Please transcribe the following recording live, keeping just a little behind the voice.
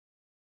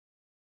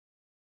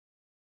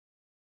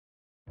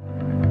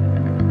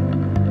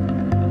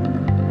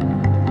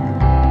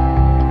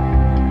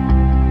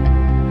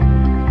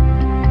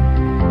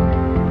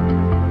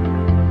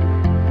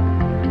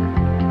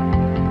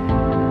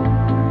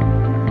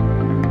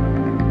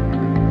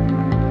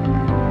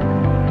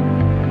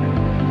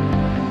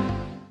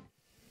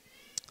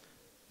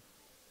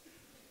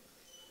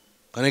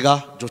ከኔ ጋር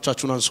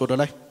እጆቻችሁን አንሱ ወደ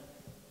ላይ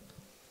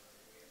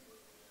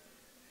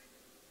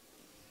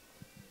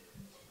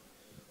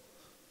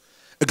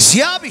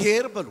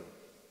እግዚአብሔር በሉ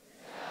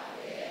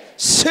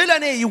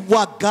ስለኔ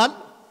ይዋጋል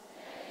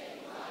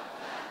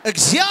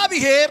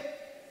እግዚአብሔር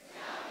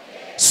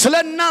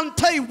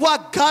ስለናንተ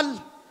ይዋጋል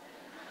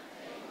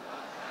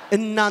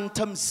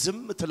እናንተም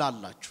ዝም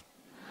ትላላችሁ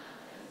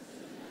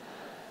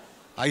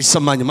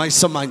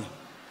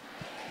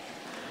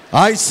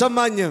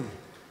አይሰማኝም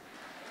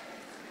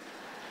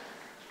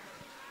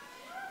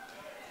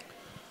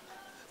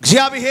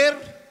እግዚአብሔር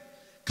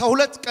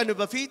ከሁለት ቀን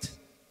በፊት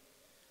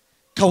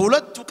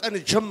ከሁለቱ ቀን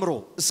ጀምሮ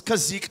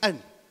እስከዚህ ቀን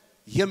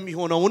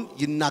የሚሆነውን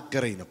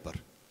ይናገረኝ ነበር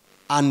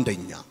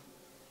አንደኛ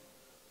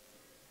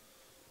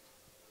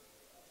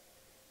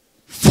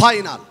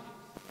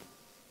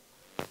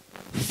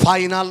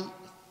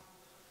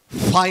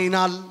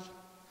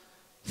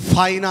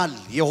ፋይናል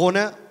የሆነ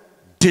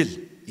ድል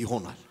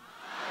ይሆናል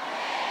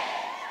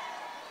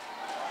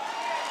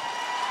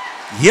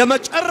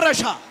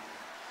የመጨረሻ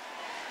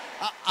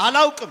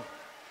አላውቅም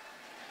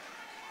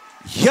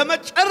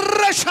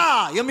የመጨረሻ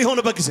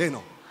የሚሆንበት ጊዜ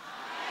ነው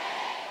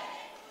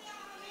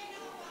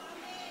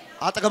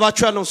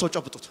አጠገባችሁ ያለውን ሰው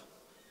ጨብጡት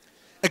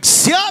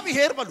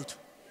እግዚአብሔር በሉት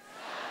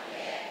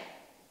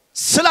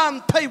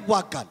ስላንተ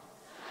ይዋጋል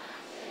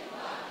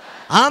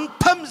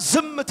አንተም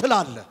ዝም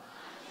ትላለህ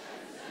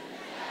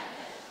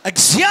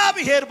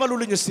እግዚአብሔር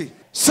በሉልኝ እስቲ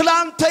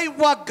ስላንተ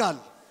ይዋጋል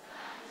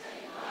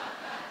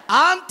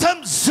አንተም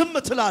ዝም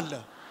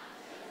ትላለህ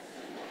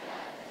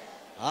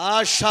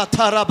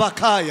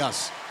አሻታራባካያስ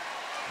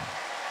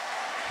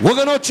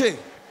ወገኖቼ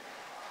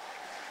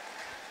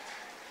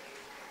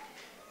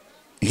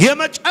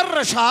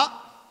የመጨረሻ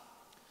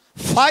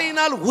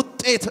ፋይናል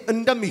ውጤት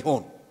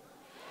እንደሚሆን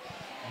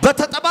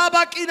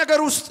በተጠባባቂ ነገር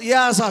ውስጥ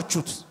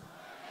ያዛችሁት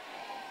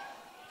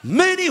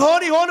ምን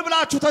ይሆን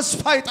ብላችሁ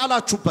ተስፋ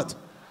ይጣላችሁበት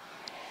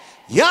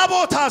ያ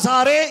ቦታ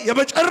ዛሬ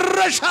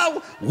የመጨረሻው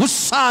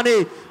ውሳኔ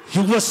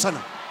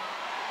ይወሰናል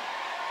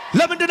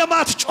ለምንድነው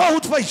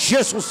ማትጮሁት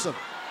በኢየሱስ ስም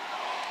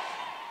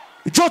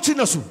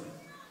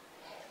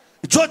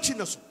እጆች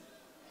ይነሱ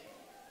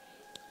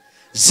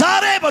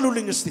ዛሬ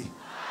በሉልኝ እስቲ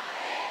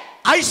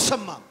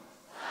አይሰማም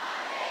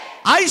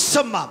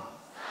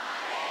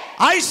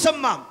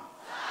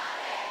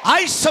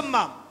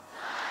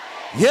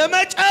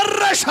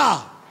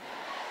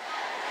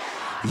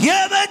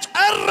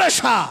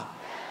የመጨረሻ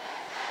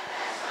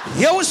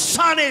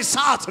የውሳኔ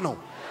ሰዓት ነው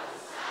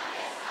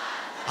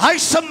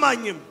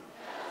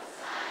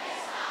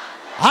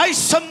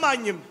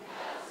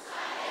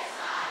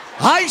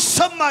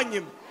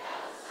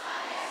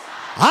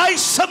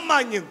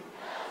አይሰማኝም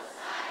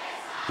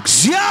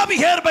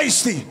እግዚአብሔር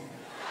በይስቲ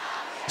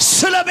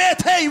ስለ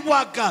ቤቴ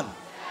ይዋጋል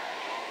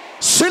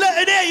ስለ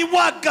እኔ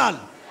ይዋጋል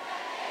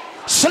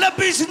ስለ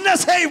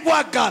ቢዝነስ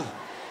ይዋጋል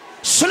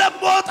ስለ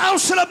ሞታው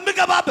ስለ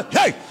ምገባብ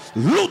ሄይ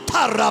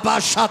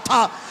ሉታራባሻታ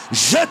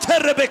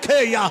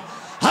ጀተረበከያ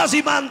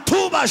ሃዚማንቱ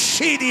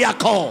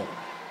ባሺዲያኮ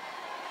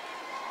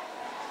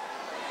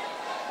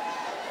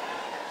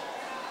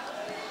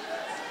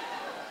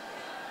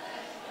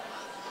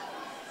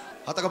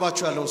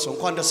አጠገባችሁ ያለውን ሰው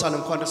እንኳን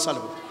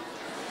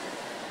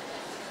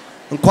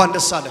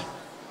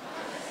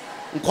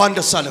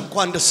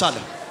ደስ አለ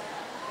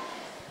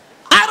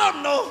I don't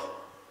know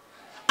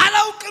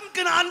አላውቅም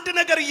ግን አንድ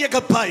ነገር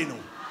እየገባኝ ነው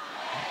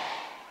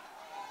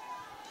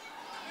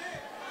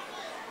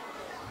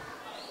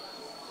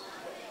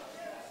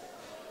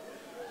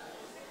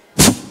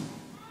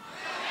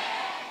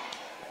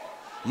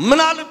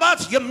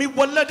ምናልባት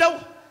የሚወለደው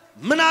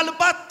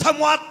ምናልባት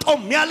ተሟጦ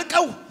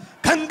የሚያልቀው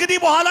ከእንግዲህ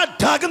በኋላ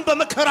ዳግም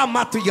በመከራ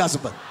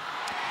ማትያዝበት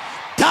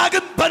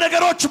ዳግም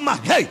በነገሮችማ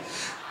ሄይ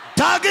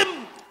ዳግም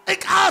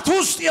እቃት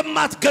ውስጥ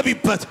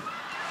የማትገቢበት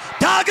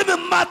ዳግም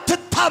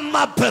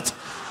የማትታማበት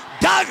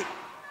ዳግም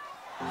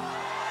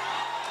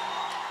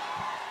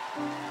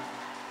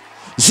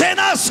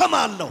ዜና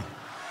ሰማለሁ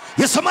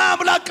የሰማይ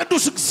አምላክ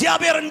ቅዱስ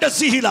እግዚአብሔር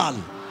እንደዚህ ይላል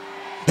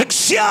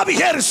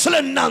እግዚአብሔር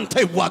ስለናንተ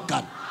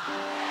ይዋጋል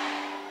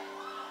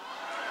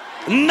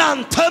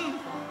እናንተም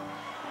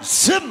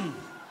ዝም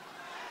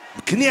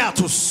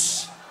ምክንያቱስ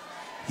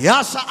ያ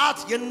ሰዓት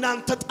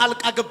የናንተ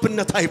ጣልቃ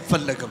ገብነት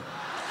አይፈልግም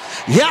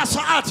ያ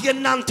ሰዓት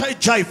የናንተ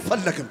እጅ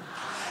አይፈልግም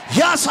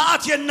ያ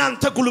ሰዓት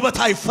የናንተ ጉልበት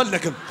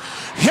አይፈልግም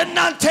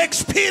የናንተ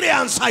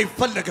ኤክስፒሪየንስ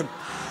አይፈልግም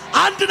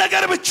አንድ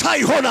ነገር ብቻ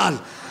ይሆናል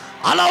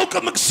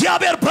አላውቅም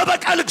እግዚአብሔር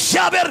በበቀል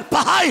እግዚአብሔር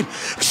በኃይል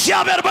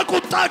እግዚአብሔር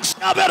በቁጣ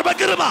እግዚአብሔር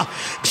በግርማ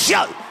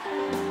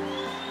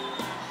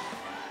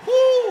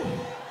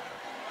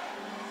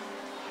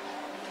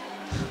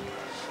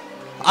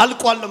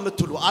አልቋል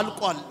ለምትሉ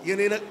አልቋል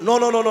የኔ ኖ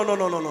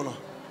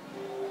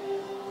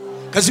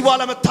ከዚህ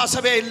በኋላ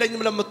መታሰቢያ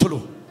የለኝም ለምትሉ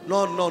ኖ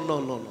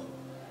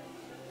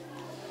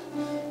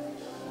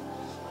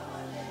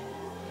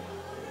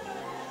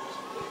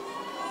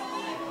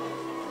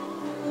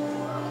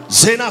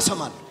ዜና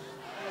ሰማል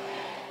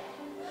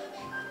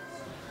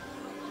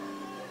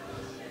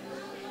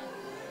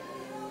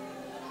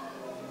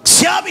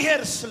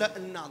እግዚአብሔር ስለ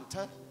እናንተ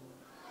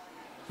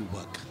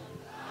ይዋጋል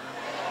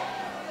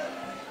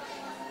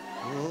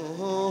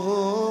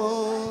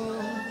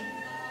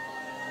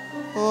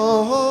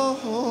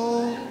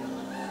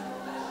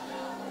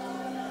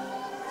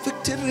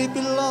Victory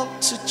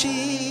belongs to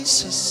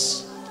Jesus.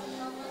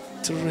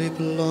 Victory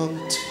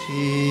belongs to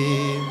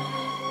Him.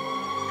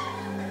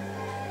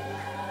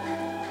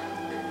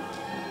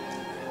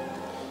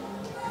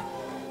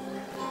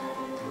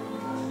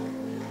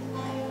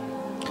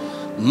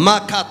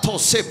 Makato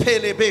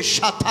sepelebe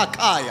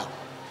shatakaya.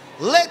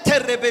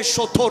 Leterebe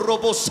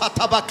shotorobo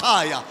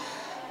satabakaya.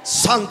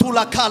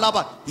 Santula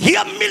kalaba.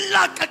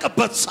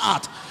 የሚላቀቅበት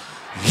ሰዓት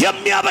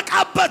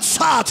የሚያበቃበት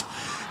ሰዓት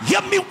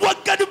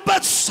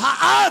የሚወገድበት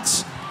ሰዓት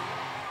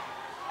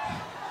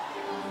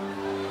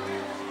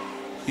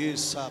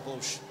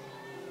ይሳቦሽ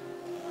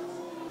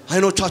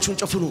አይኖቻችሁን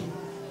ጨፍኑ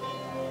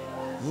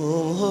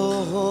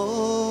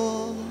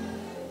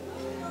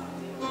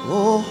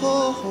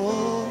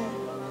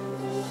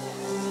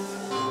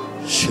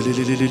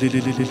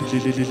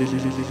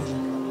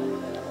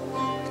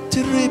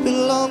Victory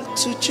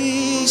belongs to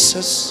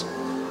Jesus.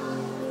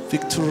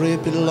 Victory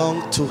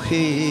belongs to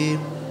Him.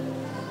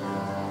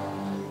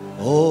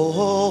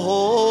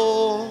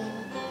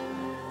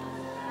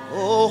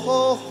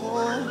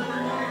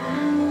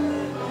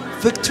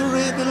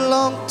 Victory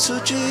belongs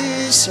to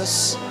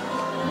Jesus.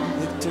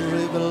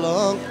 Victory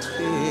belongs to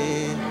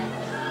Him.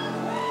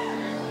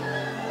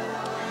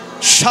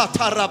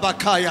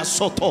 Shatarabakaya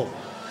soto.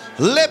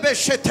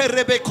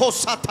 Lebesheterebeko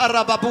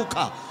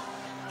satarababuka.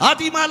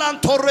 Adimalan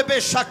torrebe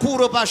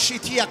shakuro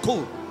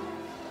bashitiaku.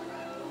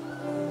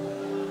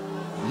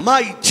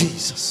 My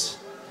Jesus.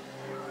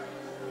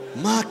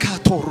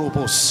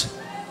 Makatorobos.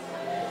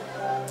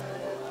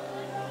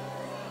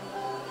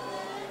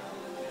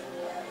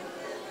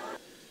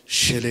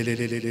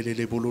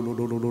 Shelelelelelele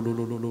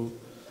bulululululululu.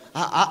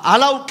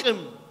 አላውቅም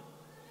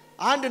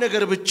አንድ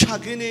ነገር ብቻ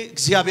ግን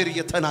እግዚአብሔር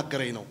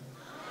እየተናገረኝ ነው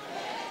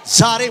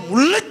ዛሬ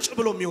ሙልጭ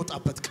ብሎ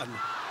የሚወጣበት ቀን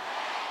ነው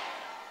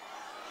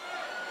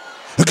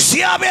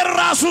እግዚአብሔር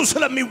ራሱ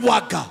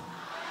ስለሚዋጋ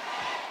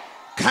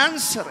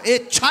ካንሰር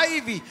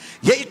ኤችአይቪ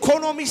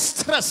የኢኮኖሚ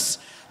ስትረስ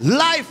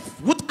ላይፍ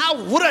ውጣ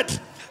ውረድ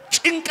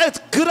ጭንቀት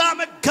ግራ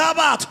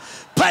መጋባት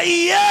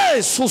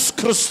በኢየሱስ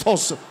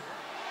ክርስቶስ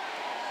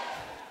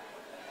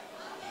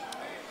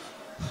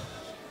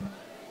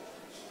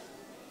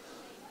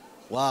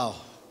ዋው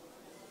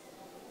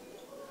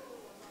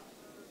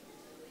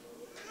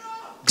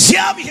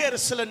እግዚአብሔር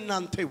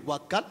ስለናንተ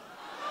ይዋጋል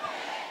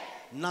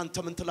እናንተ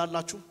ምን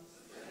ትላላችሁ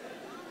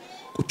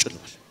ቁጭ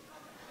ልበል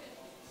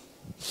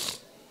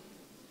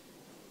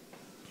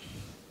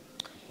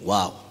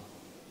ዋው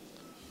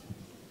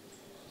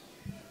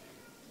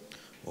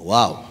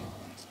ዋው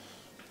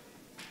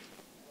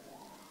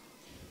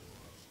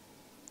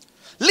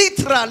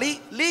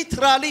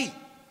ሊትራሊ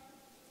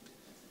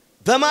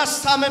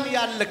በማስታመም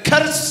ያለ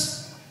ከርስ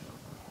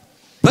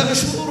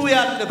በሽሩሩ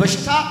ያለ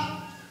በሽታ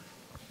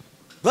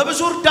በብዙ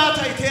እርዳታ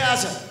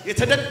የተያዘ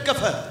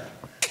የተደገፈ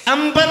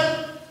ቀንበር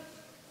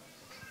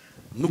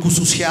ንጉሱ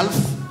ሲያልፍ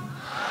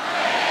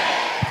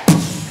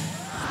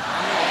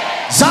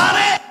ዛሬ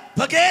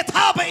በጌታ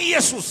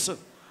በኢየሱስ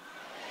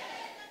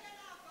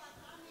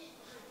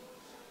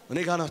እኔ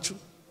ጋር ናችሁ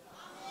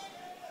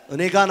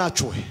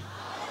ወይ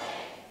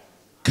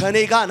ከኔ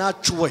ጋር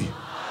ናችሁ ወይ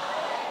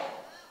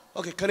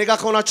ኦኬ ከኔ ጋር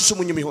ከሆናችሁ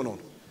ስሙኝ የሚሆነው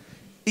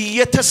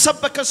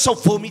እየተሰበከ ሰው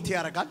ቮሚት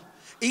ያረጋል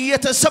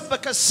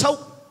እየተሰበከ ሰው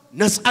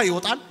ነፃ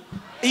ይወጣል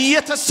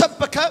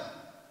እየተሰበከ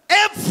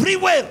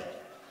ኤቭሪዌር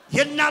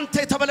የናንተ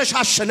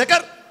የተበለሻሸ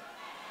ነገር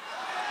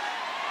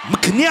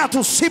ምክንያቱ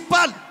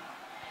ሲባል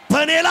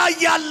በኔ ላይ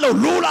ያለው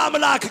ሉላ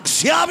አምላክ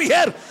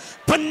እግዚአብሔር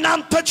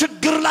በእናንተ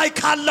ችግር ላይ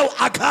ካለው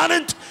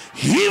አጋንንት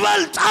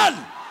ይበልጣል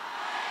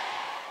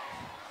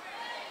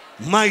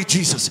ማይ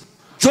ጂሰስ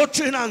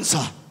ጆችህን አንሳ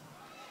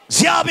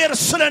እግዚአብሔር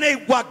ስለኔ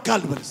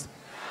ይዋጋል በል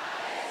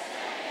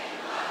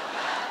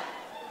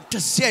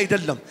እንደዚህ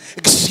አይደለም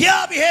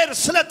እግዚአብሔር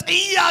ስለ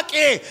ጥያቄ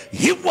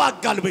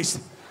ይዋጋል በይስ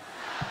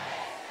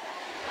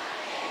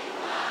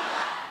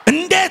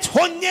እንዴት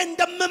ሆኜ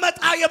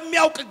እንደምመጣ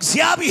የሚያውቅ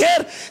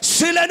እግዚአብሔር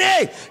ስለኔ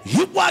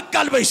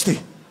ይዋጋል በይስ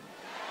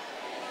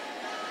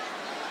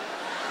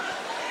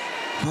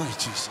ማይ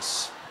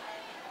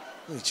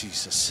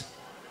ጂሰስ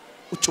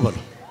ውጭ በሉ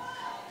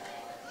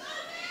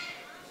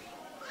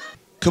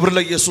ክብር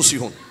ለኢየሱስ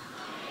ይሁን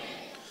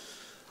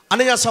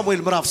አንደኛ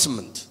ሳሙኤል ምዕራፍ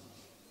 8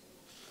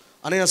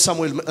 አንደኛ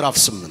ሳሙኤል ምዕራፍ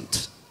 8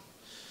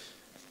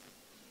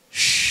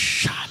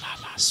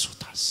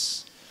 ሻላላሱታስ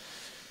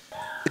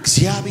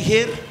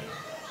እግዚአብሔር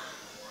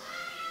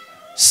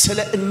ስለ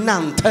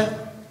እናንተ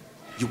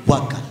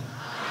ይዋጋል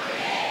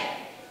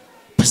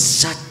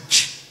በዛች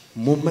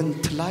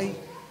ሞመንት ላይ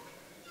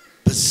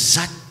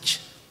በዛች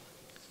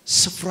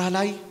ስፍራ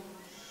ላይ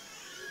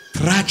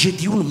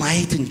ትራጀዲውን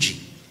ማየት እንጂ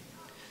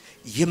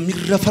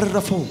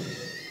የሚረፈረፈው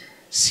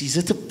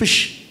ሲዘትብሽ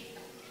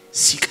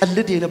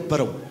ሲቀልድ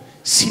የነበረው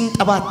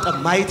ሲንጠባጠብ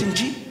ማየት እንጂ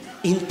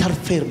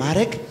ኢንተርፌር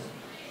ማድረግ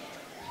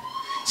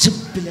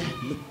ዝብለ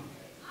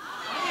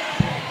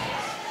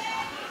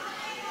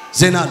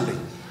ዜና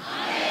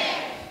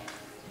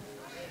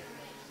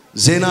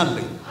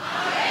አለኝ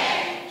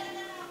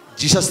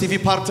ጂሰስ ቲቪ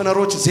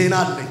ፓርትነሮች ዜና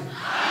አለኝ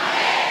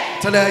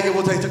ተለያየ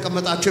ቦታ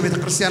የተቀመጣቸው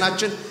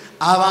ቤተክርስቲያናችን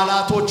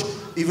አባላቶች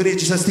ኢቭን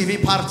ጂሰስ ቲቪ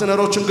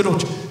ፓርትነሮች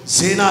እንግዶች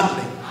ዜና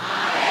አለኝ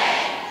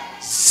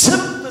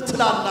ስም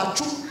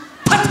ትላላችሁ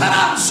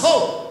ተተራምሶ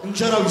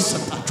እንጀራው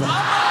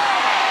ይሰጣችኋል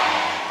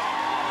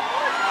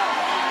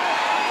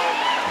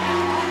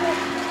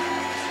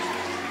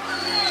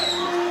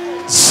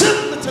ስም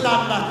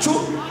ትላላችሁ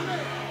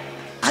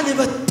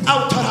አንበጣው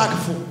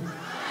ተራግፎ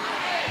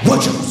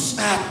ወጀቡ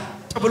ጸጥ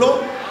ብሎ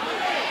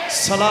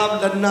ሰላም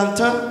ለእናንተ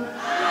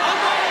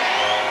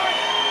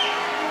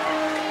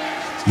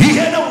ይሄ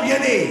ነው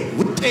የኔ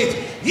ውጤት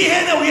ይሄ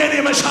ነው የኔ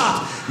መሻት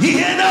ይሄ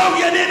ነው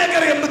የኔ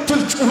ነገር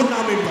የምትል ጩህና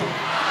ምን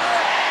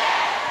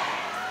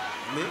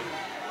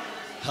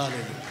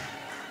ሃሌሉያ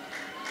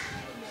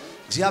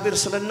እግዚአብሔር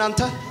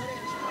ስለእናንተ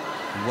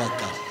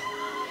ይዋጋል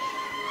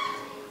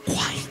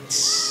ኳይት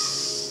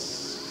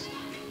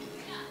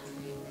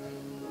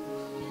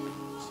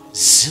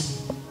ዝም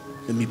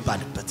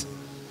የሚባልበት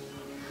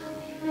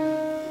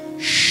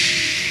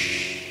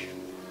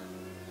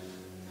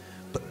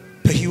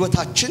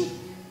በህይወታችን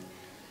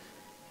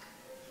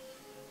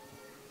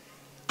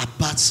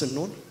አባት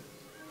ስንሆን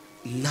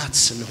እናት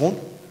ስንሆን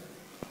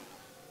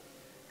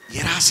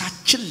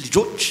የራሳችን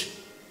ልጆች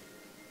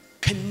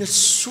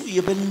ከነሱ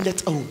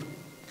የበለጠውን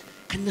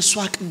ከነሱ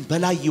አቅም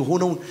በላይ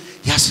የሆነውን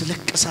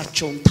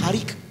ያስለቀሳቸውን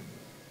ታሪክ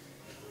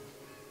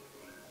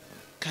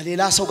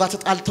ከሌላ ሰው ጋር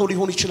ተጣልተው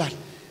ሊሆን ይችላል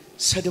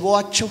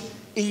ሰድበዋቸው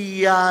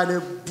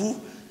እያነቡ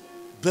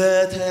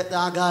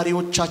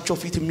በተናጋሪዎቻቸው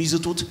ፊት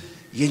የሚዝቱት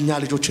የኛ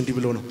ልጆች እንዲህ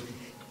ብለው ነው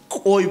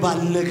ቆይ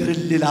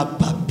ባልነግርልህ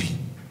አባቢ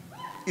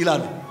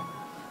ይላሉ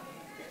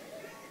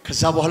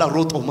ከዛ በኋላ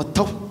ሮጠው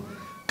መተው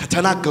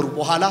ከተናገሩ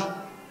በኋላ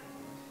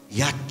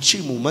ያቺ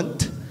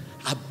ሞመንት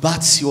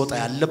አባት ሲወጣ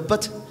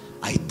ያለበት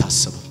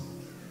አይታሰብም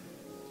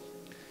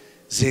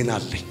ዜና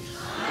አለኝ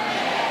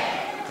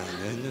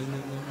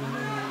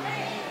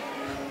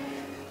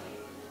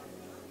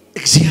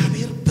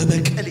እግዚአብሔር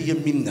በበቀል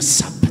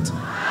የሚነሳበት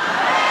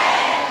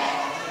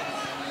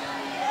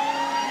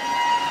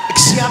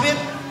እግዚአብሔር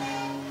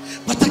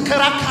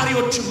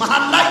በተከራካሪዎች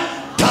መሃል ላይ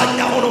ዳኛ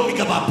ሆኖ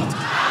የሚገባበት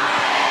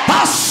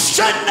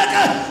ባስጨነቀ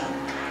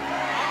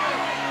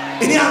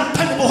እኔ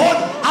አንተን በሆን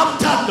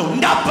አብዳለሁ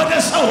እንዳበደ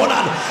ሰው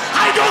ሆናለሁ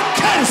I don't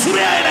care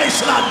ዙሪያዬ ላይ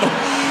ስላለሁ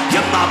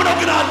የማምነው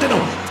ግን አንድ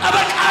ነው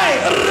ጠበቃዬ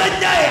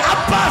እረኛዬ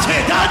አባቴ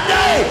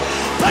ዳኛዬ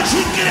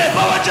በችግሬ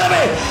በወጀቤ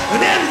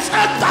እኔን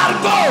ጸጥ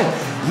አድርጎ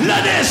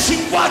ለኔ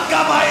ሲዋጋ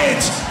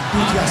ማየት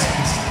ዱዲያስ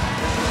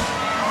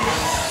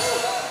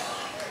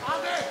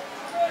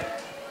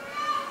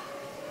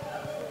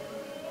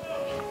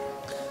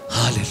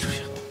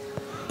ሃሌሉያ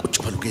ቁጭ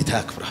በሉ ጌታ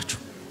ያክብራችሁ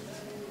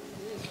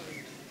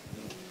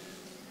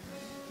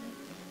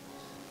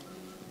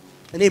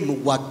እኔ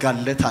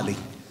ምዋጋለት አለኝ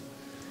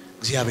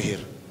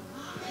እግዚአብሔር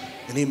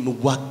እኔ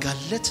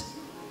ምዋጋለት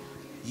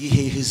ይሄ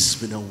ህዝብ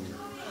ነው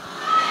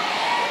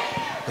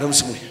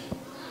ረምስሙ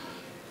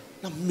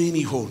ምን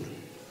ይሆን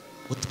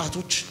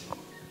ወጣቶች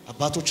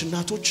አባቶች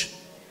እናቶች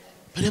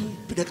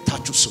በደንብ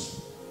ደቅታችሁ ስሙ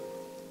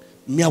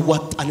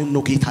የሚያዋጣንን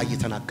ነው ጌታ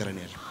እየተናገረን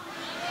ያለው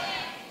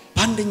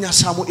በአንደኛ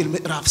ሳሙኤል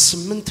ምዕራፍ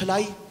 8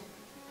 ላይ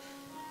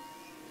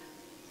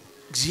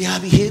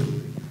እግዚአብሔር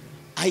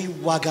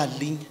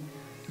አይዋጋልኝ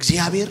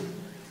እግዚአብሔር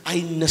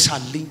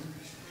አይነሳልኝ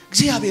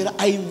እግዚአብሔር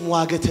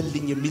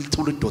አይሟገተልኝ የሚል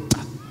ትውልድ ወጣ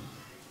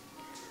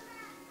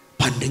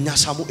በአንደኛ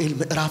ሳሙኤል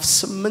ምዕራፍ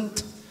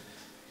 8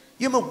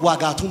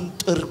 የመዋጋቱን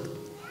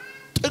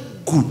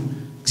ጥጉን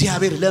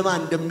እግዚአብሔር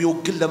ለማን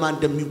እንደሚወግል ለማን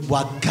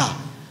እንደሚዋጋ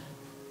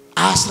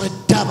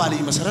አስረዳ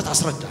ባለኝ መሰረት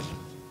አስረዳል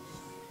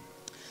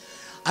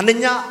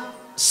አንደኛ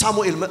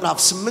ሳሙኤል ምዕራፍ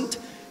 8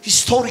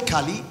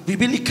 ሂስቶሪካሊ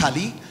ቢብሊካሊ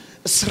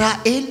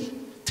እስራኤል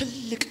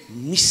ትልቅ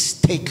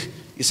ሚስቴክ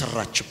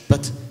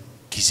የሰራችበት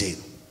ጊዜ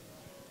ነው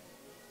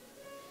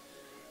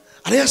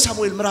አንደኛ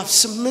ሳሙኤል ምዕራፍ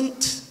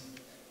 8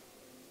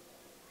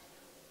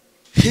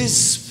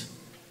 ህዝብ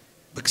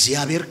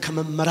በእግዚአብሔር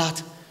ከመመራት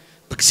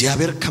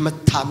በእግዚአብሔር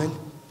ከመታመን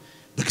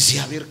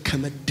በእግዚአብሔር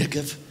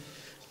ከመደገፍ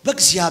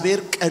በእግዚአብሔር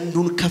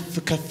ቀንዱን ከፍ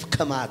ከፍ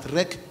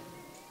ከማድረግ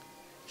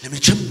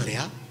ለመጀመሪያ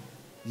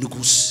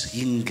ንጉስ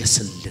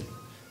ይንገስልን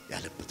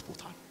ያለበት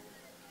ቦታ ነው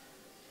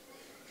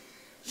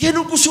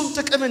የንጉሱን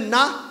ጥቅምና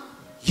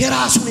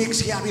የራሱን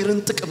የእግዚአብሔርን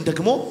ጥቅም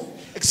ደግሞ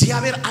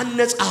እግዚአብሔር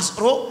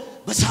አነጻጽሮ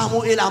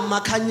በሳሙኤል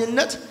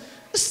አማካኝነት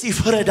እስቲ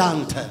ፍረድ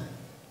አንተ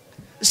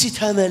እስቲ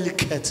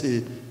ተመልከት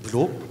ብሎ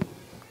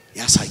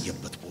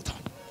ያሳየበት ቦታ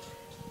ነው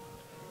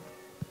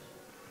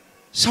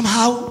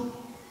somehow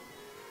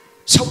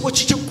ሰዎች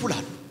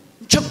ይቸኩላሉ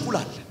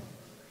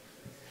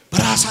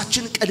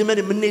በራሳችን ቀድመን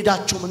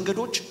የምንሄዳቸው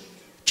መንገዶች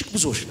እጅግ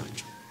ብዙዎች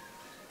ናቸው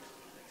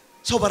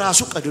ሰው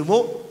በራሱ ቀድሞ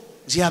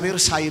እግዚአብሔር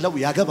ሳይለው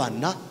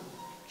ያገባና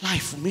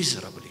ላይፍ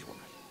ሚዘራብል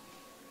ይሆናል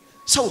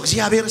ሰው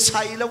እግዚአብሔር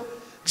ሳይለው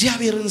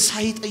እግዚአብሔርን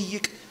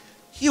ሳይጠይቅ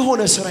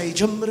የሆነ ስራ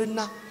ይጀምርና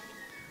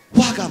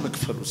ዋጋ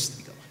መክፈል ውስጥ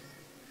ይገባል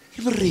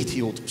የምሬት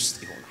ህይወት ውስጥ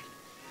ይሆናል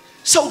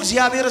ሰው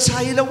እግዚአብሔር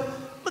ሳይለው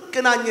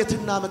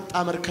መገናኘትና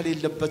መጣመር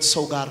ከሌለበት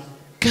ሰው ጋር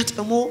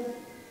ገጥሞ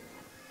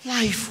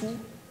ላይፉ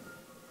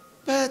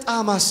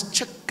በጣም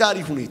አስቸጋሪ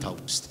ሁኔታ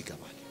ውስጥ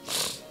ይገባል።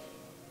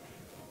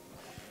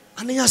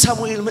 አንደኛ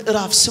ሳሙኤል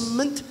ምዕራፍ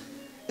 8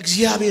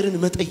 እግዚአብሔርን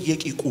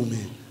መጠየቅ ይቁም።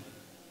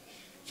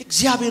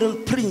 የእግዚአብሔርን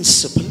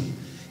ፕሪንሲፕል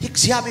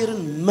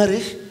የእግዚአብሔርን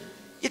መርህ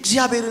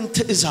የእግዚአብሔርን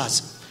ትእዛዝ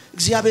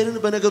እግዚአብሔርን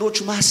በነገሮች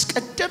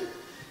ማስቀደም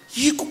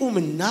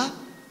ይቁምና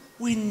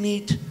we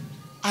need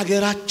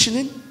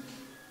አገራችንን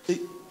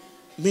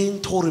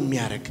ሜንቶር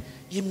የሚያረግ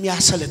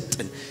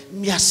የሚያሰለጥን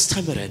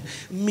የሚያስተምረን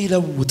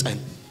የሚለውጠን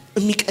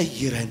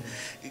የሚቀይረን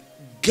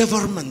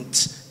ገቨርንመንት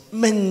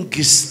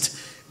መንግስት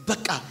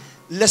በቃ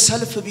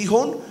ለሰልፍ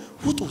ቢሆን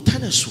ውጡ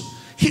ተነሱ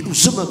ሄዱ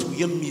ዝመቱ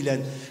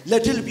የሚለን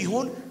ለድል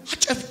ቢሆን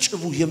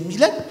አጨብጭቡ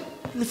የሚለን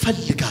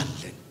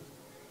እንፈልጋለን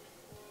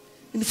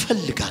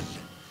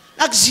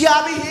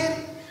እግዚአብሔር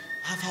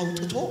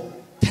አፋውጥቶ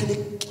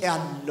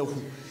ተንቀያለሁ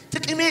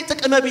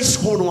ጥቅመ ቢስ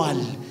ሆኗል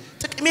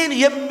ጥቅሜን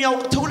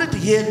የሚያውቅ ትውልድ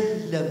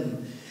የለም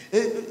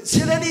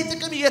ስለኔ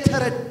ጥቅም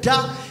የተረዳ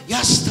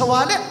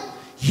ያስተዋለ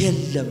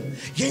የለም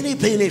የኔ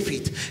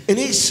ቤኔፊት እኔ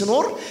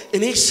ስኖር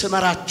እኔ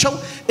ስመራቸው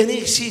እኔ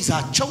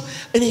ሲይዛቸው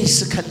እኔ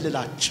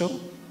ስከልላቸው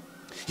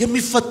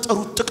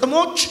የሚፈጠሩት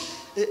ጥቅሞች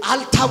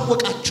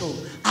አልታወቃቸውም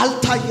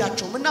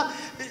አልታያቸውምና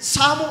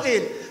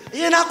ሳሙኤል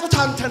የናቁት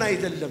አንተን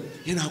አይደለም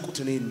የናቁት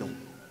እኔን ነው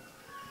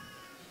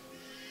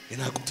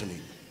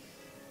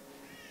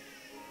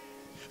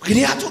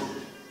ምክንያቱም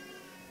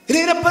እኔ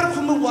ነበርኩ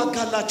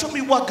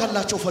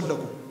የሚዋጋላቸው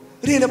ፈለጉ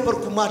እኔ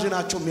ነበርኩ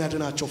ማድናቸው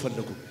የሚያድናቸው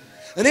ፈለጉ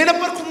እኔ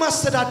ነበርኩ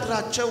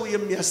ማስተዳድራቸው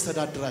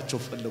የሚያስተዳድራቸው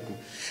ፈለጉ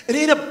እኔ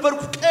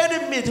ነበርኩ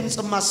ቀድሜ ድምጽ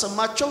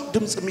ማሰማቸው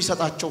ድምጽ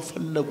የሚሰጣቸው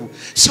ፈለጉ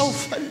ሰው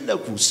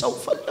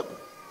ፈለጉ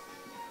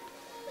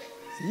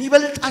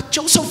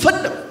የሚበልጣቸው ሰው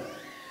ፈለጉ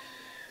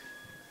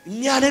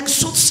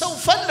የሚያነግሱት ሰው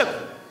ፈለጉ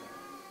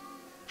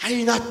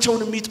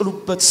አይናቸውን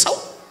የሚጥሉበት ሰው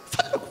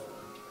ፈለጉ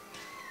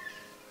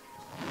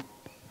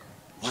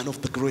one of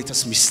the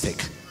greatest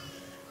mistake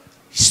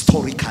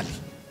historically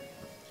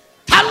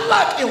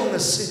ታላቅ የሆነ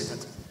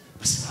ስህተት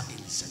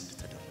በእስራኤል ዘንድ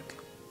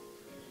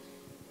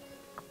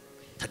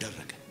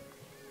ተደረገ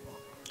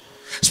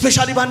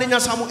ስፔሻሊ በአንደኛ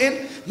ሳሙኤል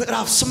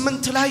ምዕራፍ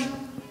 8 ላይ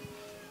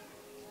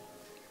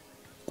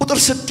ቁጥር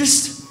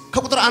 6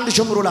 ከቁጥር 1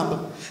 ጀምሮ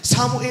ላንብብ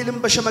ሳሙኤልም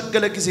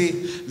በሸመገለ ጊዜ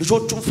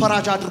ልጆቹን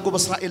ፈራጅ አድርጎ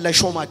በእስራኤል ላይ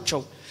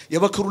ሾማቸው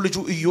የበክሩ ልጁ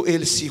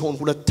ኢዮኤል ሲሆን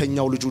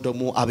ሁለተኛው ልጁ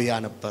ደግሞ አብያ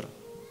ነበር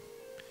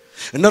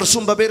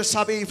እነርሱም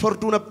በቤርሳቤ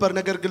ይፈርዱ ነበር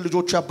ነገር ግን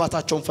ልጆቹ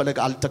አባታቸውን ፈለግ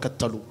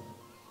አልተከተሉ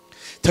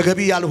ተገቢ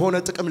ያልሆነ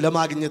ጥቅም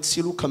ለማግኘት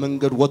ሲሉ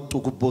ከመንገድ ወጡ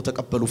ጉቦ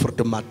ተቀበሉ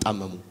ፍርድም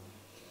አጣመሙ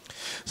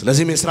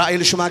ስለዚህ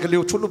የእስራኤል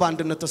ሽማግሌዎች ሁሉ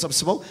በአንድነት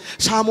ተሰብስበው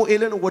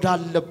ሳሙኤልን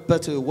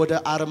ወዳለበት ወደ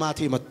አርማቴ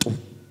መጡ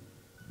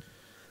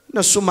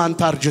እነሱም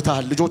አንተ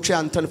አርጅተሃል ልጆቹ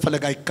አንተን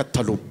ፈለግ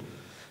አይከተሉም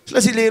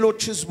ስለዚህ ሌሎች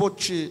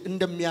ህዝቦች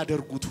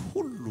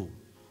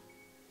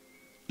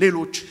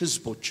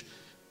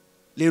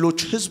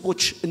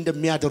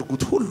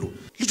እንደሚያደርጉት ሁሉ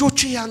ልጆቹ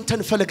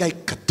ያንተን ፈለግ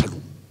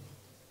አይከተሉም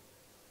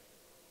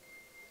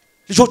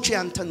ልጆቹ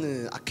ያንተን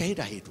አካሄድ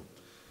አይሄዱ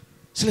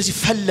ስለዚህ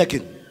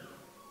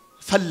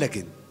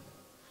ፈለግን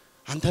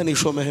አንተን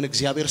የሾመህን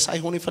እግዚአብሔር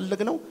ሳይሆን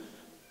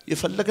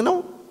የፈለግነው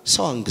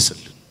ሰው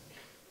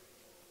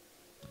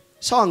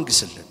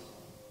አንግስልን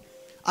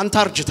አንተ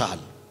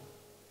አርጅተሃል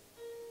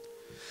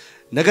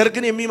ነገር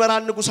ግን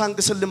የሚመራን ንጉስ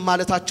አንግስልን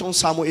ማለታቸውን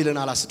ሳሙኤልን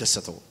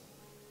አላስደሰተው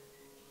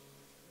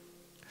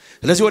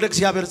ስለዚህ ወደ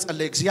እግዚአብሔር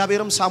ጸለየ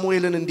እግዚአብሔርም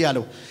ሳሙኤልን እንዲህ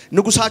አለው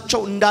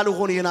ንጉሳቸው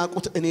እንዳልሆነ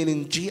የናቁት እኔን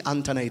እንጂ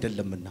አንተን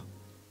አይደለምና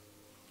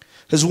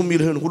ህዝቡም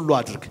ይልህን ሁሉ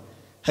አድርግ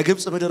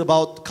ከግብጽ ምድር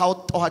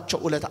ካወጣኋቸው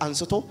ዕለት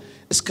አንስቶ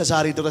እስከ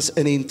ዛሬ ድረስ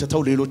እኔን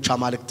ትተው ሌሎች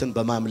አማልክትን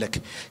በማምለክ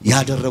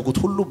ያደረጉት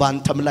ሁሉ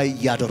በአንተም ላይ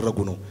ያደረጉ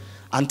ነው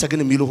አንተ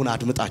ግን የሚሉህን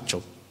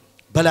አድምጣቸው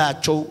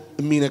በላያቸው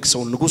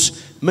የሚነግሰው ንጉስ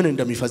ምን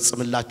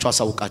እንደሚፈጽምላቸው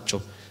አሳውቃቸው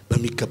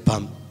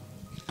በሚገባም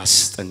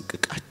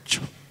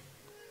አስጠንቅቃቸው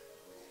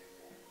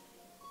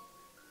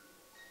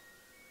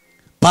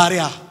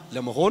ባሪያ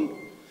ለመሆን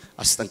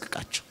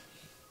አስጠንቅቃቸው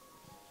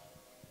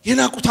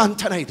የናቁት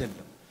አንተን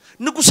አይደለም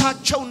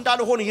ንጉሳቸው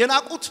እንዳልሆነ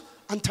የናቁት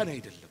አንተን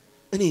አይደለም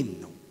እኔን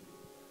ነው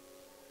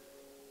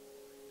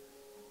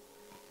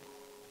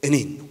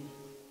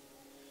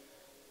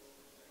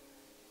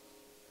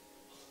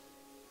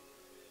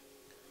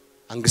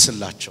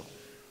አንግስላቸው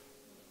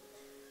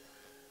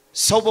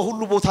ሰው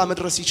በሁሉ ቦታ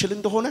መድረስ ይችል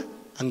እንደሆነ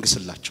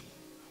አንግስላቸው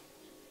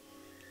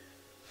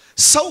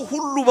ሰው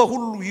ሁሉ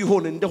በሁሉ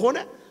ይሆን እንደሆነ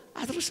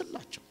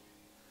አድርስላቸው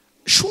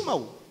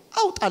ሹመው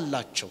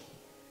አውጣላቸው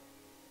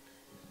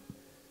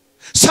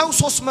ሰው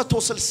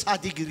 360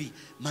 ዲግሪ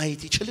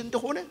ማየት ይችል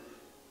እንደሆነ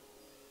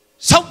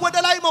ሰው ወደ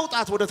ላይ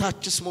መውጣት ወደ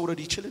ታችስ መውረድ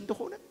ይችል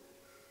እንደሆነ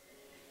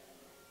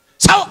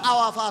ሰው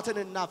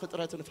አዋፋትንና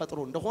ፍጥረትን ፈጥሮ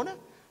እንደሆነ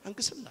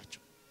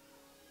አንግስላቸው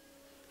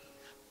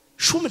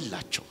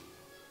ሹምላቸው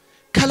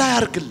ከላይ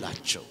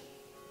አርግላቸው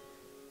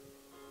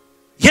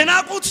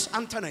የናቁት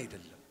አንተን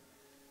አይደለም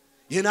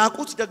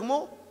የናቁት ደግሞ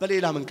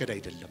በሌላ መንገድ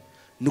አይደለም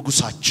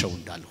ንጉሳቸው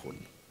እንዳልሆነ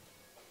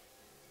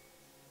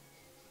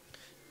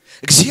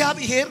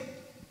እግዚአብሔር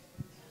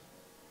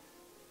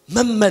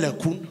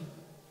መመለኩን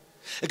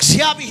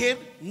እግዚአብሔር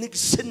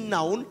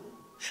ንግስናውን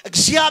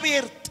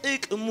እግዚአብሔር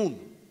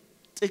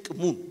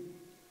ጥቅሙን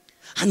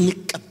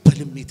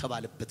አንቀበልም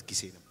የተባለበት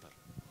ጊዜ ነበር።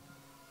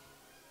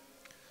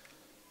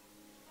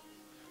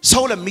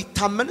 ሰው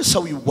ለሚታመን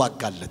ሰው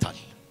ይዋጋለታል።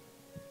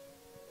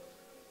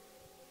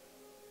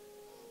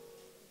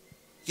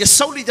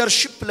 የሰው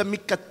ሊደርሺፕ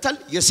ለሚከተል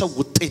የሰው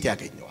ውጤት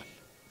ያገኘዋል።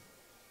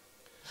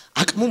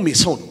 አቅሙም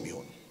የሰው ነው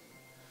የሚሆነው፣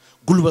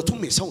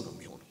 ጉልበቱም የሰው ነው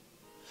የሚሆነው፣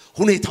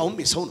 ሁኔታውም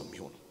የሰው ነው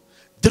የሚሆነው፣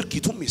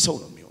 ድርጊቱም የሰው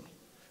ነው የሚሆነው።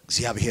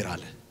 እግዚአብሔር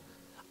አለ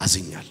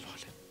አዝኛለሁ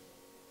አለ።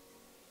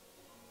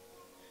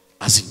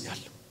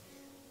 አዝኛለሁ።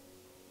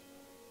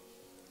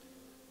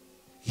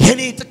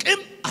 የኔ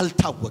ጥቅም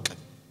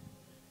አልታወቀም፣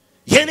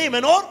 የኔ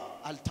መኖር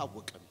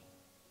አልታወቀም።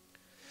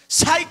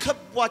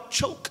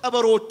 ሳይከቧቸው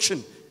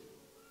ቀበሮችን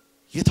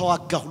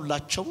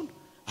የተዋጋሁላቸውን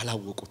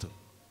አላወቁትም።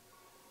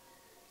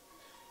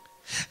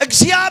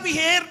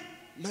 እግዚአብሔር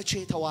መቼ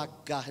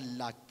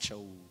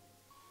ተዋጋህላቸው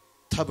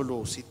ተብሎ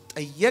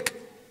ሲጠየቅ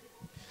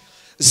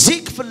እዚህ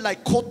ክፍል ላይ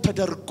ኮት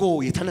ተደርጎ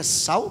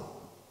የተነሳው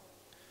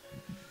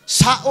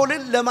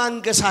ሳኦልን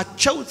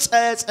ለማንገሳቸው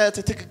ጸጸት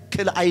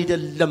ትክክል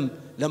አይደለም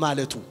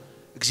ለማለቱ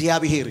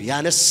እግዚአብሔር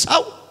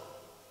ያነሳው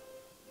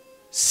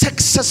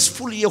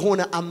ሰክሰስፉል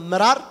የሆነ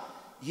አመራር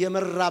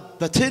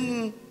የመራበትን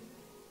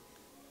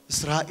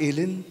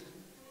እስራኤልን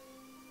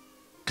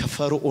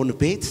ከፈርዖን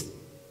ቤት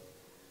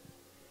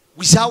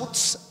without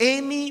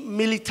any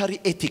military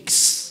ethics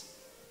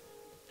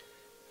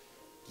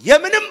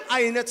የምንም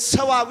አይነት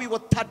ሰዋዊ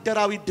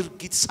ወታደራዊ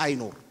ድርጊት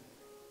ሳይኖር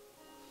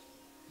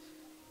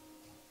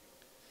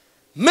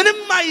ምንም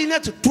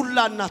አይነት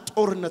ዱላና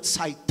ጦርነት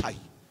ሳይታይ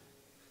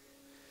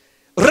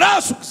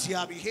ራሱ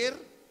እግዚአብሔር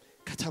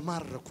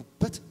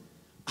ከተማረኩበት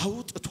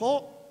አውጥቶ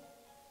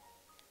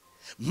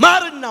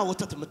ማርና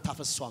ወተት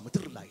የምታፈሰው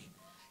ምድር ላይ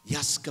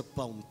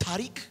ያስገባው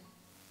ታሪክ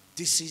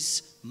this is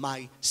my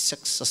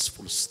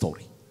successful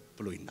story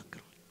ብሎ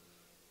ይናገራል።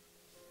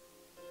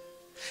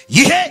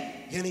 ይሄ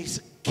የኔ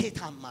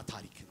ስኬታማ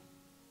ታሪክ ነው።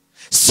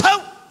 ሰው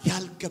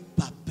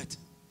ያልገባበት፣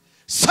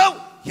 ሰው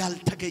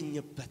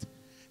ያልተገኘበት፣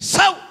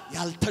 ሰው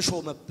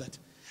ያልተሾመበት፣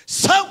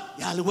 ሰው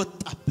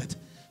ያልወጣበት፣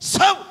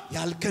 ሰው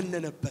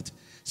ያልገነነበት፣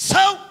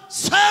 ሰው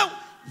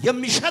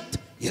የሚሸት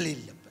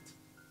የሌለበት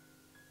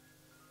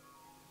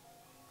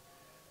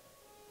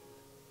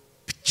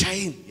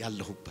ብቻዬን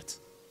ያለሁበት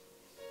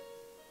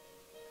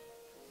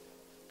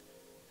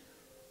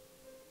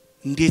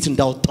እንዴት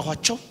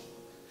እንዳወጣኋቸው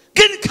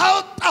ግን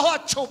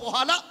ካወጣኋቸው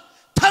በኋላ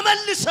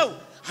ተመልሰው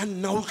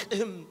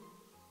አናውቅህም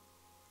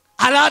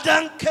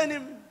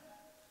አላዳንከንም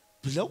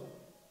ብለው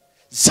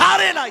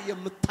ዛሬ ላይ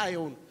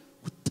የምታየውን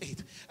ውጤት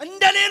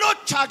እንደ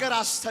ሌሎች ሀገር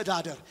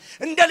አስተዳደር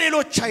እንደ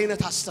ሌሎች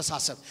አይነት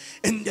አስተሳሰብ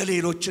እንደ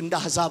ሌሎች እንደ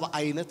አሕዛብ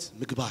አይነት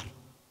ምግባር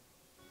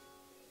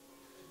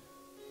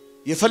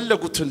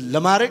የፈለጉትን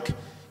ለማድረግ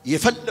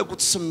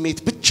የፈለጉት ስሜት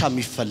ብቻ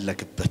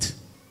የሚፈለግበት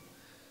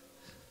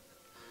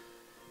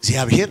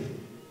እግዚአብሔር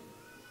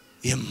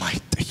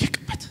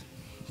የማይጠየቅበት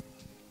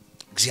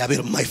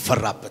እግዚአብሔር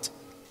የማይፈራበት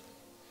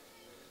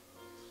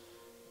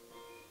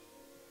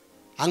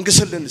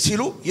አንግስልን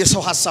ሲሉ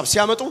የሰው ሐሳብ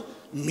ሲያመጡ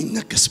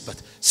የሚነገስበት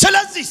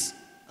ስለዚህ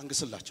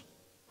አንግስላቸው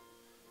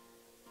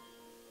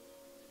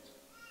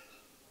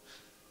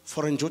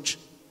ፈረንጆች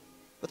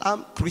በጣም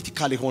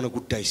ክሪቲካል የሆነ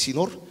ጉዳይ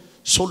ሲኖር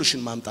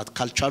ሶሉሽን ማምጣት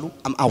ካልቻሉ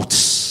አም አውት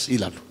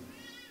ይላሉ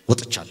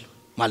ወጥቻለሁ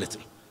ማለት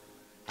ነው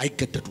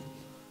አይገደዱ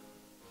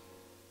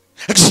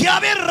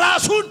እግዚአብሔር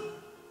ራሱን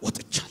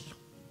ወጥቻለሁ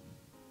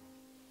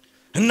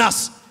እናስ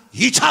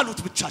ይቻሉት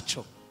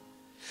ብቻቸው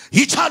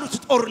ይቻሉት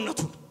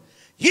ጦርነቱን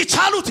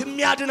ይቻሉት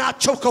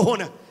የሚያድናቸው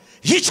ከሆነ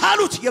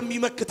ይቻሉት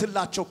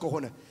የሚመክትላቸው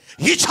ከሆነ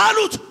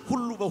ይቻሉት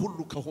ሁሉ በሁሉ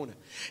ከሆነ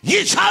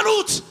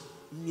ይቻሉት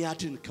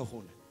የሚያድን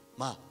ከሆነ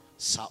ማ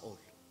ሳኦል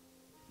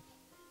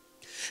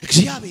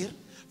እግዚአብሔር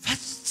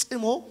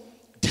ፈጽሞ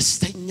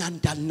ደስተኛ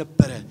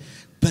እንዳልነበረ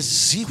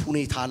በዚህ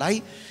ሁኔታ ላይ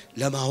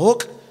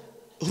ለማወቅ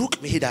ሩቅ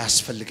መሄድ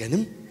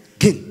አያስፈልገንም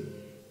ግን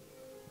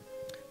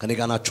ከኔ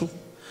ጋር ናችሁ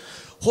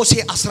ሆሴ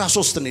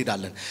 13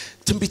 እንሄዳለን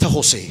ትንቢተ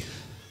ሆሴ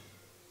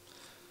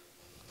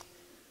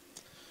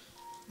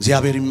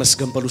እግዚአብሔር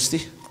ይመስገን በሉ እስቲ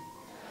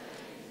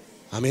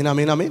አሜን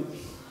አሜን አሜን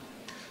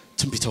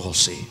ትንቢተ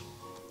ሆሴ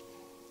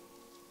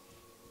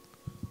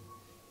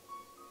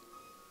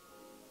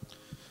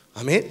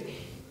አሜን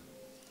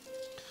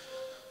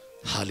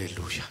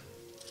ሃሌሉያ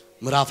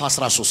ምዕራፍ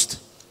 13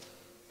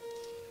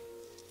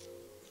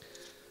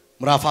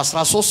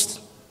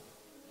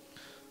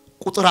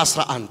 ቁጥር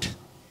 11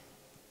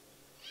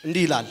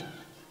 እንዲህ ይላል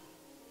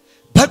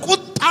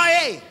በቁጣዬ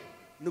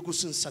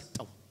ንጉስን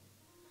ሰጠው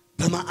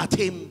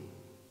በማዕቴም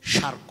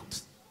ሻርኩት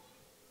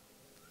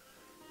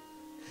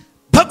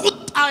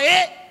በቁጣዬ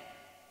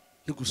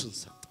ንጉስን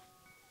ሰጠው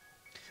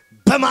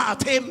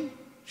በማዕቴም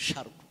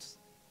ሻርኩት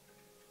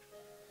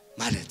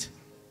ማለት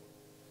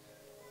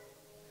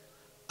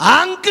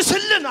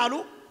አንግስልን አሉ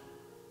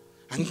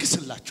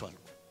አንግስላቸው አልኩ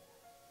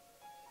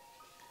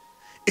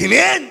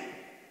እኔን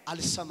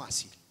አልሰማ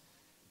ሲል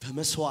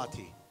በመስዋዕቴ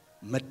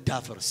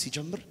መዳፈር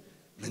ሲጀምር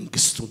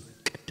መንግስቱን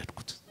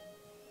ቀደድኩት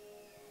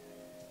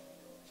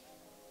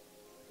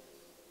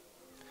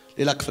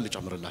ሌላ ክፍል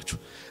ጨምርላችሁ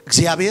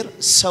እግዚአብሔር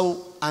ሰው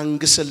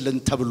አንግስልን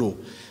ተብሎ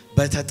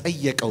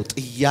በተጠየቀው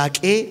ጥያቄ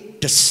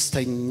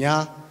ደስተኛ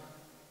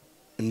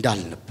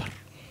እንዳልነበር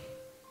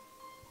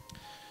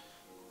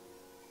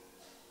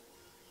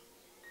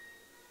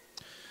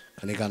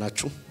እኔ ጋር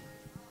ናችሁ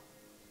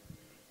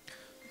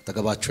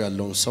ተገባችሁ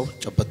ያለውን ሰው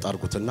ጨበጥ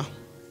አርጉትና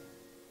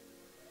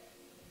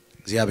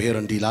እግዚአብሔር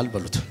እንዲህ ይላል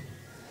በሉት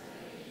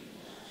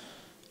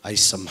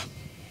አይሰማም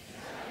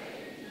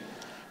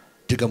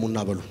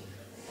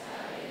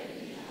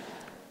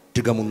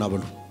ድገሙና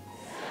በሉ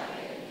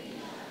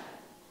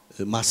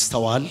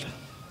ማስተዋል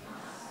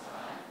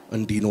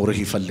እንዲኖርህ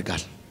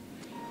ይፈልጋል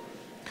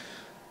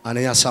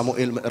አንያ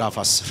ሳሙኤል ምዕራፍ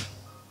 10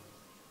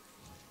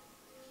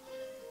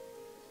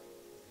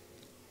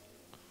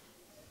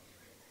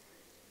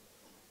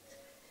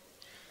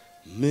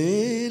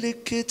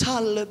 ምልክት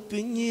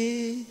አለብኝ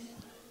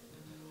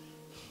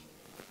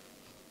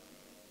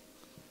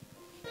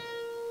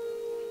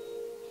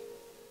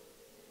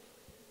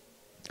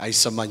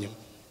አይሰማኝም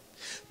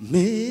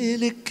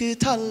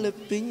ምልክት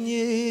አለብኝ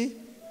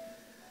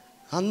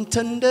አንተ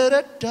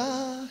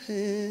እንደረዳህ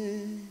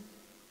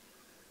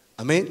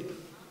አሜን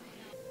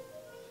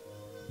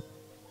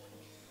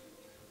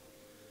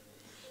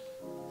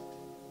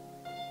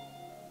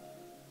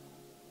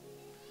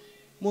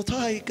ሞታ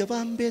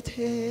አይገባም ቤቴ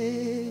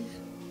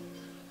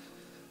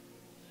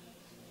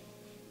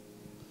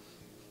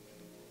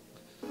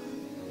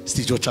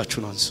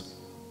እስቲጆቻችሁን አንሱ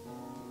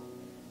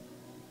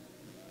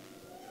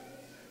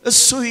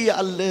እሱ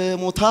ያለ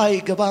ሞታ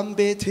አይገባም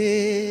ቤቴ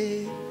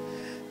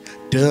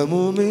ደሙ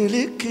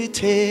ምልክቴ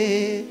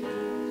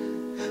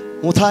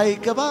ሞታ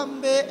አይገባም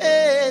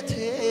ቤቴ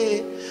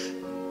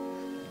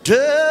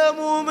ደሙ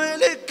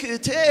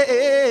ምልክቴ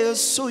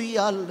እሱ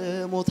ያለ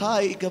ሞታ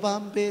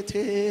አይገባም ቤቴ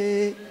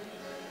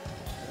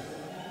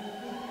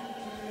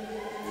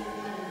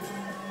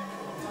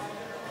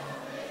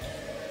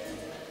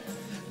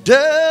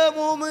ደሙ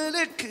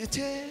ምልክቴ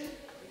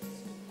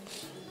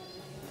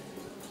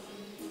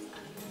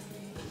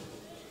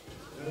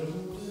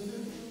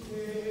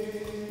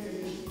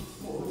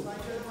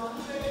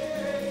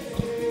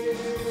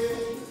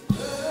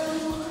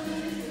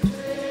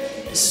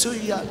እሱ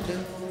ያለ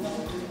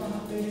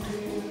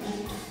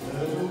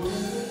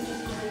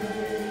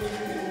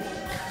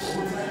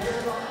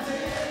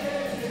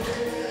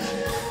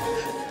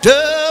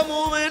ደሙ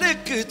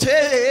ምልክቴ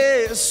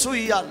እሱ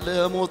ያለ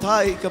ሞታ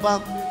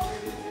አይገባም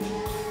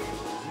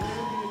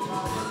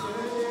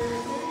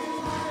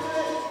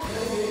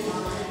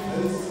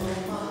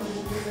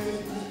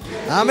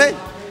አሜን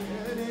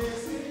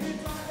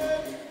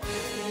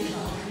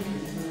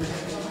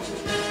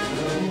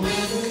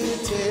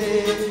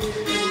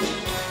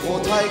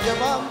ሞታ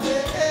አይገባም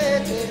ቤቴ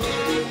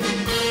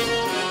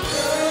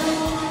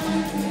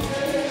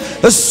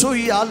እሱ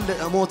ያለ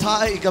ሞታ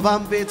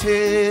አይገባም ቤቴ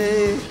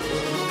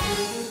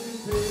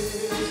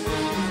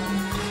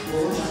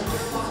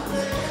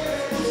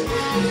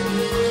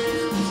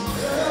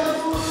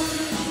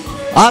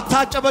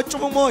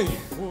አታጨበጭቡም ወይ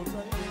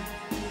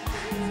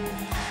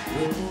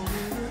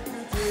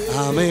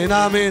አሜን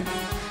አሜን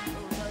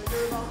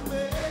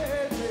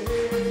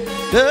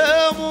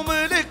ደሙ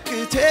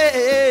ምልክቴ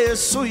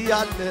እሱ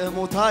ያለ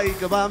ሞታ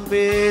አይገባም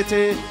ቤቴ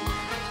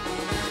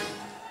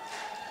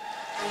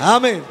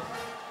አሜን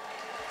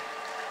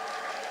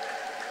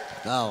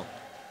አዎ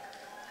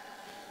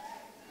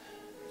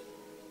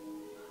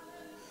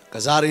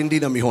ከዛሬ እንዲህ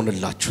ነው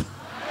የሚሆንላችሁ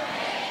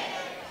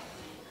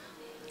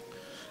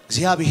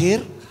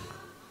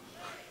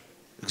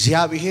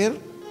እግዚአብሔር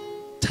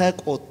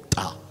ተቆጣ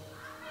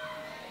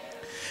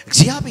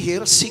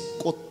እግዚአብሔር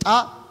ሲቆጣ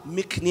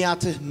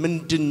ምክንያትህ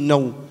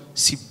ምንድነው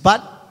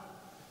ሲባል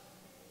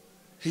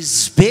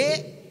ህዝቤ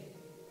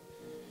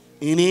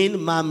እኔን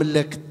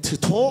ማምለክ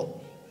ትቶ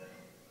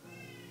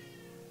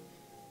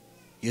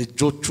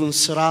የእጆቹን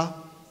ስራ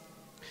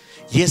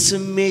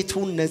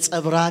የስሜቱን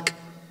ነጸብራቅ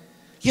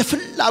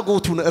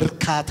የፍላጎቱን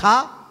እርካታ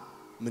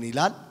ምን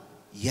ይላል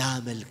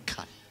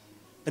ያመልካል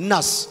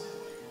እናስ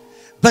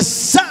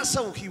በዛ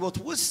ሰው ህይወት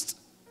ውስጥ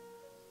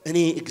እኔ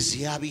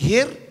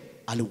እግዚአብሔር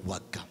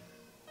አልዋጋም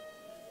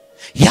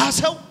ያ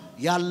ሰው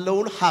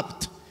ያለውን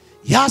ሀብት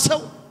ያ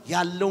ሰው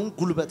ያለውን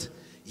ጉልበት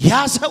ያ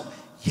ሰው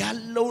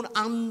ያለውን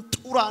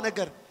አንጡራ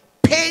ነገር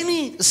ፔኒ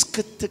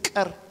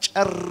እስክትቀር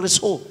ጨርሶ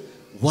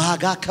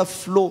ዋጋ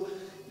ከፍሎ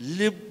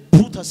ልቡ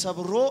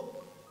ተሰብሮ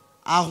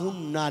አሁን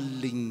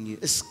ናልኝ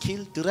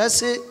እስኪል ድረስ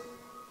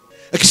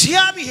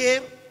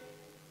እግዚአብሔር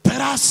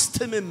በራስ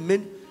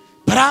ትምምን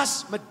በራስ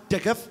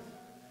መደገፍ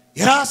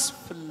የራስ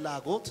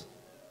ፍላጎት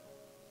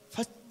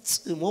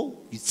ፈጽሞ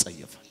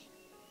ይጸየፋል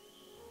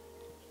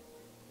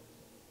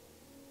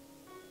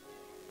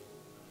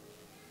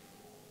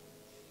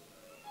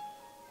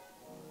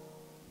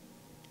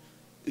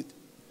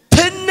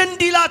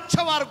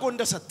እንዲላቸው አርጎ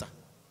እንደሰጠ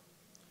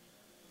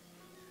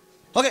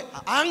ኦኬ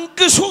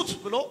አንግሱት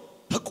ብሎ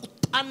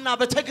በቁጣና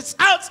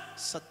በተግሳጽ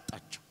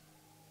ሰጣቸው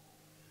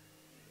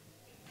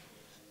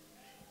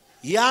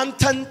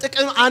ያንተን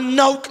ጥቅም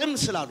አናውቅም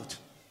ስላሉት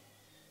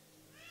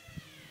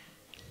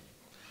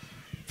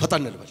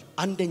ፈጠን ልበል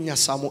አንደኛ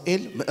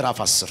ሳሙኤል ምዕራፍ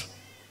 10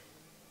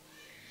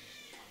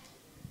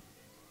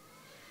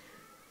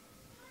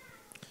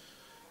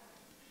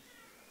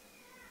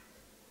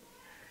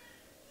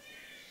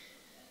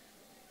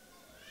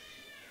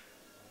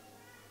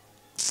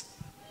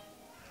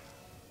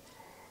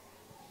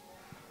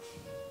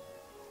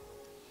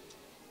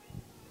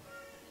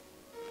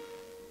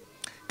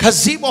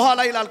 ከዚህ በኋላ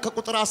ይላል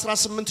ከቁጥር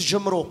 18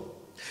 ጀምሮ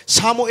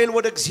ሳሙኤል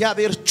ወደ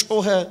እግዚአብሔር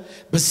ጮኸ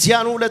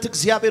በዚያኑ ዕለት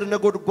እግዚአብሔር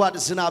ነጎድጓድ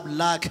ዝናብ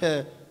ላከ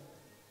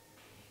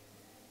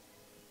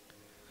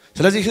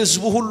ስለዚህ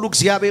ሕዝቡ ሁሉ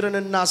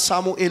እግዚአብሔርንና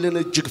ሳሙኤልን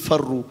እጅግ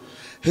ፈሩ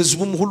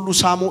ሕዝቡም ሁሉ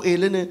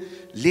ሳሙኤልን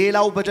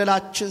ሌላው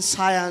በደላችን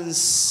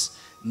ሳያንስ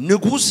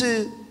ንጉስ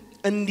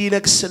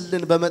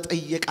እንዲነግስልን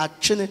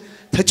በመጠየቃችን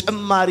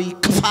ተጨማሪ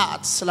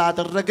ክፋት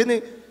ስላደረግን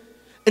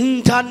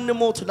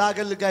እንዳንሞት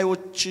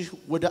ለአገልጋዮች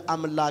ወደ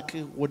አምላክ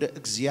ወደ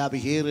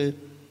እግዚአብሔር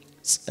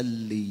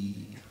ጸልይ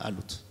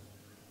አሉት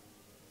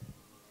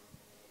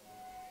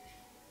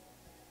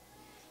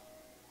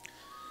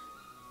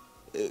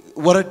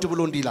ወረድ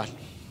ብሎ እንዲላል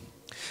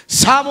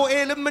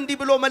ሳሙኤልም እንዲ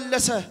ብሎ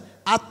መለሰ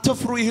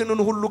አትፍሩ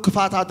ይህንን ሁሉ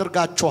ክፋት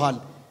አድርጋችኋል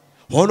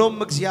ሆኖም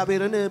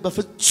እግዚአብሔርን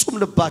በፍጹም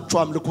ልባችሁ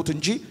አምልኩት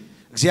እንጂ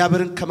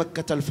እግዚአብሔርን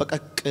ከመከተል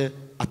ፈቀቅ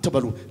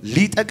አትበሉ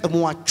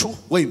ሊጠቅሟችሁ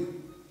ወይም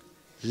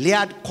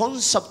ሊያድ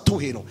ኮንሰፕቱ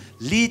ይሄ ነው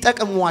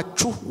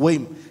ሊጠቅሟችሁ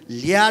ወይም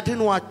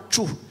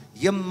ሊያድኗችሁ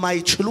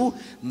የማይችሉ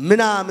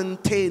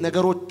ምናምንቴ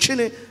ነገሮችን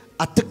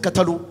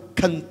አትከተሉ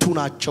ከንቱ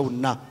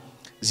ናቸውና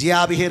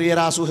እግዚአብሔር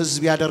የራሱ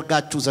ሕዝብ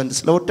ያደርጋችሁ ዘንድ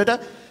ስለወደደ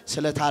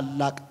ስለ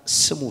ታላቅ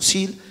ስሙ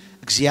ሲል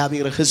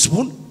እግዚአብሔር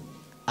ሕዝቡን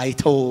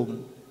አይተውም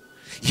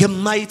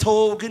የማይተው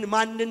ግን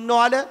ማን ነው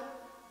አለ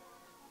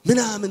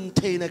ምናምንቴ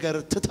ነገር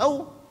ትተው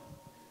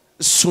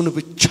እሱን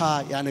ብቻ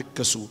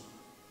ያነገሱ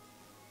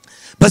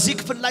በዚህ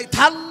ክፍል ላይ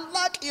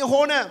ታላቅ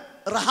የሆነ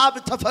ረሃብ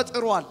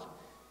ተፈጥሯል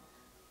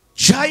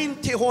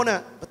ጃይንት የሆነ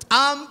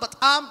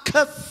በጣም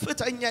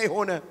ከፍተኛ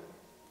የሆነ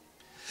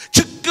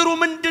ችግሩ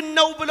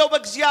ምንድነው ብለው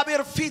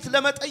በእግዚአብሔር ፊት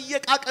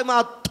ለመጠየቅ አቅም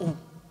አጡ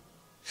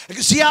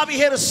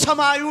እግዚአብሔር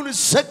ሰማዩን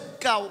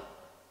ዘጋው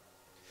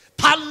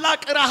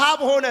ታላቅ ረሃብ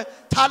ሆነ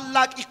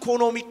ታላቅ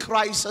ኢኮኖሚ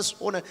ክራይሲስ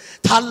ሆነ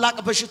ታላቅ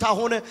በሽታ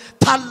ሆነ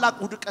ታላቅ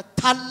ውድቀት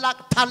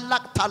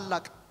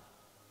ታላቅ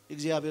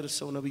እግዚአብሔር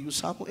ሰው ነብዩ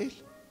ሳሙኤል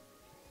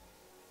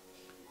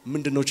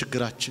ምንድነው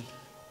ችግራችን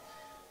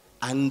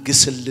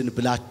አንግስልን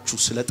ብላችሁ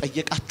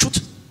ስለጠየቃችሁት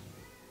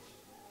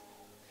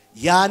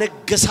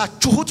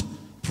ያነገሳችሁት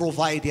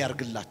ፕሮቫይድ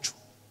ያርግላችሁ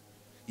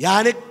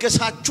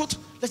ያነገሳችሁት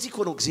ለዚህ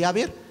ነው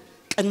እግዚአብሔር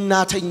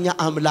ቀናተኛ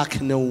አምላክ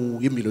ነው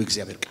የሚለው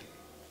እግዚአብሔር ቃል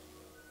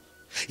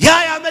ያ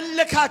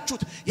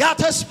ያመለካችሁት ያ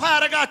ተስፋ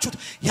ያረጋችሁት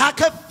ያ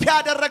ከፍ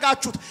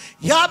ያደረጋችሁት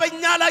ያ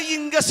በእኛ ላይ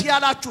ይንገስ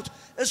ያላችሁት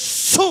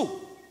እሱ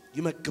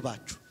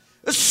ይመግባችሁ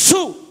እሱ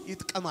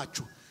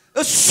ይጥቀማችሁ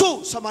እሱ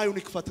ሰማዩን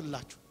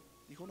ይክፈትላችሁ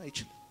ሊሆን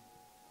አይችልም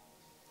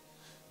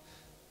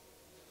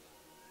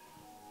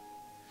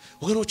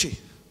ወገኖቼ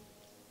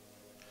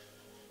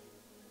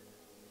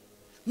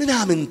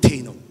ምናምንቴ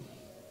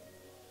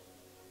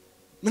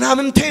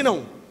ነው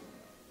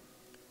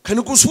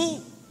ከንጉሱ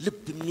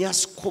ልብ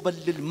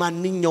የሚያስኮበልል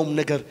ማንኛውም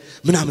ነገር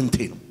ምናምንቴ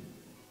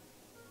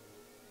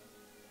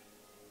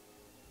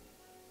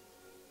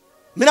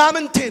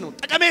ነው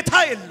ጠቀሜታ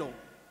የለው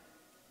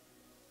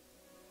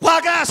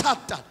ዋጋ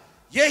ያሳጣል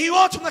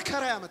የህይወት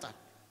መከራ ያመጣል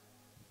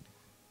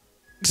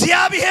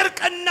እግዚአብሔር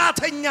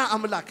ቀናተኛ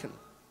አምላክ ነው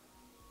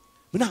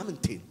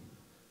ምናምንቴ ነው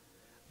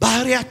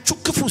ባህሪያችሁ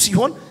ክፉ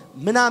ሲሆን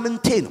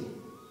ምናምንቴ ነው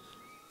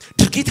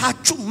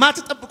ድርጊታችሁ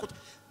ማትጠብቁት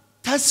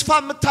ተስፋ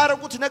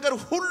የምታረጉት ነገር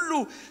ሁሉ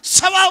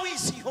ሰዋዊ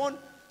ሲሆን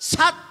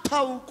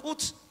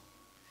ሳታውቁት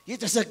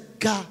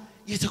የተዘጋ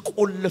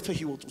የተቆለፈ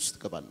ህይወት ውስጥ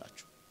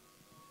ገባላችሁ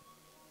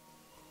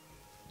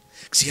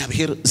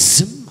እግዚአብሔር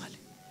ዝም አለ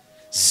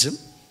ዝም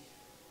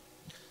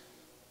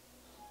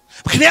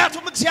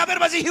ምክንያቱም እግዚአብሔር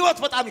በዚህ ህይወት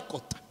በጣም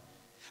ይቆጣል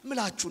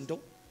ምላችሁ እንደው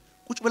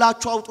ቁጭ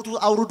ብላችሁ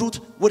አውርዱት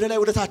ወደ ላይ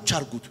ወደ ታች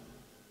አርጉት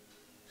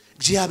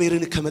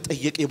እግዚአብሔርን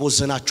ከመጠየቅ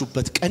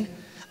የቦዘናችሁበት ቀን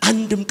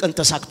አንድም ቀን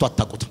ተሳክቶ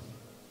አጣቁት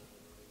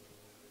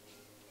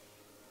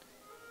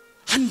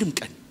አንድም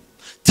ቀን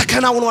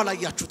ተከናውኖ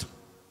አላያችሁት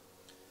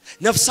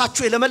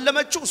ነፍሳችሁ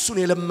የለመለመችው እሱን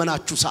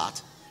የለመናችሁ ሰዓት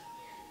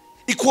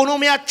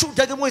ኢኮኖሚያችሁ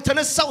ደግሞ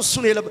የተነሳው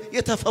እሱን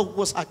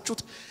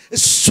የተፈወሳችሁት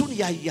እሱን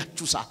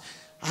ያያችሁ ሰዓት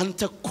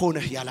አንተ እኮ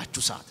ነህ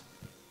ያላችሁ ሰዓት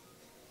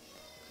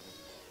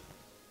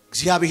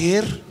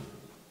እግዚአብሔር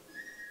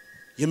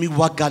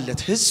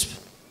የሚዋጋለት ህዝብ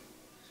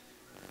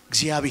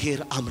እግዚአብሔር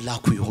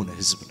አምላኩ የሆነ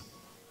ህዝብ ነው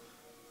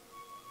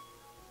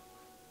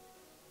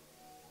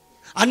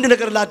አንድ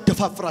ነገር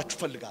ላደፋፍራችሁ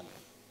ፈልጋለሁ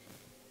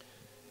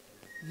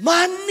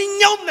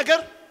ማንኛውም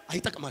ነገር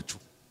አይጠቅማችሁ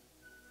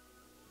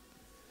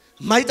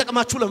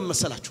ማይጠቅማችሁ ለምን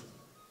መሰላችሁ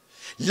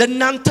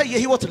ለናንተ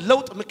የህይወት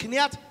ለውጥ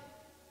ምክንያት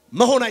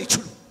መሆን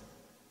አይችሉ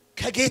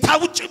ከጌታ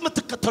ውጭ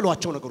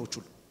የምትከተሏቸው ነገሮች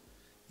ሁሉ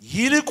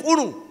ይልቁኑ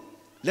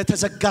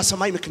ለተዘጋ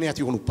ሰማይ ምክንያት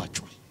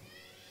ይሆኑባችኋል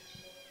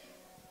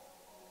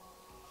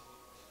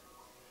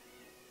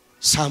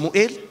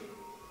ሳሙኤል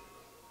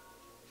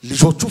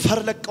ልጆቹ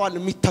ፈርለቀዋል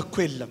የሚተኩ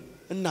የለም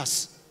እናስ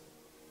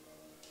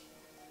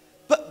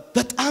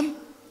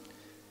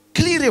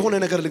ክሊር የሆነ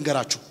ነገር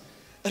ልንገራችሁ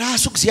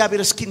ራሱ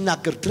እግዚአብሔር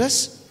እስኪናገር ድረስ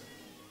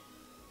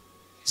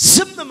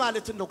ዝም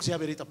ማለት ነው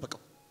እግዚአብሔር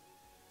የጠበቀው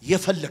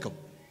የፈለገው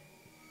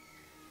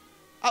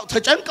አው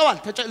ተጨንቀዋል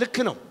ልክ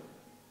ነው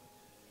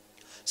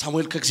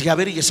ሳሙኤል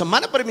ከእግዚአብሔር እየሰማ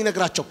ነበር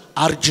የሚነግራቸው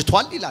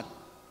አርጅቷል ይላል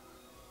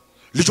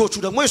ልጆቹ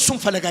ደግሞ እሱን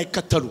ፈለጋ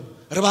ይከተሉ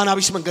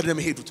ርባናቢስ መንገድ ነው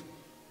የሚሄዱት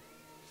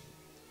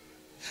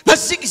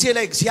በዚህ ጊዜ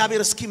ላይ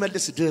እግዚአብሔር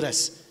እስኪመልስ ድረስ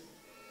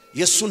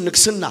የሱን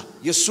ንግስና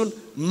የሱን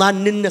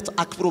ማንነት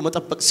አክብሮ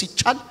መጠበቅ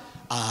ሲቻል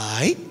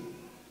አይ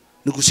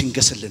ንጉስ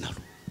ይንገስልናሉ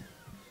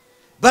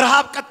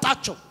በረሃብ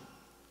ቀጣቸው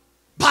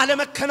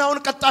ባለመከናውን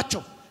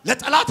ቀጣቸው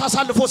ለጠላት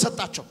አሳልፎ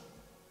ሰጣቸው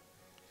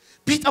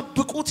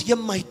ቢጠብቁት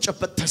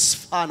የማይጨበጥ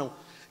ተስፋ ነው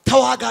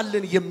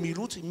ተዋጋልን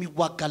የሚሉት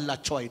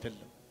የሚዋጋላቸው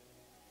አይደለም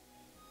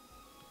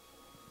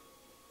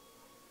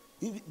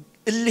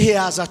እልህ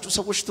ያዛችሁ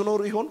ሰዎች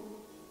ትኖሩ ይሆን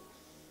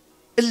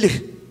እልህ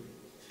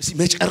እስቲ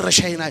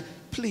መጨረሻዬና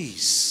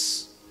ፕሊዝ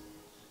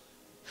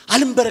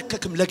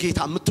አልንበረከክም ለጌታ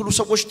የምትሉ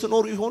ሰዎች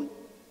ትኖሩ ይሆን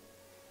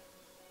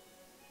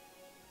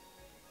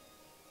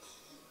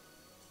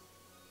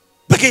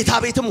በጌታ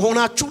ቤትም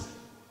ሆናችሁ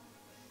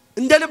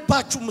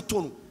እንደልባችሁ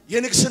የምትሆኑ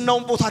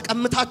የንግስናውን ቦታ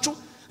ቀምታችሁ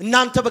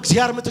እናንተ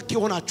በእግዚአብሔር ምትክ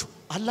ይሆናችሁ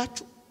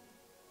አላችሁ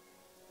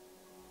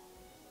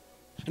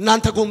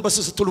እናንተ ጎንበስ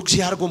ስትሉ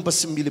እግዚአብሔር ጎንበስ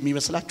የሚል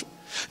የሚመስላችሁ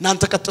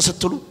እናንተ ቀጥ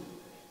ስትሉ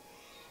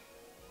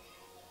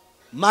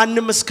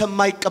ማንንም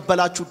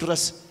እስከማይቀበላችሁ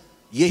ድረስ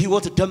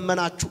የህይወት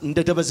ደመናችሁ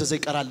እንደደበዘዘ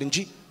ይቀራል እንጂ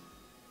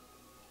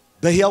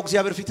በሕያው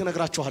እግዚአብሔር ፊት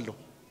እነግራችኋለሁ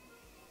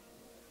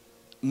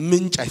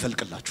ምንጭ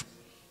አይፈልቅላችሁ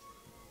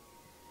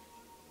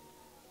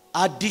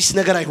አዲስ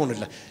ነገር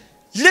አይሆንላ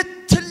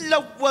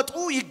ልትለወጡ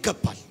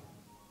ይገባል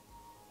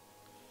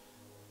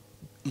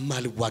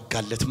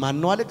ማልዋጋለት ማን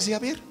ነው አለ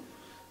እግዚአብሔር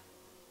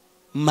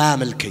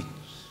ማመልከኝ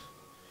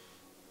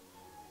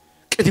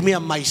ቅድሚያ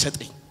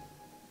ማይሰጠኝ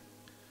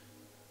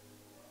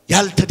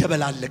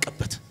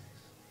ያልተደበላለቀበት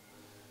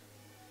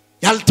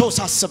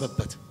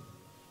ያልተወሳሰበበት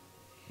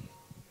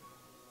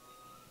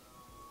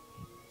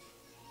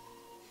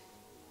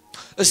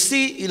እስቲ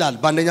ይላል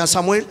በአንደኛ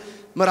ሳሙኤል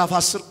ምዕራፍ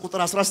 10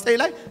 ቁጥር 19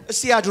 ላይ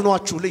እስቲ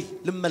ያድኗችሁ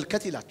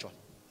ልመልከት ይላቸዋል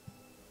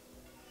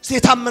እስቲ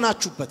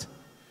ታመናችሁበት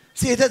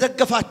እስቲ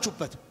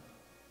ተደገፋችሁበት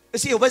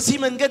እስቲ በዚህ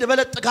መንገድ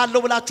በለጥጋለሁ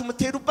ብላችሁ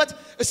የምትሄዱበት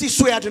እስቲ እሱ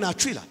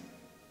ያድናችሁ ይላል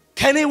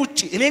ከኔ ውጪ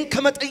እኔን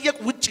ከመጠየቅ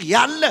ውጪ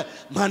ያለ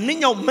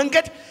ማንኛው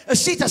መንገድ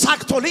እስቲ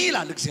ተሳክቶልኝ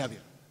ይላል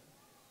እግዚአብሔር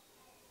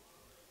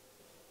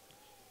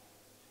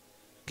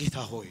ጌታ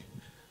ሆይ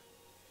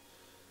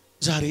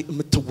ዛሬ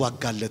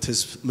የምትዋጋለት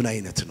ህዝብ ምን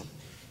አይነት ነው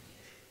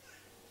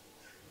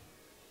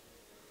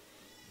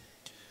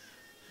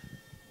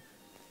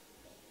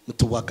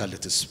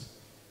ምትዋጋለት ህዝብ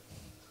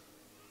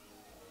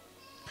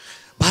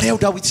ባሪያው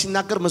ዳዊት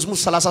ሲናገር መዝሙር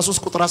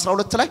 33 ቁጥር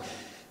 12 ላይ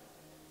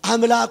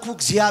አምላኩ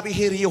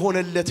እግዚአብሔር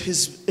የሆነለት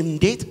ህዝብ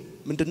እንዴት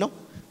ምንድነው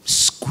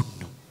ምስጉን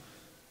ነው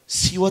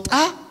ሲወጣ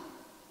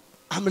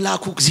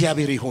አምላኩ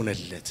እግዚአብሔር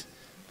የሆነለት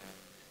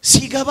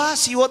ሲገባ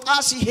ሲወጣ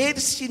ሲሄድ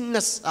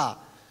ሲነሳ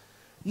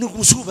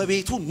ንጉሱ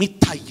በቤቱ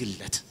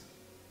ሚታይለት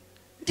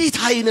እንዴት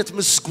አይነት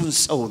ምስጉን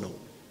ሰው ነው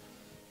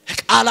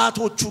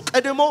ቃላቶቹ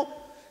ቀድሞ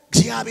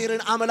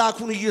እግዚአብሔርን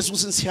አምላኩን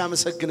ኢየሱስን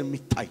ሲያመሰግን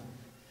የሚታይ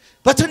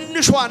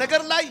በትንሿ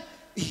ነገር ላይ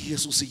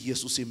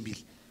ኢየሱስ የሚል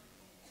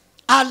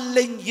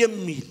አለኝ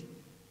የሚል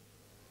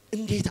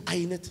እንዴት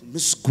አይነት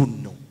ምስጉን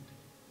ነው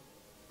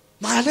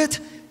ማለት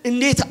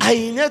እንዴት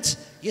አይነት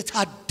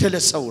የታደለ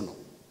ሰው ነው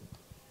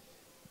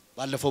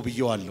ባለፈው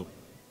ብየዋለሁ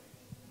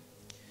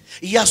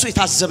ኢያሱ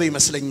የታዘበ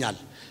ይመስለኛል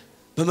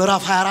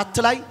በምዕራፍ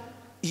 24 ላይ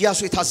ኢያሱ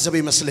የታዘበ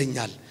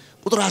ይመስለኛል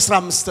ቁጥር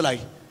 15 ላይ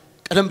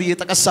ቀደም ብዬ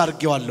ተቀሳ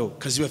አርጌዋለሁ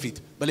ከዚህ በፊት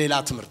በሌላ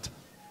ትምህርት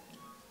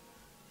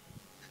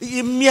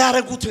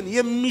የሚያረጉትን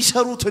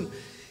የሚሰሩትን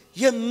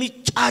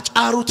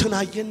የሚጫጫሩትን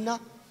አየና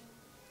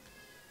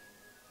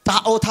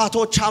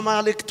ጣዖታቶች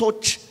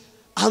አማልክቶች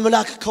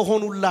አምላክ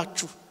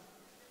ከሆኑላችሁ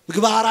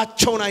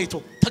ምግባራቸውን አይቶ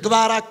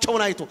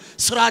ተግባራቸውን አይቶ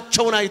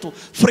ስራቸውን አይቶ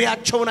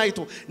ፍሬያቸውን አይቶ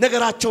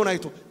ነገራቸውን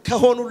አይቶ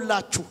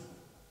ከሆኑላችሁ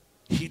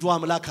ሂዱ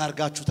አምላክ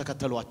አርጋችሁ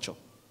ተከተሏቸው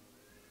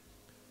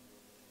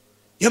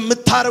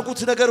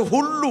የምታረጉት ነገር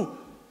ሁሉ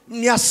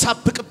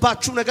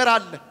የሚያሳብቅባችሁ ነገር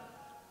አለ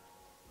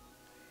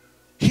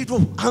ሂዱ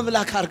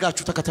አምላክ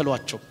አርጋችሁ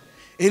ተከተሏቸው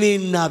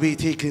እኔና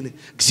ቤቴ ግን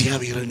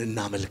እግዚአብሔርን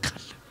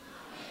እናመልካለን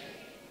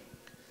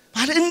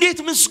ማለት እንዴት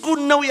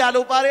ምስጉን ነው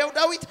ያለው ባሪያው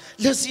ዳዊት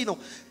ለዚህ ነው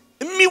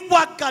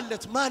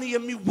የሚዋጋለት ማን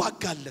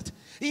የሚዋጋለት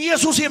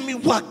ኢየሱስ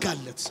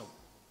የሚዋጋለት ሰው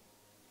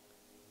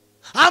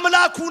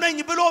አምላኩ ነኝ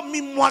ብሎ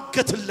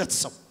የሚሟገትለት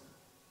ሰው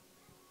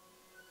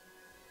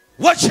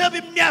ወሸብ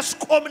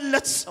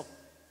የሚያስቆምለት ሰው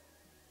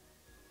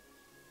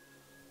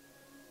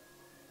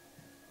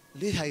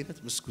ለዚህ አይነት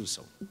ምስጉን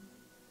ሰው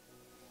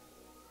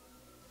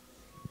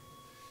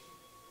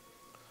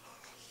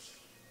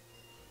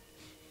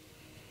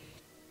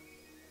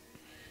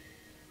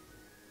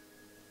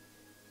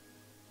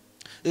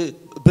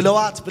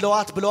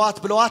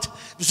ብለዋት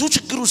ብዙ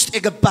ችግር ውስጥ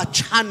የገባች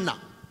ሐና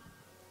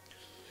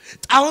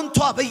ጣውንቷ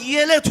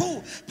በየለቱ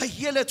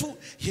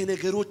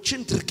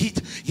የነገሮችን ድርጊት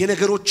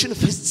የነገሮችን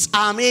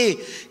ፍጻሜ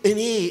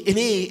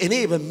እኔ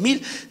በሚል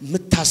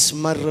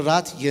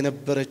ምታስመርራት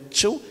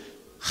የነበረችው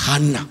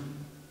ሃና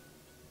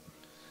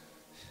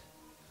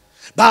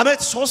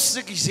በአመት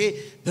 3 ጊዜ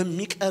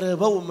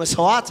በሚቀርበው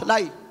መስዋዕት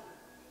ላይ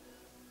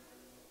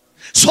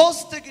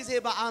 3 ጊዜ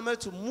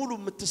በአመት ሙሉ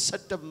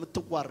ምትሰደብ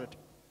ምትዋረድ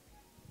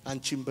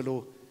አንቺን ብሎ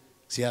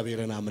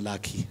እግዚአብሔርን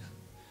አምላኪ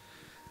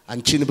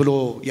አንቺን ብሎ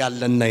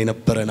ያለና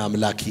የነበረን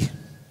አምላኪ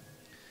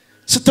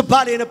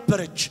ስትባል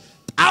የነበረች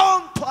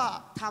ጣውንቷ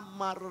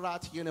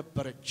ታማርራት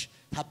የነበረች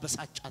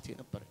ታበሳጫት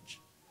የነበረች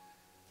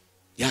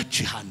ያቺ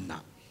ሃና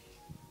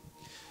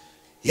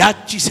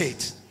ያቺ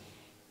ሴት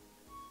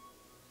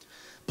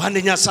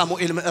በአንደኛ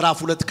ሳሙኤል ምዕራፍ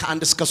 2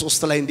 ከ1 እስከ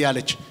 3 ላይ እንዲህ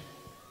አለች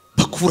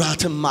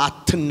በኩራትም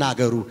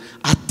አትናገሩ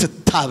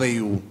አትታበዩ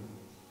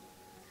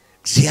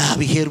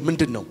እግዚአብሔር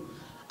ምንድነው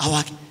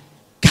አዋቂ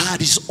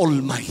God is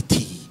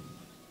almighty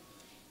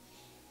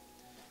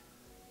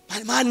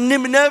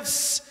ማንም ነፍስ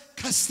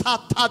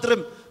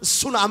ከስታታድርም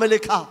እሱን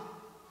አመልካ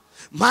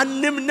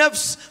ማንም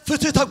ነፍስ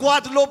ፍትህ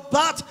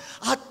ተጓድሎባት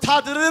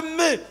አታድርም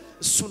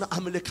እሱን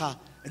አመልካ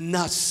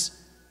እናስ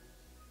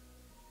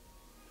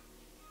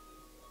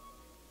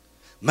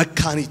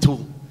መካኒቱ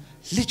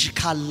ልጅ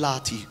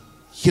ካላት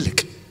ይልቅ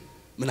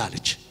ምን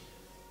አለች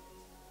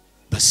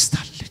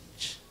በስታለች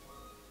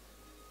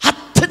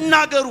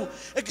አትናገሩ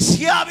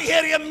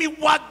እግዚአብሔር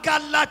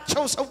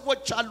የሚዋጋላቸው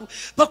ሰዎች አሉ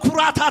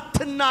በኩራት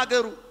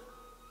አትናገሩ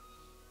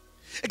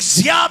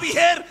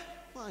እግዚአብሔር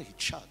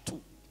ማይቻቱ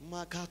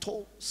ማጋቶ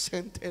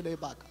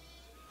ሰንቴሌባጋ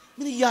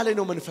ምን ይያለ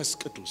ነው መንፈስ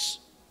ቅዱስ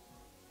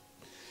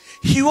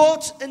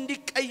ሕይወት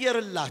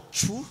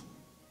እንዲቀየርላችሁ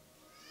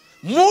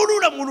ሙሉ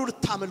ለሙሉ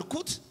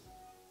ልታመልኩት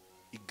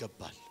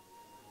ይገባል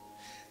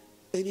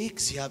እኔ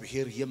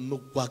እግዚአብሔር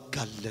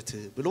የምዋጋለት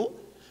ብሎ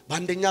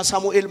በአንደኛ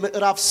ሳሙኤል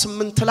ምዕራፍ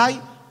 8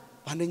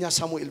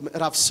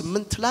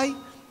 ላይ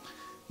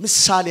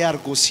ምሳሌ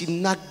አርጎ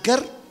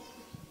ሲናገር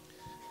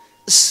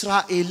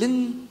እስራኤልን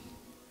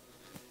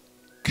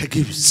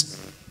ከግብጽ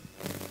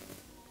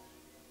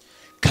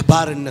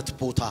ከባርነት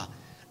ቦታ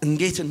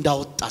እንዴት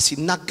እንዳወጣ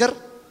ሲናገር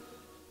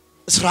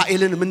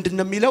እስራኤልን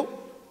ምንድነው የሚለው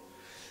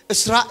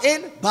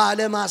እስራኤል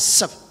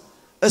ባለማሰብ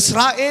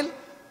እስራኤል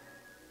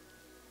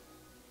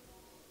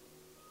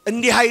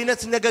እንዲህ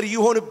አይነት ነገር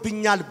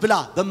ይሆንብኛል ብላ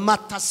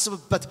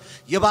በማታስብበት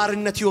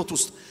የባርነት ህይወት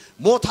ውስጥ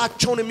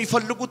ሞታቸውን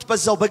የሚፈልጉት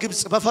በዛው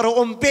በግብጽ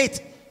በፈርዖን ቤት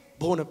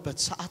በሆነበት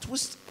ሰዓት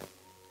ውስጥ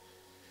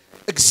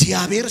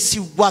እግዚአብሔር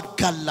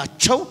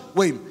ሲዋጋላቸው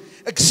ወይም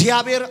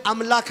እግዚአብሔር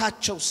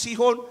አምላካቸው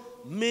ሲሆን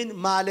ምን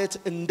ማለት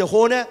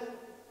እንደሆነ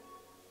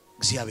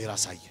እግዚአብሔር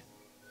አሳየ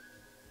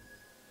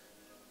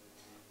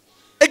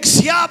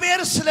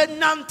እግዚአብሔር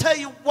ስለናንተ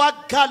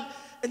ይዋጋል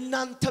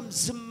እናንተም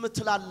ዝም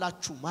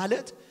ትላላችሁ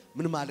ማለት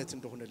ምን ማለት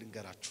እንደሆነ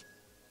ልንገራችሁ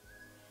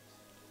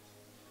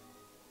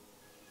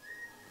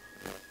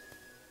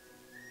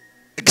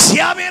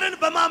እግዚአብሔርን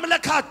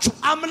በማምለካችሁ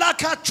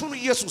አምላካችሁን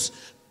ኢየሱስ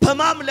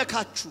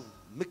በማምለካችሁ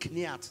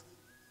ምክንያት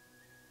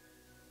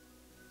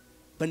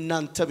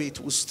በእናንተ ቤት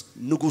ውስጥ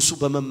ንጉሱ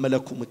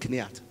በመመለኩ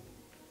ምክንያት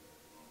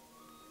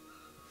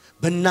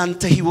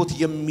በእናንተ ህይወት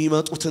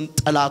የሚመጡትን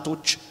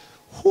ጠላቶች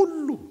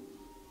ሁሉ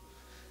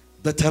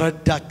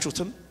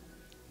በተረዳችሁትም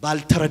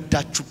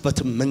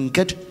ባልተረዳችሁበትም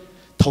መንገድ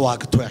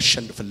ተዋግቶ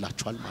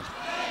ያሸንፍላችኋል ማለት ነው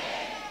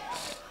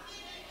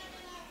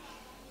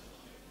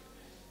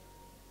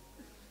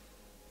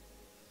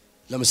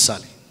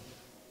ለምሳሌ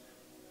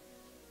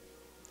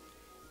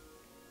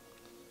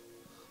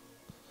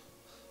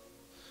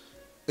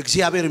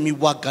እግዚአብሔር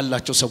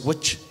የሚዋጋላቸው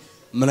ሰዎች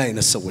ምን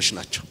አይነት ሰዎች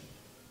ናቸው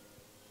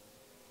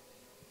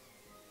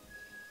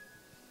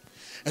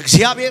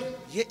እግዚአብሔር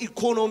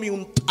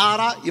የኢኮኖሚውን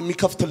ጣራ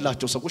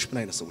የሚከፍትላቸው ሰዎች ምን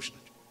አይነት ሰዎች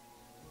ናቸው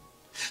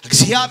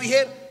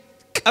እግዚአብሔር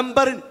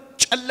ቀንበርን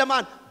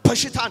ጨለማን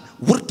በሽታን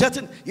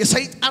ውርደትን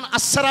የሰይጣን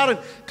አሰራርን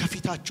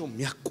ከፊታቸው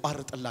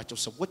የሚያቋርጥላቸው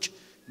ሰዎች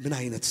ምን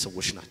አይነት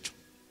ሰዎች ናቸው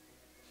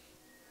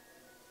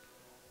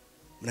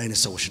ምን አይነት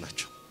ሰዎች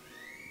ናቸው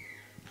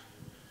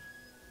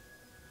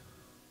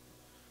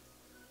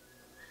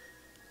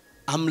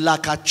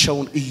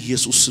አምላካቸውን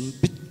ኢየሱስን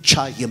ብቻ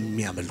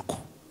የሚያመልኩ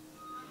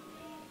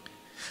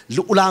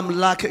ልዑል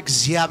አምላክ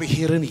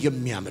እግዚአብሔርን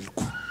የሚያመልኩ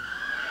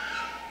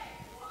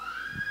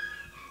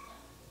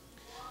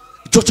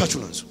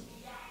እጆቻችሁን አንሱ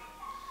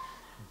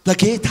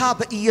በጌታ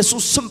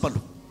በኢየሱስ ስም በሉ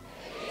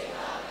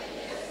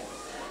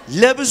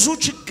ለብዙ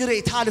ችግር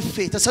ታልፌ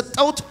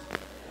ተሰጠውት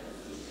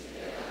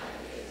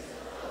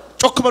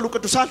ጮክ በሉ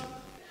ቅዱሳን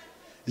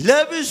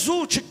ለብዙ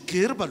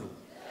ችግር በሉ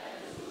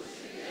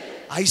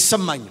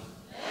አይሰማኝም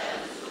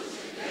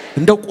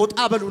እንደው ቆጣ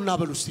በሉና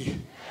በሉ እስቲ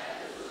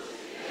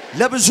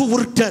ለብዙ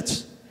ውርደት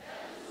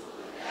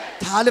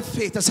ታልፌ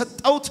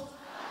ተሰጠውት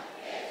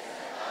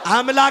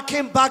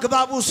አምላኬን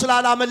ባግባቡ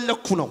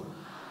ስላላመለኩ ነው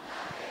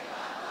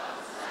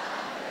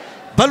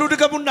በሉ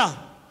ድገሙና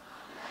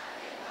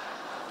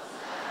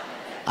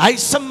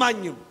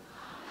አይሰማኝም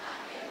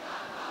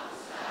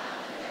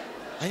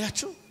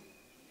አያችሁ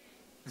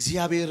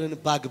እግዚአብሔርን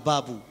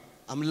ባግባቡ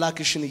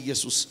አምላክሽን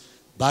ኢየሱስ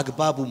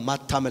በአግባቡ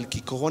ማታመልኪ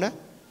ከሆነ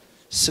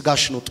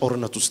ስጋሽ ነው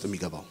ጦርነት ውስጥ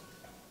የሚገባው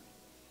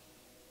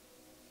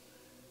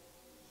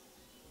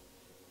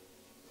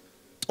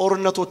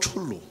ጦርነቶች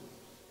ሁሉ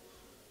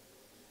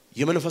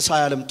የመንፈሳዊ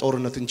ዓለም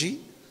ጦርነት እንጂ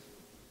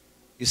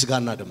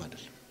የስጋና ደም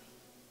አይደለም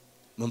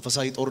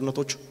መንፈሳዊ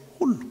ጦርነቶች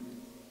ሁሉ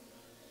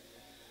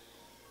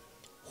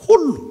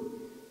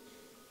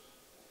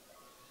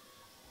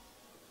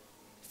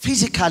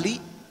ፊዚካሊ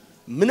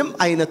ምንም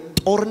አይነት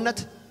ጦርነት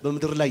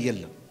በመድር ላይ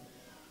የለም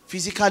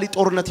ፊዚካሊ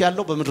ጦርነት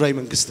ያለው በመድራዊ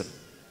መንግስት ነው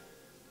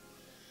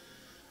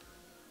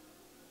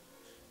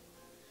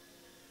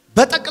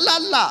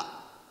በጠቅላላ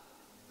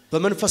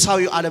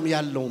በመንፈሳዊ ዓለም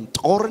ያለውን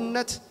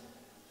ጦርነት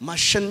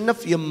ማሸነፍ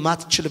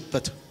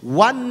የማትችልበት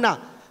ዋና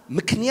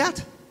ምክንያት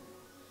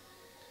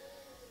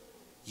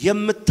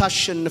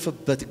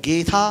የምታሸንፍበት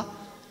ጌታ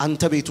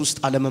አንተ ቤት ውስጥ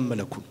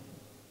አለመመለኩ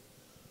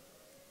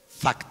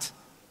ፋክት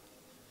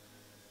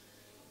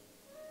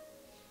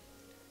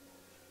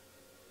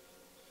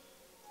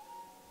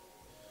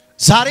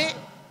ዛሬ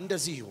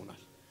እንደዚህ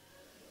ይሆናል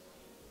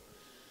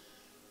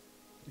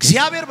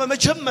እግዚአብሔር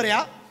በመጀመሪያ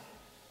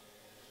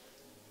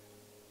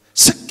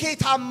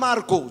ስኬታማ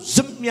አርጎ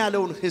ዝም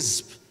ያለውን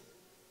ህዝብ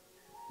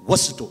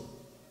ወስዶ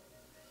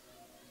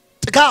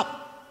ጥጋብ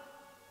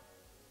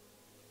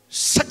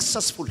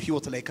ሰክሰስፉል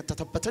ህይወት ላይ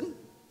ከተተበተን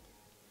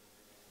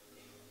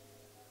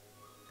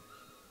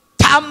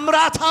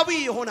ታምራታዊ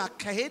የሆነ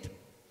አካሄድ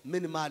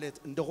ምን ማለት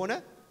እንደሆነ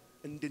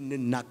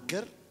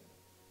እንድንናገር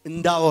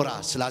እንዳወራ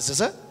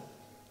ስላዘዘ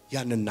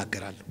ያን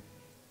እናገራለሁ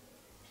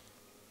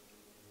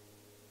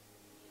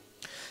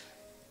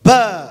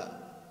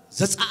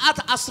በዘጸአት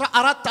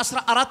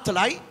 14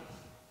 ላይ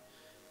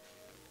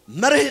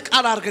መርህ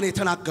ቃል አርገን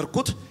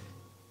የተናገርኩት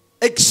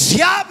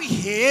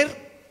እግዚአብሔር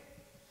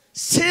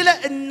ስለ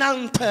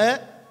እናንተ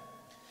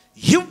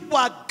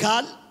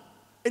ይዋጋል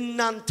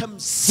እናንተም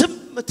ዝም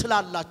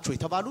ትላላችሁ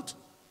የተባሉት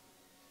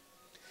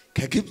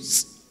ከግብጽ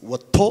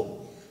ወጥቶ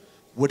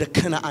ወደ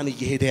ከነዓን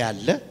እየሄደ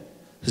ያለ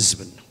ህዝብ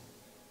ነው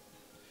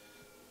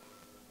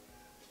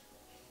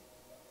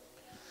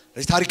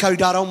ታሪካዊ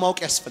ዳራው ማወቅ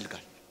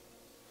ያስፈልጋል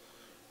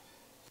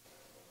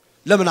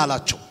ለምን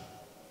አላቸው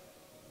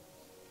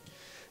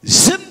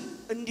ዝም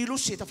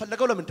እንዲሉስ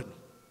የተፈለገው ለምንድን ነው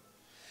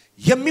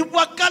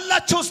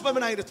የሚዋጋላቸውስ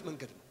በምን አይነት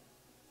መንገድ ነው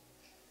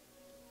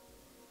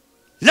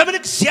ለምን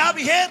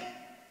እግዚአብሔር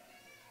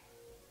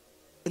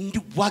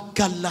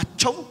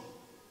እንዲዋጋላቸው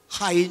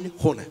ኃይል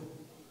ሆነ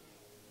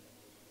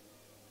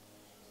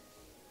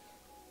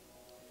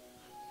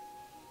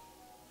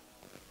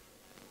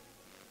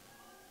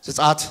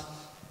ዘጸአት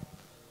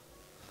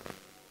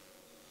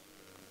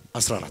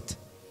 14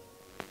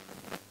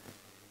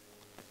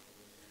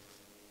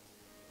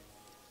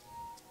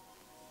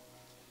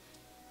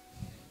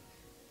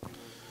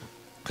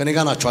 ከኔ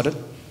ጋር ናችሁ አይደል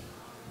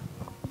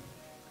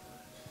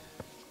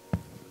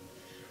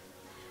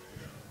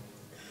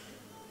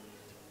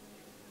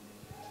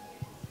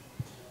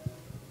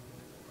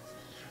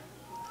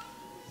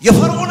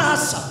የፈርዖን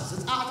ሐሳብ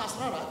ዘጸአት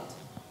 14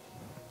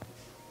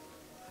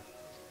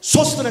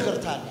 ሶስት ነገር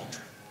ታያላችሁ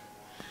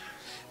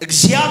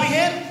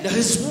እግዚአብሔር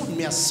ለህዝቡ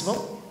የሚያስበው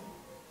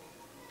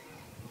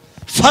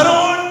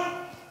ፈርዖን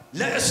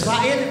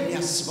ለእስራኤል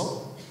የሚያስበው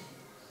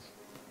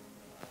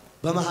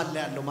በመሃል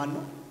ላይ ያለው ማን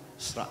ነው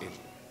እስራኤል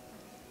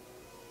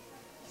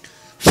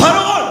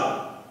ፈርዖን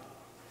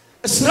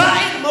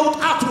እስራኤል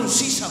መውጣቱን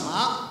ሲሰማ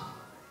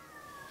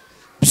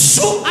ብዙ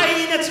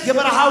አይነት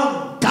የበረሃው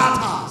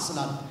ዳታ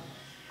ስላለ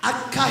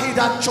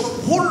አካሄዳቸው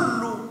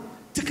ሁሉ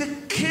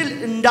ትክክል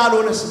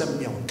እንዳልሆነ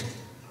ስለሚያውቅ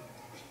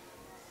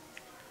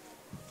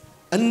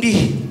እንዲህ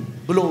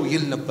ብሎ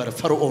ይል ነበር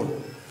ፈርዖን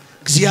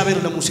እግዚአብሔር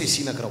ለሙሴ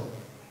ሲነግረው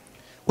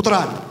ቁጥር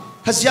 1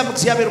 ከዚያም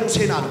እግዚአብሔር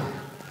ሙሴን አለው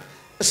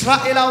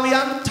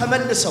እስራኤላውያን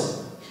ተመልሰው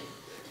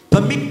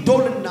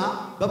በሚግዶልና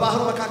በባህሩ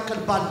መካከል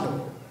ባለው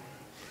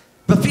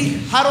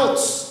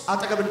በፊሃሮት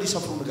አጠገብ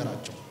እንዲሰፍሩ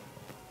ንገራቸው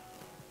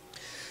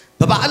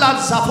በባዕላል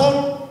ዛፎን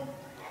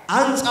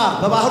አንጻር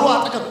በባህሩ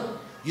አጠገብ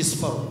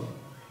ይስፈሩ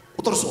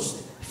ቁጥር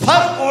 3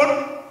 ፈርዖን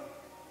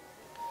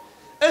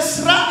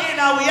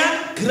እስራኤላውያን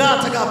ግራ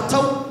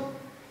ተጋብተው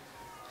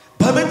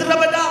በመድረ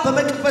በዳ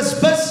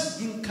በመቅበዝበዝ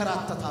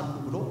ይንከራተታሉ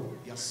ብሎ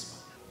ያስባል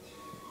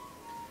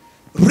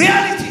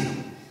ሪያሊቲ ነው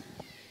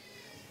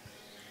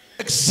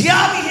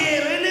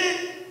እግዚአብሔርን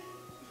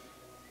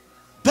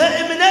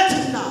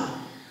በእምነትና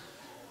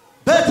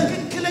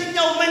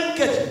በትክክለኛው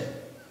መንገድ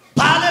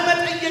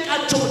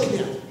ባለመጠየቃቸው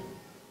ምክንያት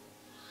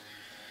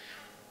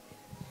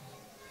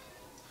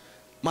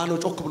ማነው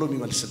ጮክ ብሎ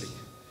የሚመልስልኝ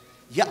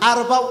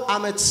የ40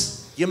 ዓመት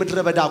የምድረ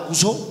በዳ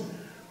ጉዞ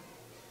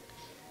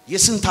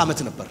የስንት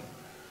ዓመት ነበር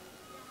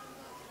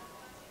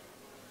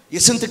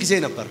የስንት ጊዜ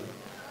ነበር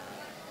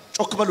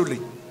ጮክ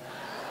በሉልኝ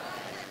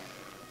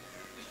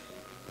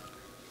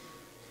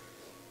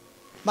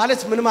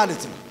ማለት ምን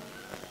ማለት ነው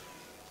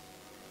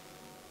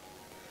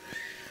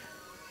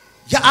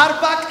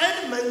የ40 ቀን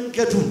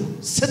መንገዱን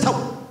ስተው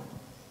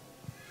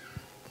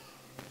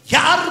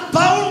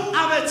የ40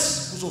 ዓመት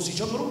ጉዞ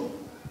ሲጀምሩ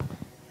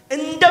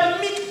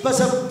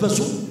እንደሚቅበዘበዙ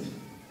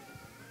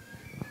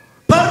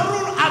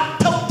በሩን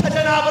አጥተው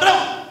ተደናብረው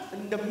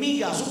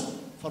እንደሚያዙ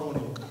ፈርዖን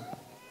ያውቃል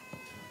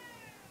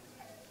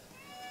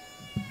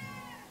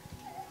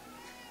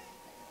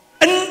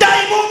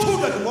እንዳይሞቱ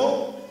ደግሞ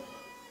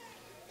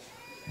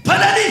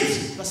በሌሊት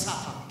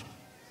በሳት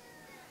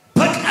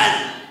በቀን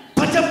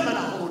በደመና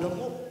ሆኖ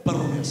ደግሞ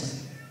በሩን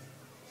ያሳያል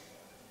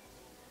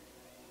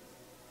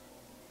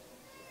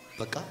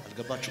በቃ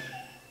አልገባችሁ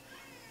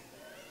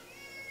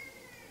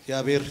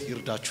እግዚአብሔር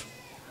ይርዳችሁ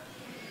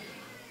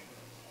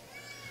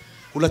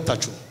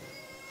ሁለታችሁ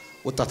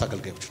ወጣት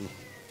አገልጋዮች ነው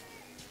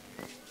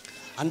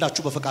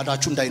አንዳችሁ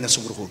በፈቃዳችሁ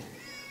እንዳይነስውር ሆኑ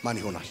ማን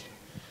ይሆናል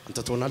አንተ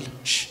ትሆናለህ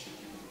እሺ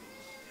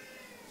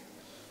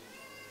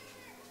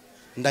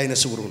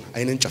እንዳይነስውር ሆነ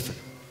አይነን ጨፍን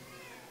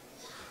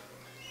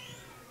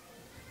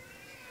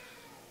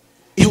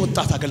ይሄ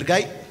ወጣት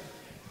አገልጋይ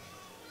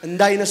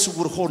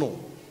እንዳይነስውር ሆኖ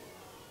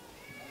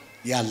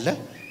ያለ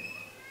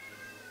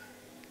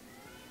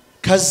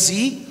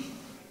ከዚህ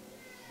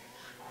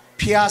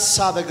ፒያሳ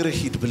በእግር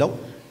ሂድ ብለው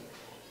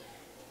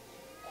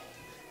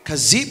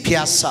ከዚህ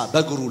ፒያሳ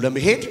በእግሩ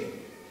ለመሄድ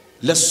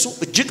ለሱ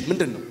እጅግ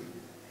ምንድነው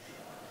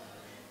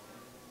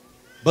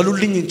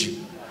በሉልኝ እንጂ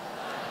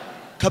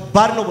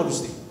ከባድ ነው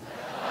በሉስቲ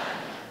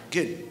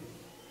ግን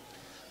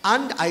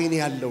አንድ አይን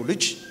ያለው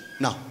ልጅ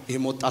ነው ይሄ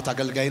ወጣት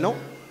አገልጋይ ነው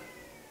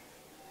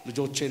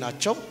ልጆቼ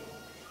ናቸው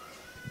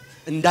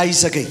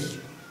እንዳይዘገይ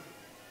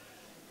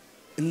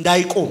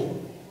እንዳይቆም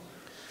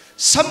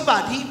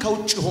somebody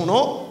ከውጭ ሆኖ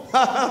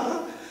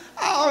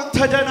አሁን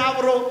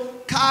ተደናብሮ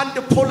ከአንድ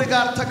ፖል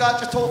ጋር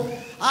ተጋጭቶ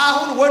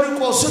አሁን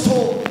ወድቆ ስቶ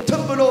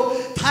ተብሎ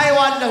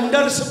ታይዋለህ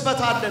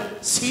እንደርስበታለን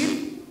ሲል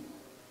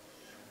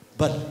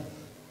በል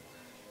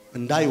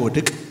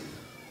እንዳይወድቅ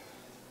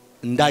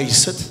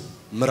እንዳይስት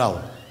ምራው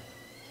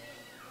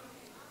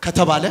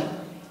ከተባለ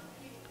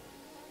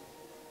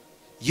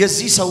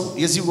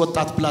የዚህ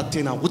ወጣት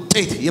ብላቴና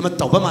ውጤት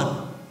የመጣው በማን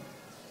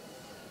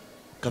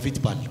ከፊት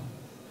ባለው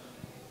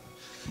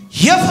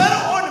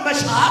የፈርዖን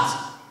መሻት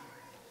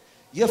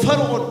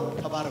የፈርዖን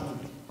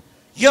ተባረኩልኝ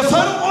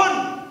የፈርዖን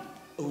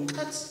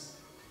ዕውቀት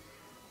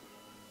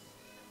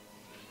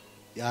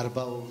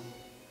የ40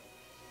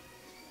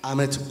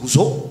 ዓመት ጉዞ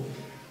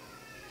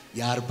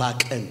የ40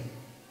 ቀን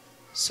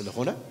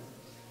ስለሆነ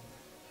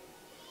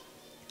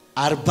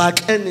 40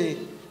 ቀን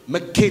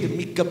መከድ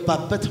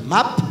የሚገባበት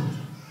ማፕ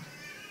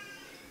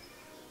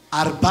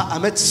 40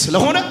 ዓመት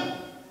ስለሆነ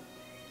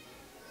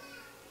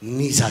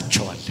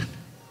እንይዛቸዋለን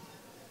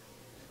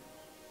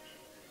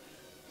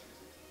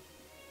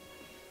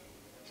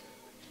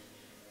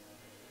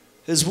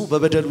ህዝቡ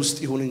በበደል ውስጥ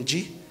ይሁን እንጂ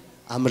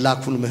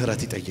አምላኩን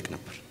ምህረት ይጠይቅ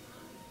ነበር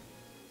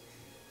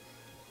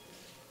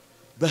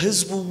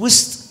በህዝቡ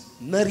ውስጥ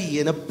መሪ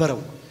የነበረው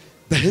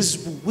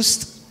በህዝቡ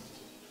ውስጥ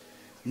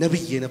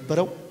ነብይ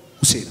የነበረው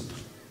ሙሴ ነበር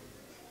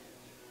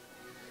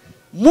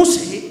ሙሴ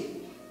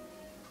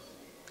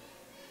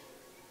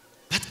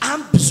በጣም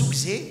ብዙ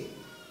ጊዜ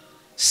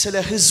ስለ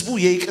ህዝቡ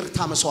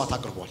የይቅርታ መስዋዕት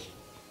አቅርቧል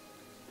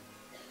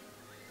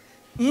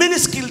ምን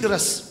እስኪል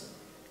ድረስ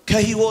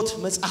ከህይወት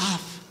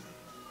መጽሐፍ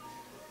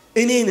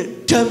እኔን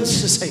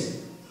ደምስሰኝ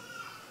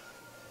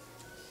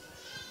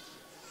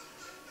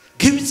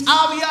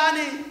ግብፃውያን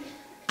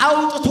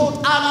አውጥቶ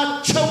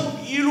ጣላቸው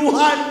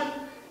ይሉሃል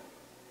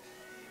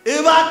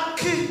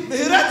እባክህ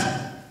ምህረት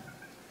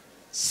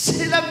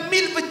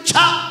ስለሚል ብቻ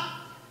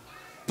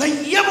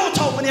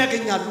በየቦታው ምን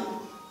ያገኛሉ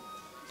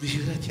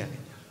ምህረት ያገኛሉ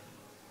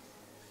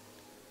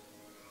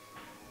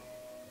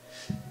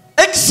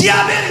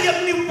እግዚአብሔር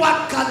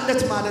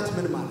የሚዋጋለት ማለት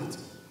ምን ማለት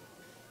ነው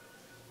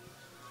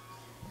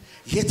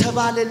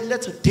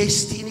የተባለለት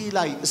ዴስቲኒ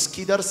ላይ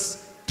እስኪደርስ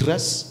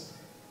ድረስ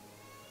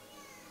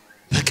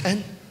በቀን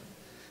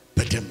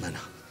በደመና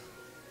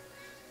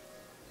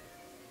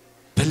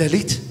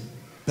በሌሊት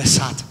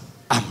በሳት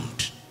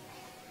አምድ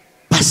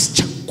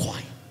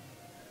ባስቸኳይ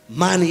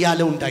ማን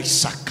ያለው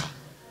እንዳይሳካ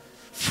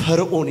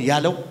ፈርዖን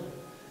ያለው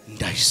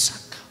እንዳይሳካ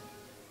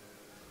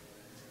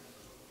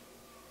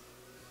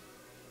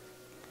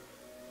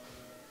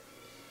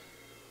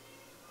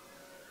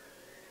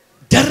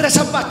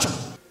ደረሰባቸው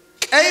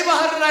ቀይ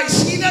ባህር ላይ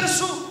ሲደርሱ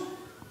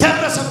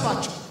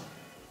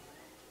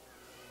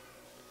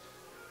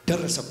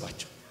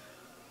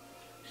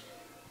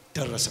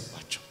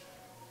ደረሰባቸው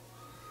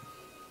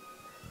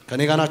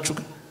ከኔ ጋር ናችሁ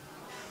ግን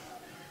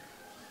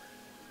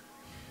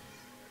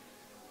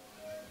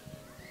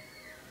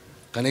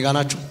ከኔ ጋር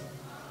ናችሁ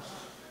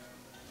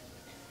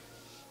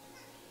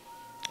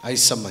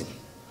አይሰማኝም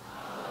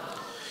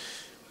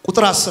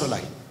ቁጥር 10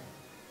 ላይ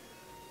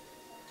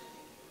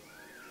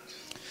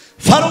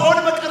ፈርዖን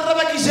በቀረበ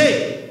ጊዜ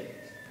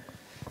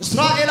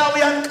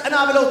እስራኤላውያን ቀና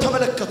ብለው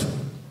ተመለከቱ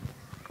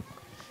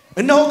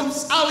እነሆ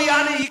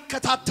ግብፃውያን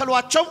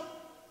ይከታተሏቸው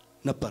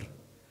ነበር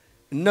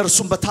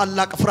እነርሱም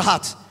በታላቅ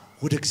ፍርሃት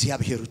ወደ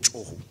እግዚአብሔር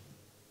ጮሁ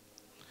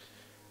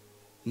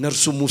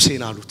እነርሱ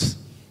ሙሴን አሉት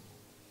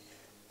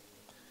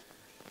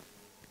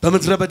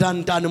በመድረ በዳ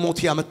እንዳንሞት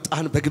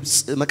ያመጣህን በግብጽ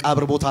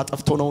መቃብር ቦታ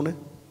ጠፍቶ ነውነ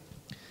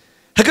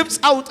ከግብጽ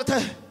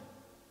አውጥተህ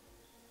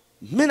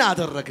ምን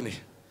አደረግንህ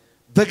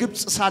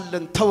በግብጽ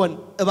ሳለን ተወን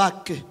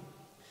እባክህ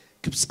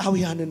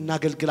ግብጻውያንን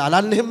እናገልግል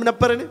አላልንህም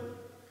ነበርን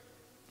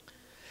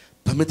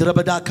በምድረ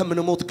በዳ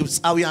ከምንሞት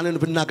ግብፃውያንን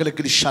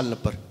ብናገለግል ይሻል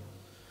ነበር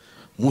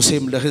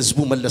ሙሴም ለሕዝቡ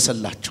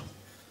መለሰላቸው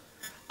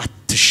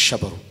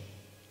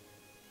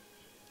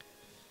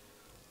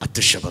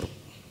አትሸበሩ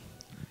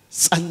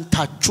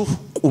ጸንታችሁ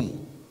ቁሙ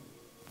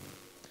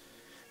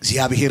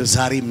እግዚአብሔር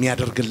ዛሬ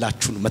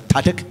የሚያደርግላችሁን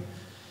መታደግ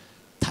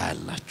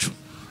ታያላችሁ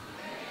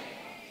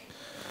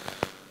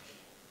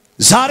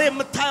ዛሬ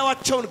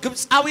የምታዩዋቸውን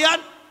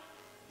ግብፃውያን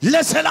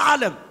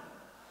ለዘላለም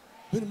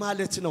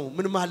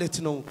ምን ማለት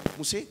ነው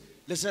ሙሴ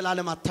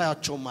ለዘላለም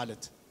አታያቸው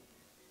ማለት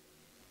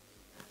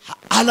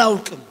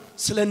አላውቅም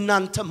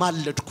ስለናንተ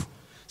ማለድኩ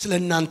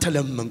ስለናንተ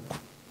ለመንኩ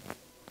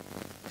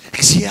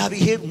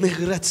እግዚአብሔር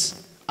ምህረት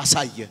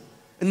አሳየ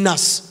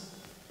እናስ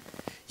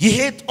ይሄ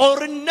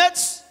ጦርነት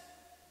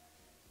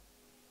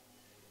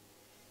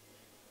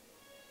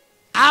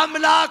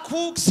አምላኩ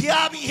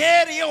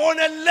እግዚአብሔር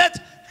የሆነለት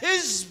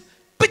ሕዝብ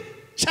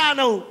ብቻ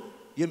ነው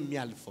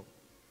የሚያልፈው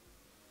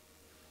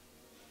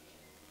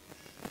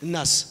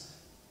እናስ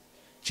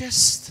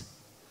just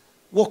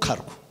walk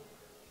አርጉ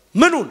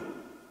ምኑን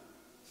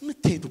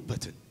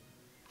ምትሄዱበትን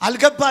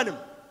አልገባንም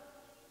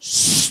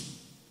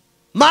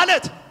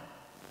ማለት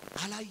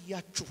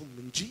አላያችሁም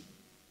እንጂ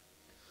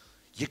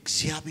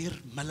የእግዚአብሔር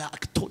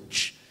መላእክቶች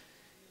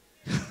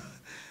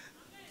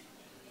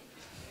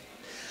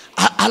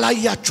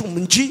አላያችሁም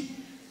እንጂ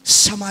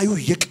ሰማዩ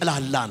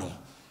የቀላላ ነው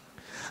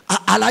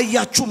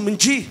አላያችሁም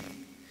እንጂ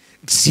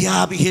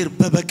እግዚአብሔር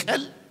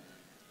በበቀል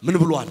ምን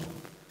ብሏል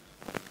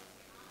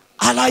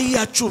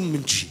አላያችሁም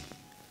እንጂ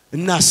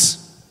እናስ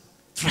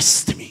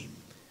trust me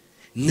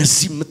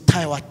እነዚህ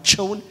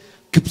የምታዩዋቸውን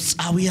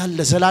ግብፃውያን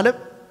ለዘላለም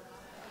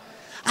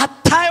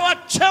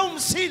አታዩዋቸውም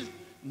ሲል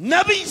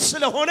ነቢይ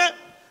ስለሆነ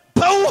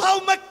በውሃው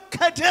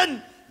መከደን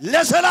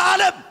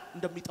ለዘላለም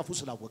እንደሚጠፉ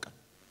ስላወቀ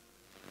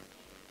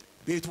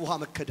ቤት ውሃ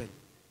መከደን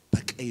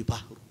በቀይ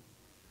ባህሩ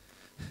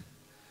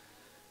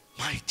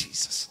my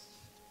Jesus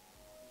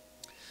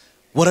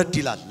ወረድ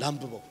ይላል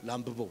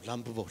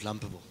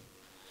ላምብበው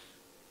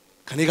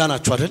ከኔ ጋር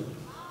ናችሁ አይደል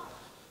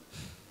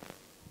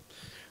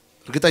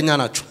እርግጠኛ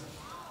ናችሁ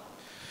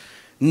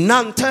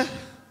እናንተ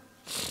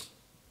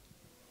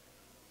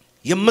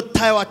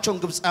የምታዩዋቸውን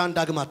ግብፃውያን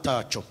ዳግም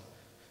አታዩዋቸው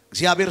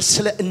እግዚአብሔር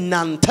ስለ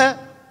እናንተ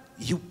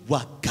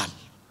ይዋጋል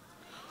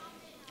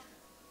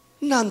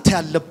እናንተ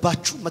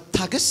ያለባችሁ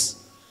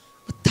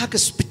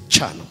መታገስ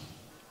ብቻ ነው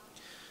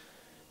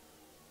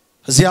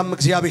እዚያም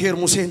እግዚአብሔር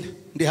ሙሴን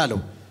እንዲህ አለው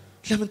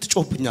ለምን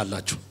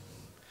ትጮህብኛላችሁ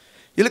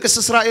ይልቅስ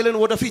እስራኤልን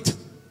ወደፊት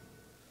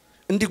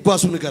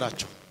እንዲጓዙ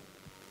ንገራቸው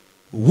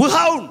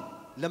ውሃውን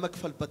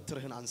ለመክፈል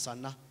በትርህን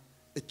አንሳና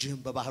እጅህን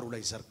በባህሩ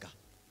ላይ ዘርጋ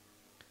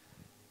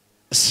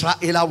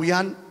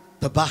እስራኤላውያን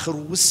በባህሩ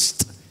ውስጥ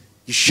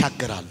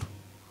ይሻገራሉ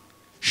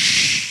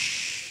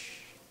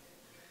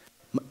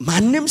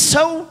ማንም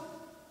ሰው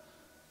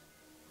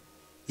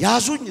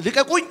ያዙኝ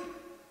ልቀቁኝ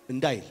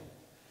እንዳይል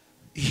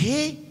ይሄ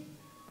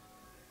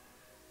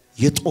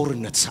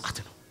የጦርነት ሰዓት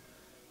ነው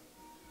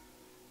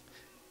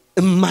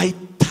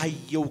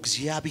የማይታየው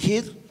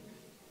እግዚአብሔር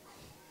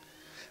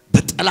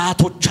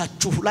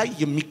በጠላቶቻችሁ ላይ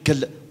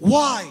የሚገለጥ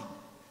ዋይ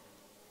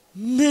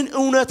ምን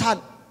እውነታል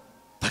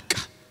በቃ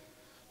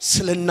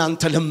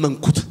ስለናንተ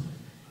ለመንኩት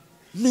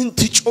ምን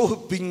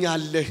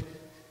ትጮህብኛለህ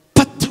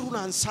በትሩን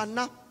አንሳና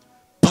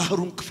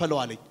ባህሩን ክፈለው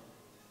አለኝ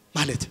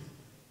ማለት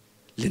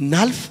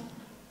ልናልፍ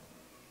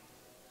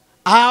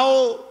አዎ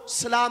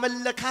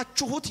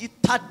ስላመለካችሁት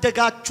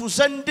ይታደጋችሁ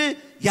ዘንድ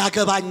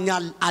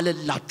ያገባኛል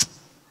አለላችሁ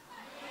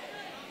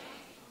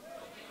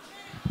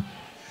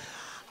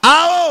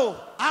አዎ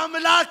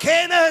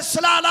አምላኬነ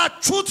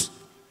ስላላችሁት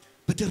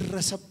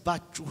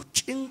በደረሰባችሁ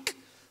ጭንቅ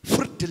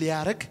ፍርድ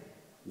ሊያረግ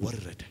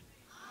ወረደ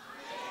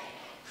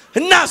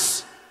እናስ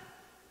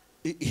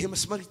ይሄ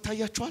መስመር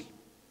ይታያችኋል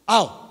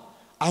አዎ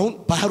አሁን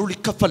ባህሩ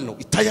ሊከፈል ነው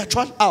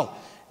ይታያችኋል አዎ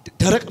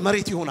ደረቅ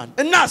መሬት ይሆናል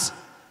እናስ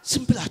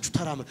ዝም ብላችሁ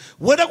ተራመዱ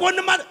ወደ ጎን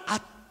ማለት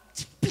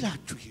ዝም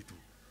ብላችሁ ሄዱ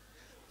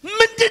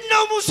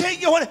ምንድነው ሙሴ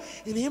የሆነ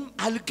እኔም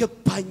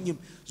አልገባኝም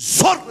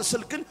ዞር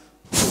ስል ግን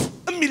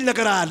እሚል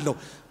ነገር አለው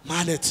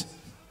ማለት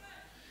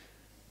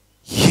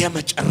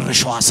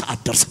የመጨረሻው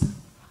ሰዓት ደርሰ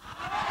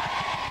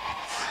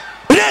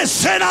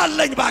ለሰና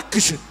አለኝ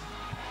ባክሽ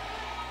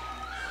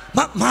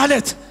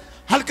ማለት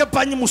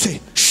አልገባኝም ሙሴ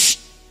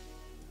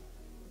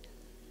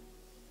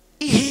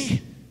ይሄ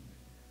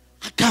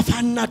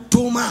አጋፋና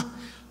ዶማ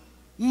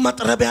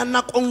መጥረቢያና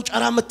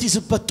ቆንጨራ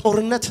መትይዝበት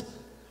ጦርነት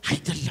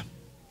አይደለም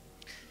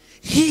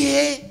ይሄ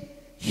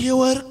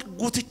የወርቅ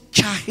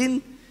ጉትቻህን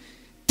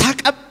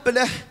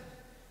ተቀብለህ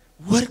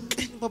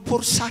ወርቅን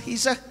በቦርሳ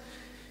ይዘህ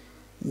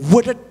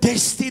ወደ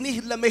ዴስቲኒ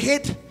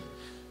ለመሄድ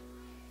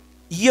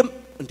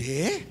እንዴ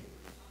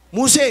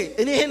ሙሴ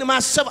እኔን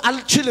ማሰብ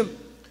አልችልም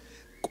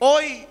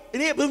ቆይ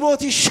እኔ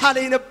በሞት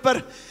ይሻለኝ ነበር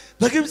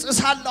በግብጽ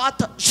ሳለው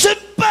አታ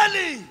ሽበል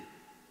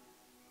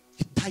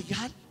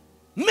ይታያል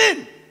ምን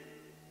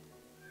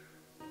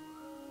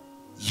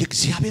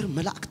የእግዚአብሔር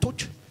መላእክቶች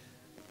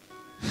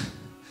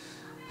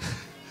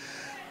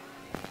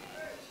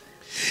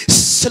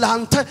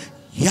ስላንተ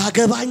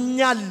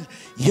ያገባኛል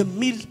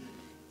የሚል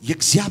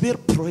የእግዚአብሔር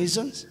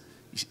ፕሬዘንስ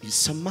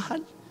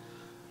ይሰማሃል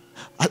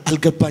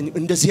አልገባኝም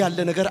እንደዚህ ያለ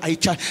ነገር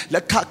አይቻል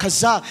ለካ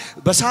ከዛ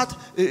በሳት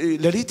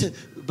ለሊት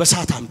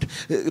በሳት አምድ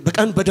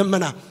በቀን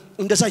በደመና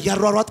እንደዛ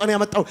ያሯሯጣን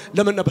ያመጣው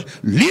ለምን ነበር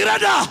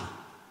ሊረዳ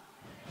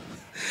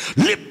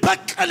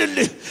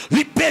ሊበቀልልህ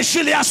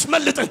ሊቤሽል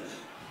ያስመልጥ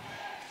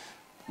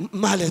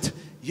ማለት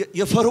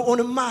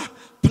የፈርዖንማ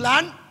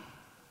ፕላን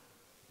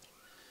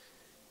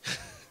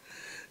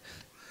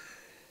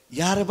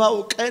ያርባው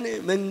ቀን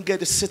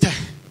መንገድ ስተህ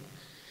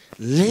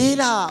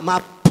ሌላ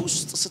ማፕ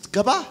ውስጥ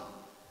ስትገባ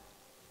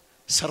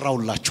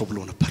ሰራውላቸው ብሎ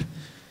ነበር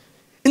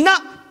እና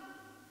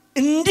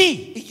እንዲ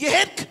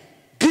እየሄድክ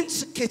ግን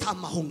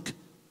ስኬታማ ሆንክ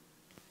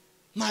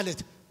ማለት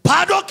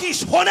ባዶኪስ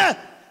ሆነ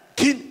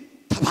ግን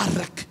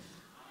ተባረክ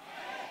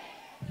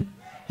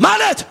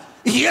ማለት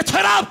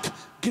እየተራብክ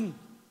ግን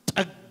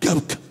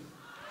ጠገብክ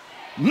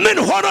ምን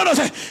ሆኖ ነው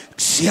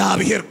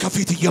እግዚአብሔር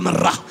ከፊት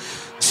እየመራ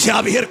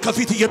እግዚአብሔር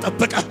ከፊት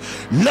እየጠበቀ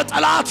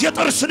ለጠላት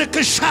የጥርስ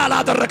ንክሻ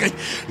ያላደረገኝ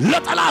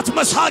ለጠላት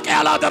መሳቂያ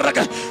ያላደረገ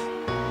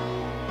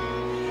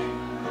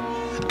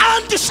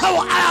አንድ ሰው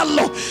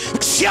አያለው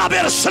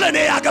እግዚአብሔር ስለኔ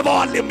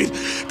ያገባዋል የሚል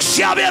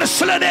እግዚአብሔር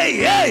ስለኔ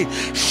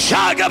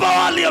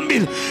ያገባዋል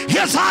የሚል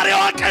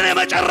የዛሬው ቀን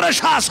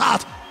የመጨረሻ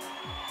ሰዓት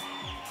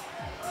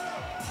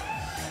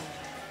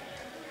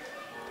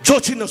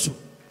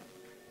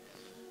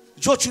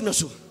ጆች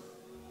ነሱ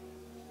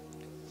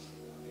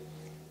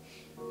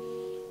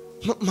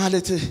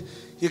ማለት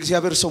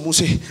የእግዚአብሔር ሰው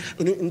ሙሴ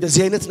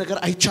እንደዚህ አይነት ነገር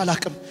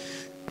አይቻላቅም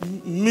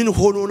ምን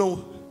ሆኖ ነው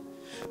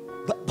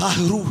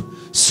ባህሩ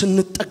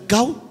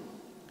ስንጠጋው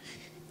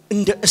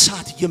እንደ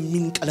እሳት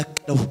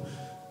የሚንቀለቀለው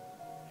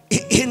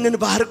ይሄንን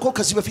ባህር እኮ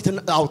ከዚህ በፊት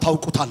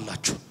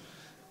ታውቁታላችሁ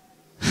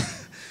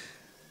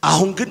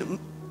አሁን ግን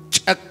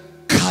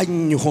ጨካኝ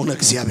ሆነ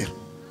እግዚአብሔር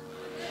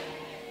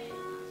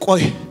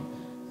ቆይ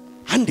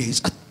አንዴ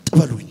ጸጥ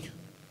በሉኝ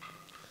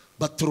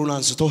በትሩን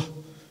አንስቶ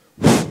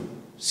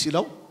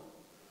ሲለው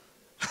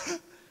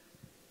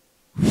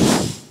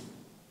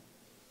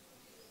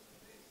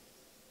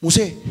ሙሴ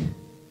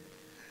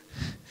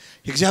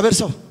የእግዚአብሔር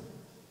ሰው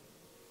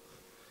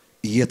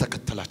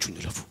እየተከተላችሁኝ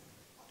ይለፉ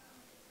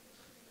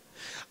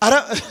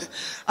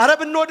አረ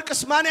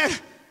ብንወድቅስ ማን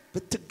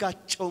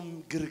ብትጋጨውም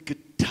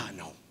ግርግዳ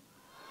ነው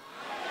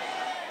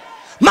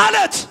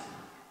ማለት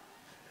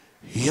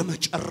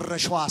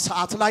የመጨረሻዋ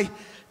ሰዓት ላይ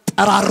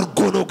ጠራርጎ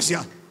ነው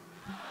እግዚአብሔር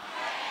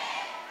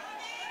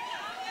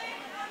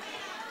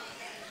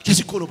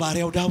ለዚህ እኮ ነው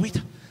ባሪያው ዳዊት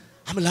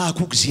አምላኩ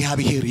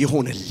እግዚአብሔር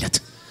የሆነለት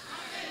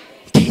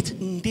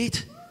እንዴት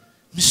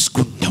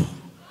ምስጉን ነው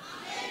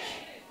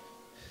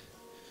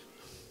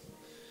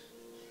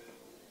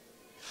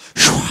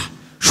ሹዋ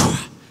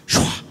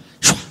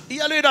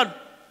እያሉ ይሄዳሉ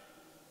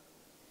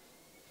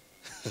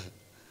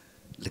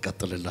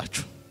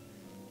ልቀጥልላችሁ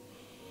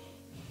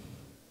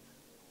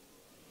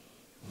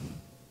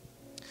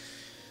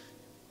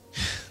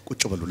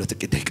ቁጭ በሉ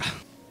ለጥቂት ደቂቃ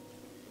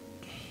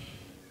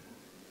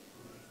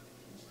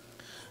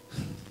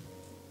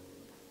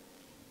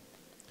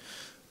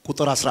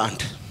ቁጥር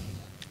 11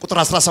 ቁጥር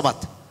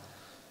 17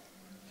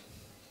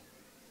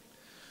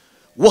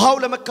 ውሃው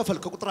ለመከፈል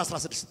ከቁጥር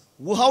 16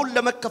 ውሃው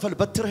ለመከፈል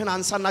በትርህን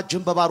አንሳና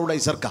ጀንበባሩ ላይ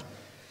ዘርጋ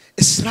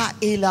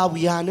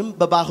እስራኤላውያንም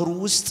በባህሩ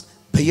ውስጥ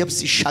በየብስ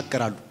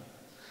ይሻገራሉ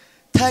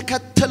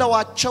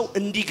ተከትለዋቸው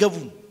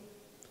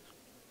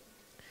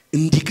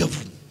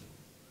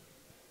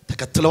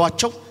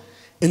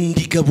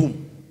እንዲገቡ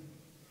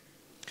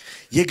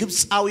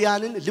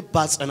የግብፃውያንን ልብ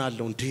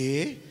አጸናለሁ እንዴ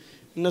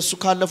እነሱ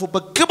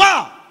ካለፉበት ግባ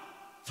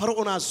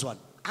ፈርዖን አዟል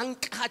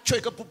አንቃቸው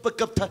የገቡበት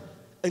ገብተ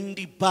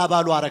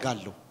እንዲባባሉ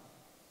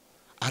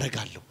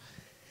አረጋለሁ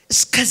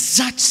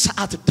እስከዛች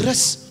ሰዓት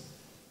ድረስ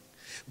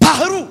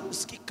ባህሩ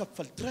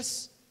እስኪከፈል ድረስ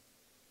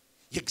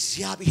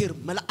የእግዚአብሔር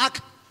መልአክ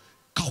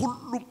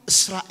ከሁሉም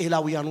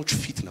እስራኤላውያኖች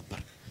ፊት ነበር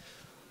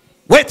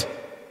ወይት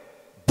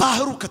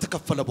ባህሩ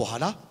ከተከፈለ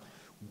በኋላ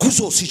ጉዞ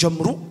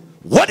ሲጀምሩ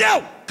ወዲያው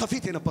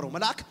ከፊት የነበረው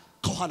መልአክ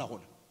ከኋላ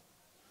ሆነ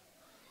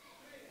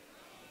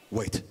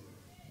ወይት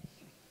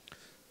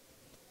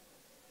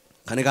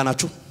ከኔ ጋር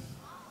ናችሁ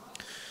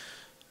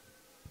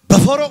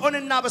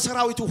በፈርዖንና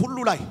በሰራዊቱ ሁሉ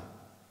ላይ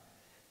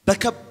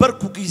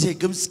በከበርኩ ጊዜ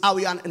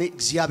ግብፃውያን እኔ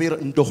እግዚአብሔር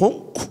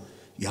እንደሆንኩ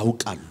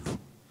ያውቃሉ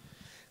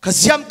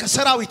ከዚያም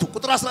ከሰራዊቱ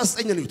ቁጥር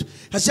 19 ነው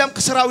ከዚያም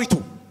ከሰራዊቱ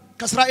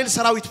ከእስራኤል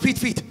ሰራዊት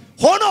ፊት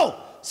ሆኖ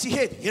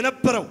ሲሄድ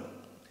የነበረው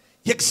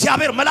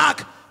የእግዚአብሔር መልአክ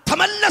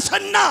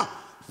ተመለሰና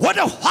ወደ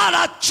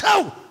ኋላቸው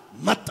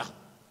መጣ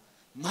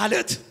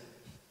ማለት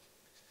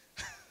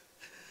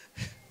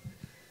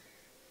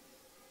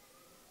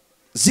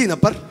እዚህ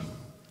ነበር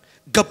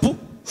ገቡ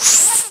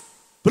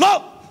ብሎ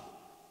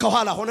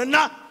ከኋላ ሆነና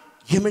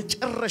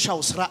የመጨረሻው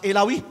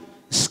እስራኤላዊ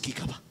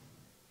እስኪገባ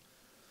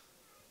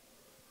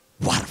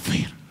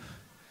ዋርፌር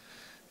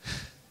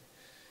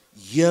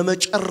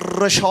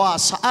የመጨረሻዋ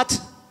ሰዓት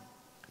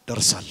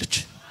ደርሳለች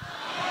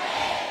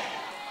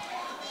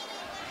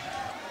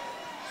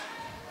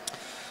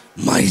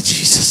ማይ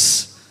ጂሰስ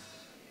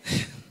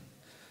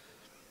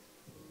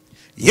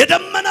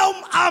የደመናውም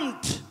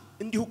አምድ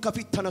እንዲሁ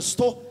ከፊት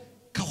ተነስቶ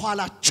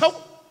ከኋላቸው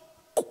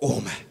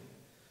ቆመ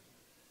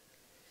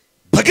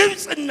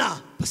በግብጽና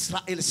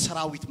በእስራኤል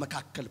ሰራዊት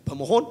መካከል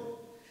በመሆን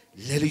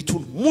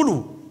ሌሊቱን ሙሉ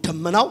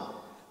ደመናው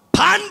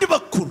በአንድ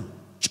በኩል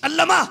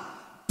ጨለማ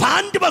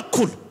በአንድ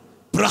በኩል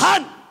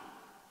ብርሃን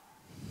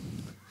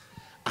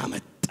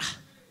አመጣ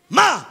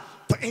ማ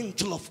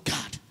በኤንጅል ኦፍ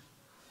ጋድ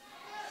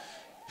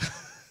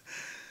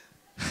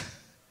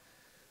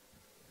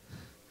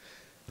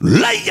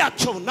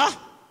ለያቸውና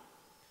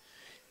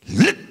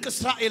ልክ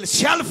እስራኤል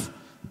ሲያልፍ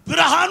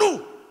ብርሃኑ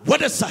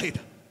ወደዛ ሄደ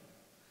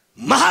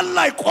መሃል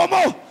ላይ ቆሞ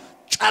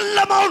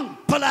ጨለማውን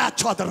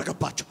በላያቸው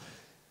አደረገባቸው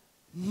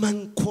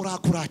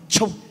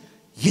መንኮራኩራቸው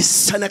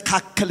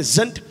ይሰነካከል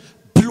ዘንድ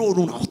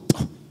ብሎኑን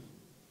አወጣው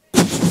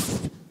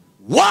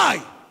why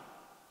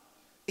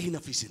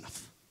enough is enough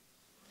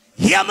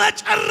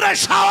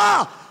የመጨረሻዋ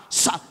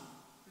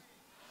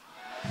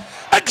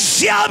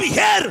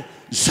እግዚአብሔር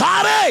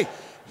ዛሬ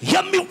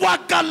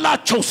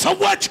የሚዋጋላቸው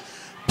ሰዎች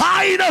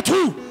በአይነቱ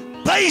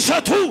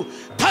በይሰቱ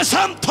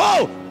ተሰምቶ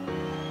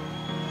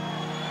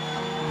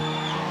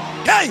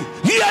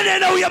የኔ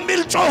ነው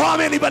የሚል ጮህ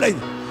አሜን ይበለኝ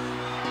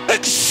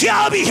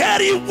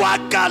እግዚአብሔር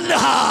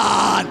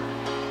ይዋጋልሃል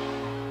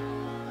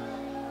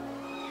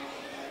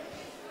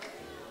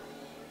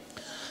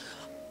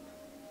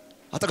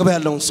አጠገብ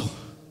ያለውን ሰው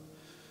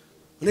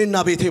እኔና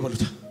ቤቴ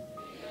ይበሉት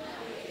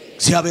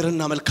እግዚአብሔርን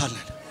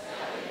እናመልካለን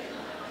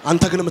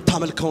አንተ ግን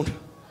የምታመልከውን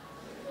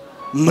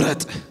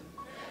ምረጥ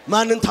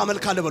ማንን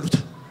ታመልካለህ በሉት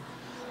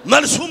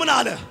መልሱ ምን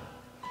አለ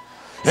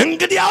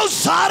እንግዲያው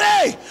ዛሬ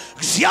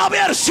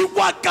እግዚአብሔር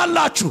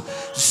ሲዋጋላችሁ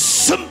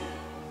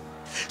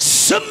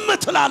ዝም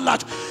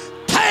ትላላችሁ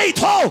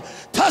ታይቶ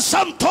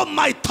ተሰምቶ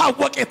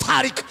ማይታወቅ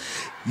ታሪክ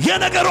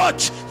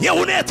የነገሮች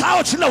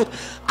የሁኔታዎች ለውጥ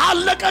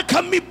አለቀ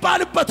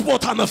ከሚባልበት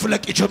ቦታ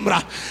መፍለቅ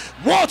ይጀምራል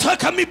ሞተ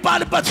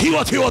ከሚባልበት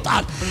ህይወት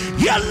ይወጣል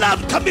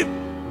የለም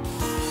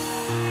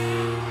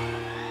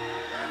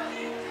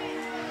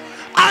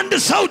አንድ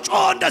ሰው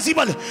ጮ እንደዚህ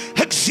በል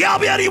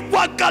እግዚአብሔር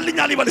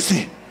ይዋጋልኛል ይበል እስቲ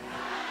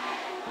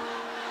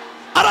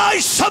አራይ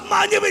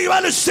ሰማኝም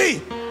ይበል እስቲ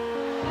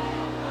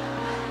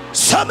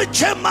ሰምቼ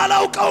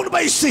ማላውቀውን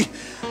በይሲ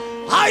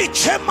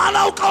አይቼ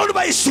ማላውቀውን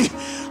በይሲ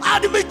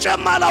አድምጬ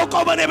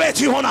ማላውቀው በኔ ቤት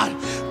ይሆናል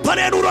በኔ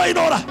ኑሮ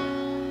ይኖራል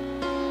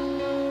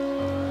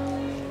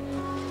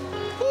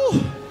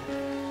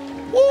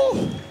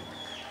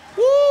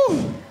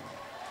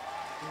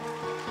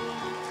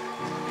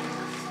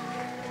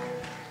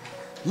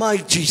My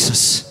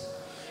Jesus,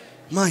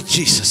 my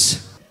Jesus,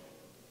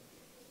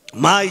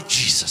 my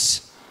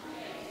Jesus.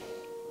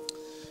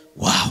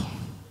 Wow.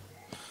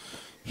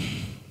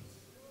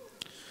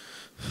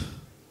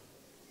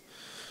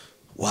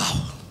 Wow.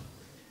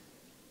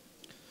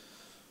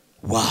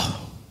 Wow.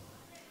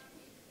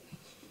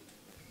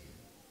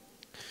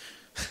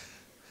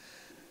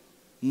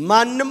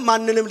 ማንንም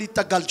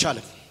ሊጠጋ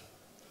አልቻለም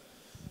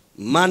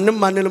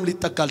ማንንም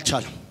ሊጠጋ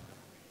አልቻለም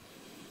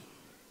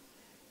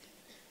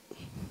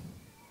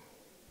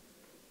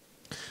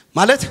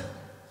ማለት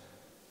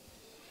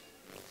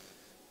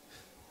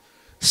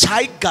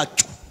ሳይጋጩ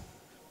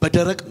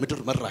በደረቅ ምድር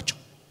መራቸው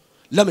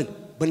ለምን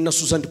በእነሱ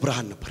ዘንድ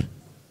ብርሃን ነበር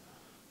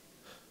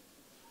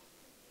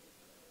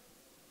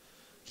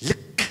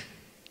ልክ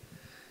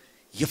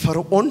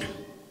የፈርዖን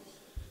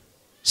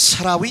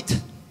ሰራዊት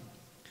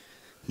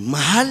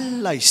መሃል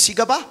ላይ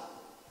ሲገባ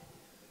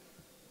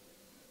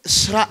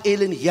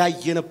እስራኤልን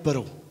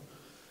ያየነበረው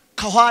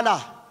ከኋላ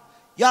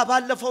ያ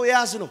ባለፈው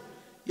ያዝ ነው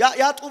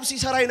ያ ጡብ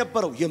ሲሰራ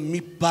የነበረው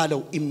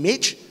የሚባለው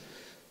ኢሜጅ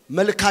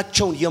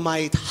መልካቸውን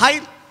የማየት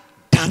ኃይል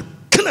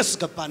ዳርክነስ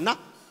ገባና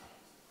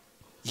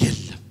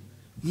የለም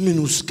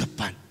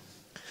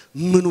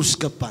ምኑስ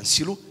ገባን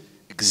ሲሉ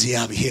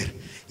እግዚአብሔር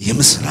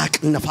የምስራቅ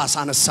ነፋስ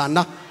አነሳና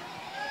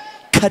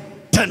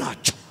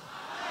ከደናቸው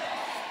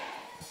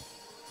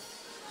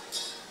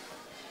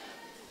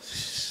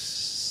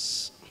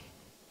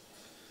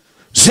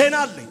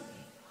ዜናለኝ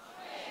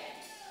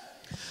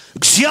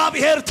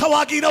እግዚአብሔር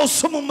ተዋጊ ነው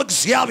ስሙም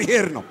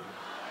እግዚአብሔር ነው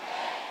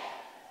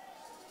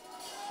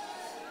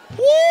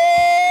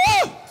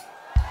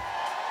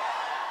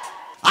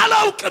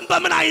አላውቅም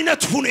በምን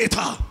አይነት ሁኔታ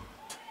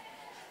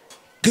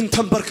ግን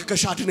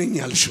ተንበርክከሽ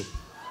አድነኛልሽው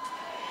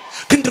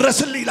ግን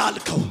ድረስልኝ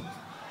ላልከው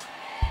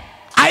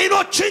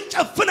አይኖችን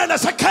ጨፍነ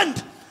ለሰከንድ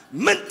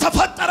ምን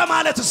ተፈጠረ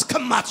ማለት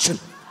እስከማትችል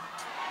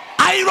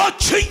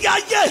አይኖች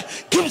ያየ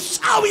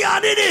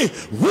ግብጻውያንን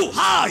ውሃ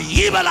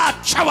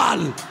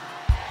ይበላቸዋል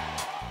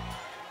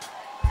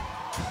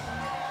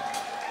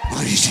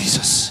My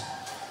Jesus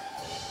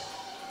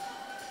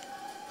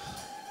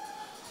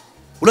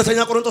ሁለተኛ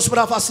ቆሮንቶስ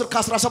ምዕራፍ 10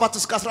 ከ17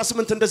 እስከ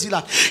 18 እንደዚህ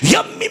ይላል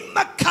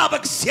የሚመካ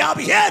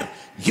በእግዚአብሔር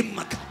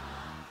ይመካ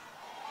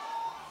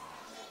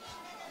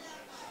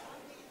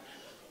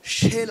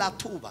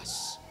ሼላቱባስ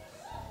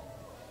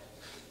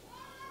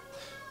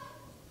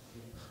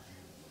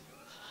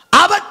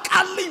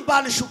አበቃልኝ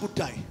ባልሽ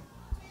ጉዳይ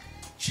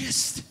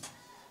just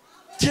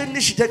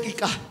ትንሽ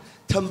ደቂቃ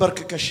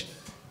ተንበርክከሽ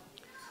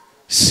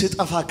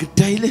ስጠፋ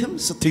ግዳይ ለህም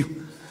ስትዩ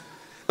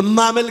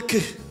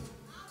እማመልክህ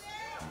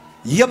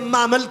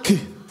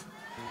የማመልክህ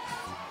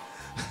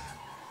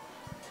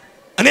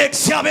እኔ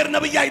እግዚአብሔር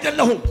ነብይ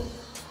አይደለሁም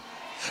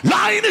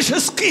ለዓይንሽ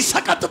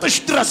እስኪሰቀጥጥሽ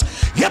ድረስ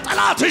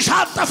የጠላትሽ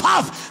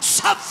አጠፋፍ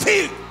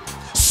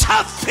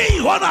ሰፊ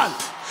ይሆናል።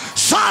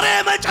 ዛሬ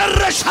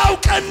መጨረሻው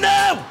ቀን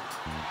ነው።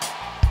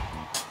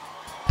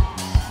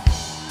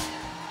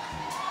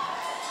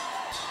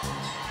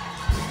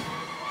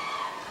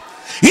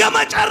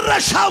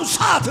 የመጨረሻው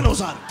ሰዓት ነው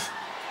ዛሬ።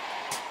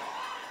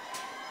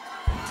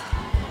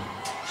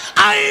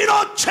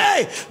 አይኖቼ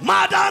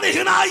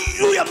ማዳንህን አዩ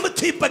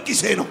የምትይበት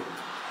ጊዜ ነው።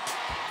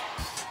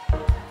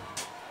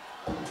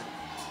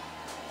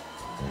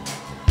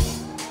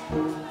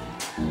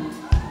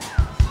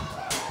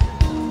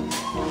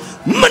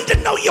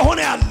 ምንድነው የሆነ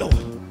ያለው?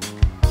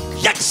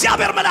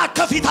 የእግዚአብሔር መልአክ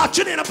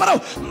ከፊታችን የነበረው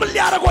ምን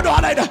ሊያደርግ ወደ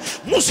ኋላ ሄደ?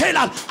 ሙሴ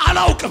ይላል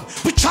አላውቅም፣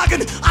 ብቻ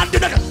ግን አንድ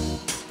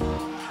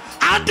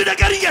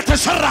ነገር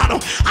እየተሰራ ነው።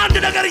 አንድ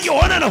ነገር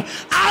እየሆነ ነው።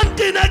 አንድ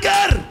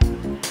ነገር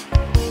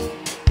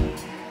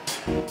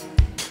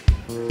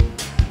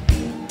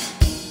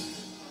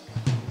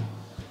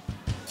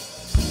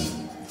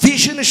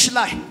ቪዥንሽ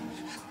ላይ፣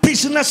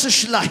 ቢዝነስሽ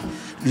ላይ፣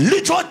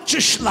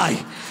 ልጆችሽ ላይ፣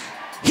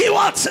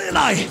 ህይወት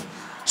ላይ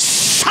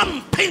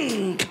something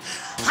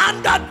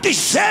አንድ አዲስ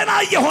ዜና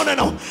የሆነ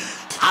ነው።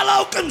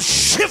 አላውቅም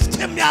ሽፍት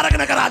የሚያደርግ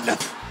ነገር አለ።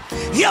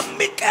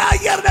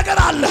 የሚቀያየር ነገር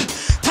አለ።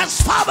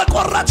 ተስፋ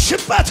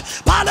በቆረጥሽበት፣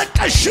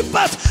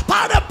 ባለቀሽበት፣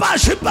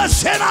 ባነባሽበት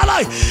ዜና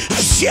ላይ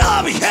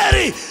እግዚአብሔር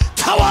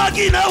ተዋጊ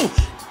ነው።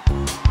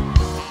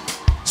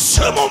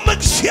 ስሙም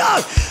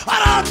እግዚአብሔር።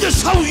 ኧረ አንድ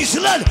ሰው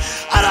ይዝለል።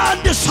 ኧረ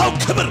አንድ ሰው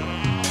ክብር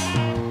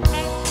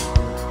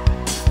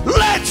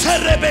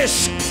ለተረበስ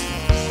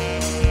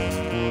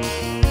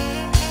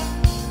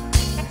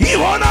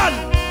ይሆናል።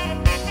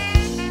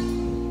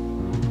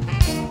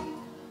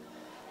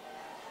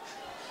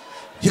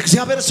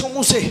 የእግዚአብሔር ሰው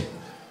ሙሴ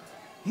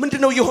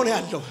ምንድነው የሆነ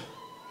ያለው?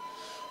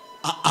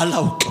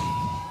 አላውቅም።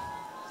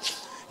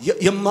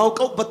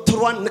 የማውቀው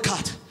በትሯን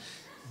ንካት፣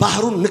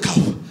 ባህሩን ንካው፣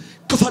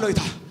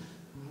 ክፈሎይታ።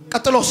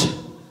 ቀጥሎስ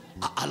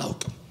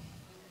አላውቅም።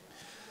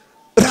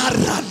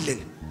 ራራልን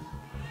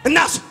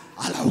እናስ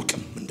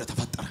አላውቅም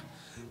እንደተፈጠረ።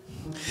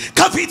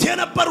 ከፊት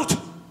የነበሩት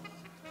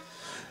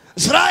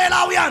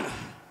እስራኤላውያን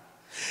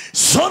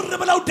ዞር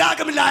ብለው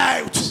ዳግም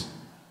ላያዩት፣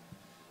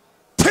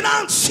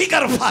 ትናንት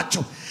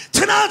ሲገርፋቸው፣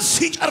 ትናንት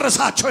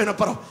ሲጨርሳቸው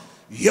የነበረው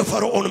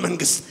የፈርዖን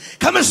መንግስት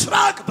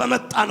ከምስራቅ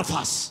በመጣ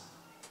ንፋስ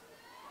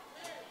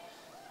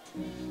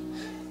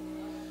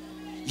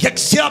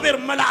የእግዚአብሔር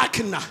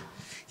መልአክና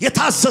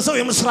የታዘዘው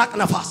የምስራቅ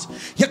ነፋስ፣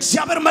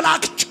 የእግዚአብሔር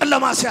መልአክ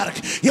ጨለማ ሲያርግ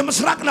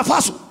የምስራቅ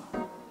ነፋሱ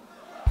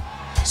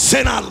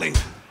ዜና አለኝ።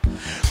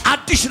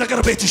 አዲስ ነገር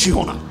ቤትሽ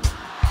ይሆናል።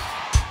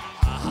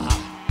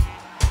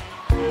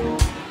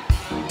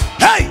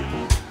 ሄይ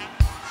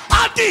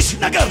አዲስ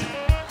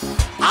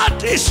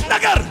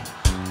ነገር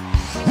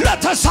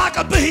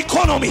ለተሳቀብህ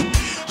ኢኮኖሚ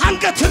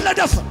አንገትን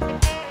ለደፈ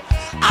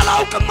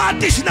አላውቅም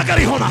አዲስ ነገር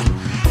ይሆናል።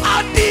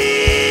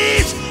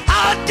 አዲስ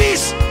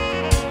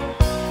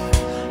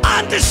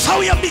አንድ ሰው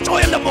የሚጮህ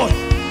የለም ወይ?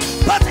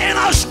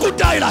 በጤናሽ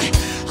ጉዳይ ላይ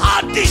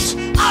አዲስ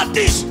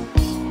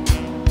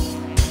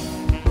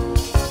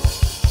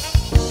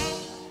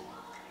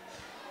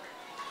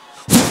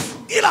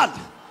ይላል።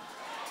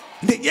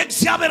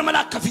 የእግዚአብሔር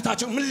መልአክ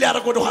ከፊታቸው ምን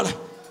ሊያደርግ ወደ ኋላ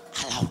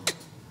አላውቅም።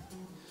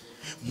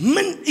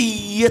 ምን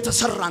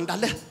እየተሰራ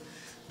እንዳለ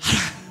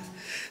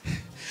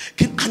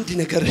ግን አንድ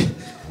ነገር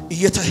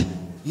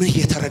ምን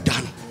እየተረዳ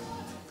ነው?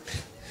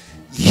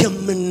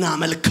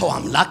 የምናመልከው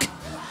አምላክ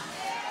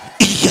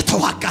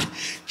እየተዋጋ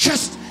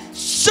just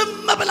ዝም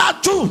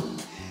ብላችሁ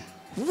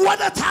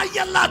ወደ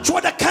ታየላችሁ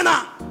ወደ ከና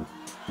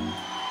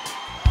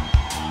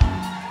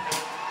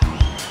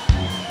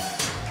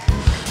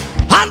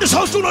አንድ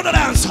ሰው ጁን ወደ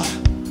ላይ አንሳ።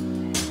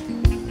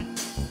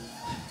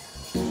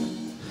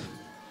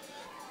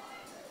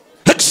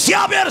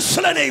 እግዚአብሔር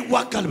ስለኔ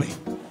ይዋጋል በይ።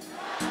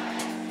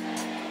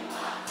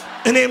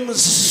 እኔም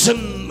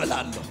ዝም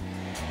እላለሁ።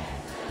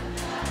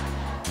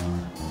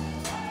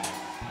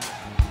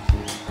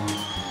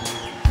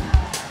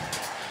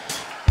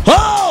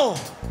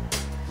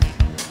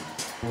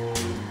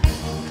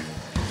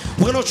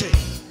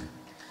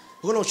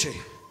 ወገኖቼ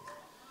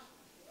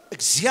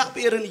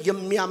እግዚአብሔርን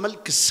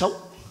የሚያመልክ ሰው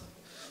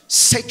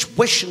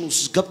ሲቹዌሽን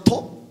ውስጥ ገብቶ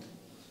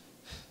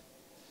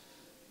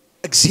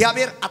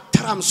እግዚአብሔር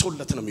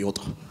አተራምሶለት ነው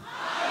የሚወጣው።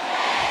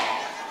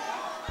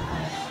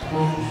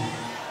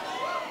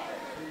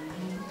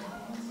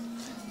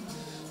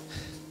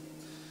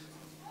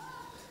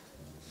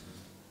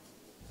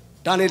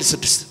 ዳንኤል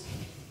 6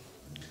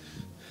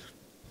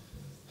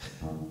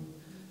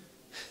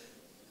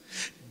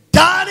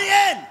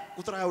 ዳንኤል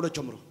ቁጥር 22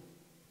 ጀምሮ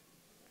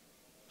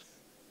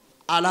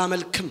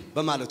አላመልክም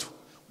በማለቱ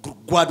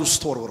ጉድጓድ ውስጥ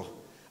ተወርውሮ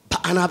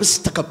በአናብስ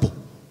ተከቦ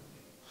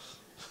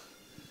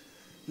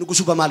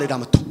ንጉሱ በማለዳ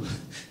መጥቶ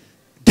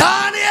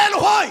ዳንኤል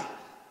ሆይ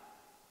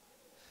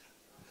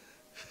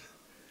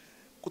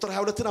ቁጥር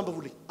 22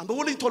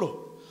 አንብቡልኝ ቶሎ።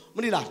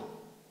 ምን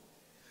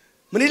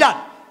ይላል?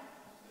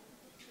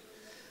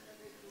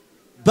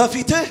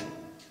 በፊትህ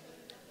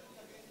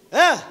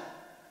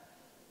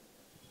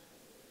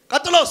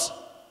ቀጥሎስ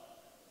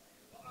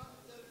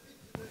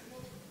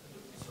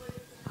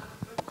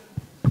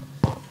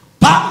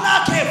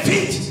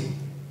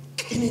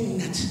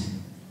ቅንነት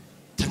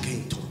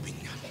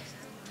ተገኝቶብኛል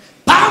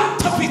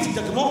በአንተ ፊት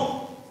ደግሞ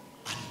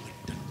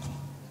አልወደድኩም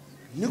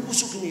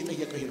ንጉሱ ግን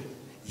የጠየቀው ነው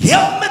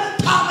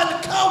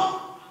የምታመልከው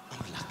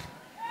አምላክ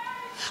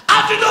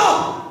አድኖ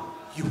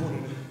ይሁን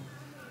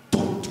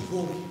don't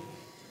worry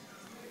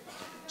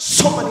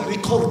so many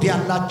record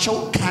ያላቸው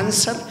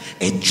ካንሰር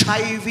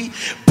HIV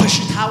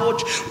በሽታዎች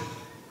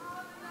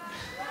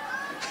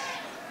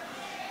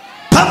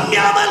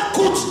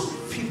በሚያመልኩት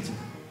ፊት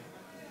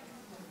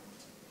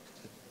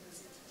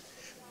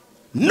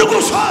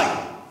ንጉሶይ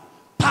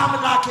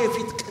በአምላኬ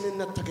ፊት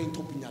ቅንነት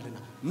ተገኝቶብኛልና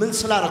ምን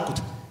ስላረኩት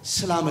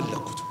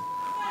ስላመለኩት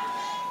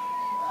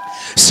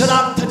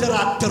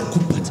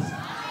ስላልተደራደርኩበት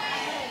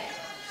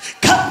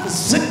ከፍ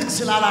ዝቅ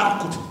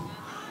ስላላረኩት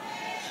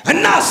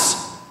እናስ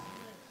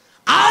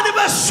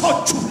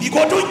አንበሶቹ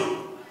ይጎዱኝ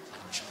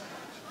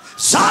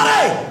ዛሬ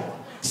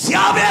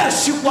እግዚአብሔር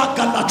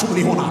ሲዋጋላችሁ ምን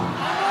ይሆናል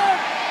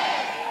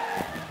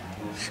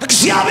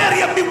እግዚአብሔር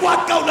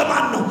የሚዋጋው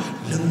ለማን ነው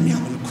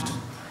ለሚያመልኩት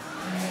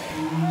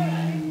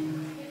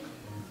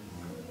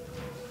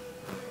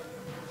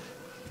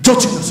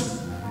ጆችነስ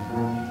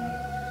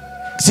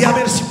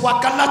እግዚአብሔር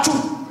ሲዋጋላችሁ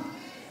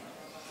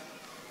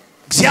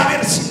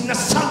እግዚአብሔር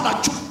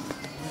ሲነሳላችሁ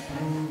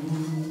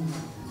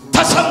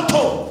ተሰምቶ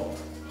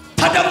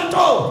ተደምጦ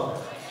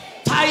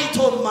ታይቶ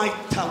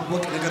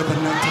ማይታወቅ ነገር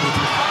በእናንተ ቤት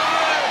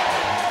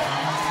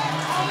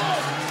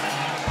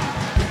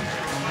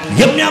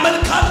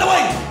የሚያመልክ አለ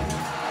ወይ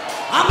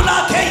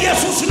አምላኬ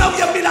ኢየሱስ ነው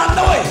የሚል አለ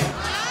ወይ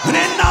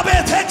እኔና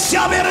ቤቴ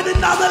እግዚአብሔርን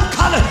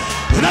እናመልካለን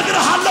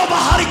እነግርሃለሁ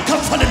ባህር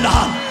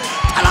ይከፈልልሃል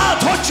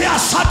ጠላቶች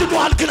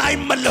ያሳድዱሃል ግን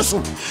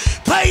አይመለሱም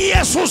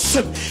በኢየሱስ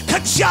ስም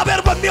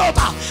ከእግዚአብሔር በሚወጣ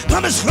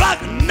በምስራቅ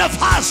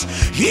ነፋስ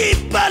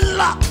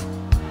ይበላ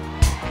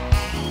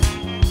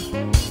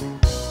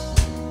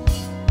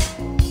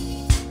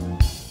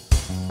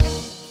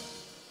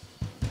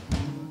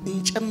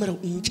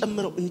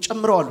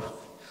እንጨምረው አሉ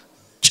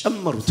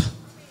ጨመሩት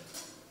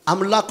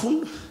አምላኩን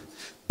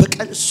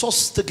በቀን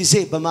 3 ጊዜ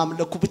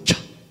በማምለኩ ብቻ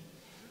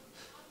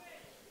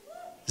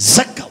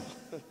ዘጋው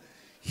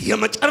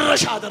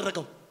የመጨረሻ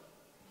አደረገው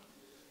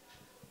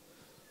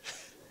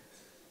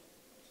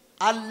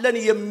አለን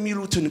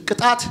የሚሉትን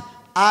ቅጣት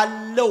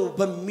አለው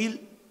በሚል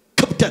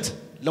ክብደት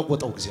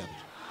ለወጠው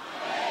እግዚአብሔር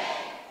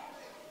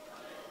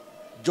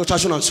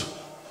ጆቻችሁን አንሱ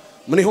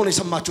ምን ይሆን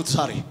የሰማችሁት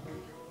ዛሬ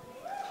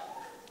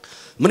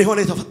ምን ይሆን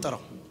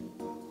የተፈጠረው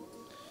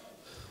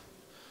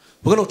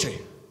ወገኖቼ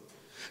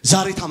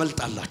ዛሬ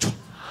ታመልጣላችሁ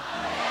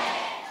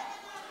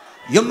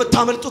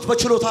የምታመልጡት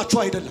በችሎታችሁ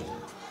አይደለም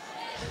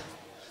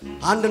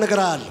አንድ ነገር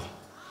አለ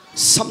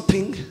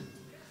something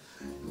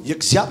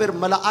የእግዚአብሔር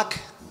መልአክ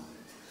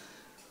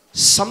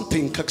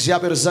something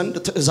ከእግዚአብሔር ዘንድ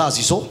ትእዛዝ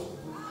ይዞ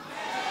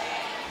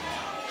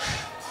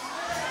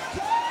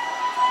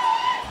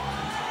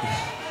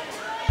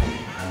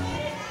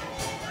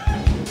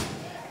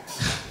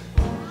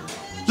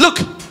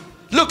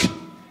look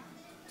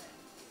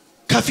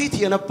ከፊት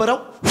የነበረው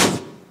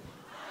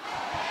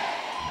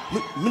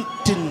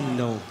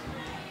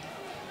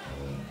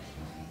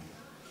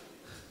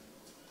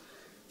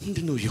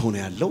ምንድነው ይሆነ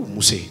ያለው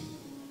ሙሴ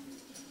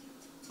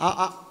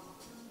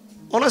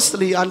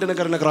honestly አንድ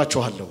ነገር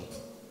ነግራችኋለሁ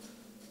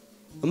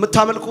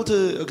የምታመልኩት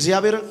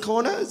እግዚአብሔርን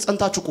ከሆነ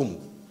ጸንታችሁ ቁሙ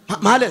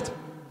ማለት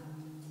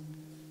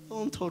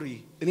ኦንቶሪ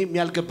እኔም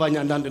ያልገባኝ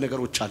አንድ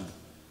ነገሮች አሉ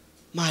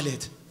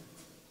ማለት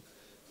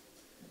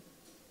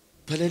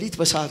በሌሊት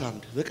በሰዓት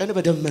አምድ በቀን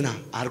በደመና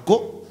አርጎ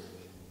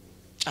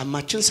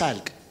ጫማችን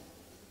ሳልቅ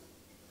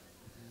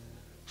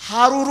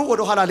ሃሩሩ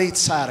ወደ ኋላ ሌት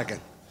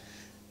ሳያረገን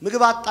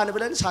ምግብ አጣን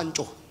ብለን ሳንጮ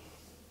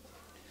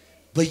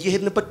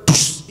በየሄድንበት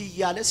ዱስ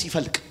ይያለ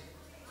ሲፈልቅ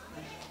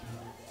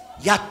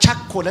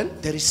ያቻኮለን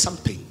there is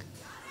something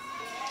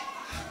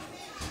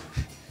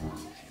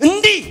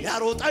እንዲ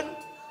ያሮጣን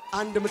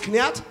አንድ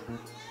ምክንያት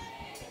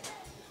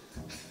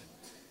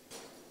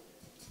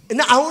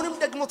እና አሁንም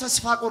ደግሞ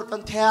ተስፋ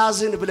ቆርጠን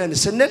ተያዝን ብለን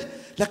ስንል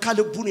ለካ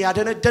ልቡን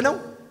ያደነደነው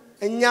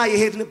እኛ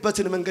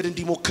የሄድንበትን መንገድ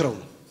እንዲሞክረው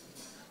ነው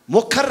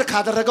ሞከር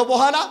ካደረገው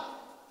በኋላ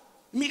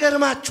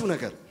የሚገርማችሁ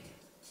ነገር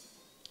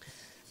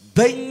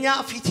በእኛ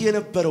ፊት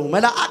የነበረው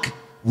መልአክ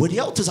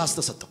ወዲያው ትእዛዝ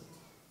ተሰጠው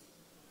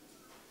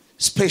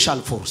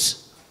ስፔሻል ፎርስ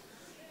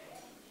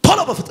ቶሎ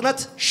በፍጥነት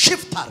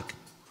ሽፍት አርግ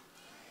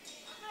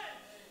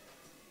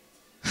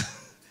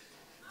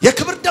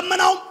የክብር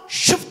ደመናው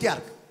ሽፍት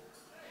ያርግ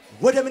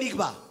ወደ ምን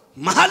ይግባ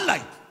መሃል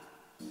ላይ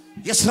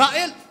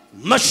የእስራኤል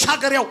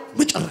መሻገሪያው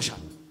መጨረሻ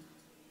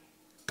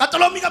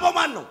ቀጥሎ የሚገባው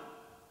ማን ነው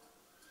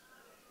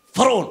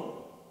ፈርዖን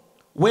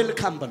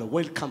ዌልካም በለው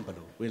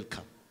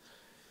ዌልካም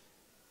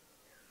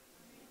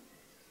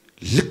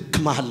ልክ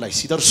መሃል ላይ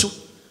ሲደርሱ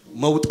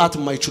መውጣት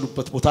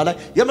የማይችሉበት ቦታ ላይ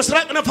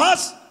የምስራቅ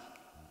ነፋስ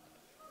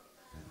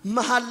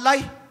መሃል ላይ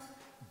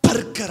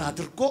በርገር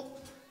አድርጎ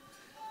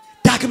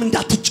ዳግም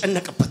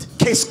እንዳትጨነቅበት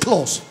ኬስ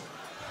ክሎዝ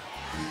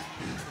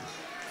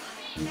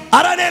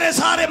አራኔ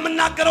ለዛሬ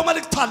የምናገረው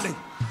መልእክት አለኝ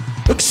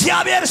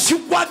እግዚአብሔር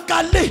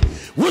ሲዋጋልህ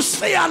ውስጥ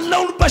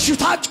ያለውን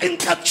በሽታ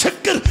ጭንቀት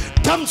ችግር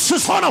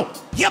ደምስሶ ነው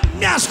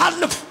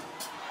የሚያሳልፍ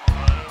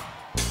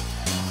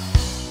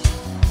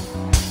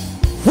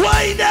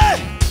ወይኔ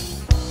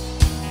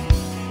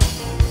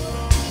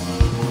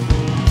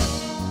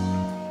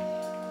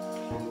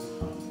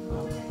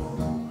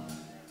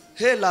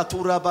ሄላ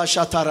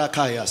ቱራባሻ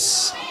ታራካያስ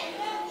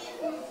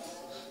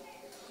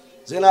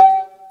ዜና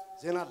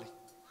አለ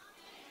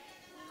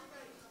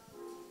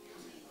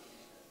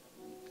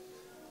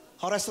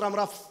ሐዋርያት ሥራ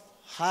ምዕራፍ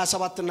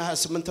 27 እና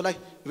 28 ላይ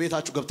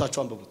ቤታችሁ ገብታችሁ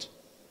አንብቡት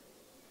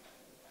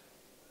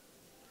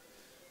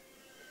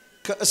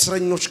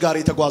ከእስረኞች ጋር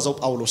የተጓዘው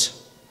ጳውሎስ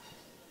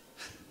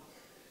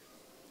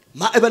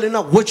ማዕበልና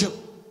ወጀብ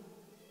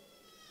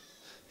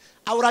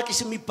አውራቂስ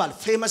የሚባል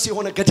ፌመስ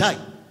የሆነ ገዳይ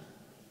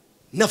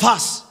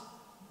ነፋስ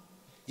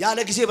ያለ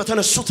ጊዜ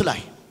በተነሱት ላይ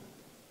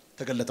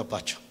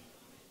ተገለጠባቸው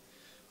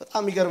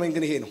በጣም ይገርመኝ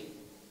ግን ይሄ ነው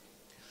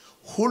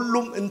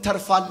ሁሉም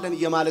እንተርፋለን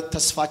የማለት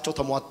ተስፋቸው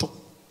ተሟጦ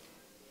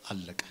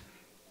አለቀ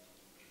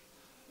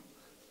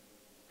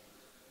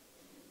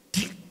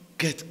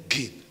ድንገት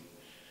ግን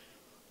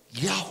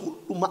ያ ሁሉ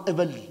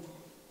ማዕበል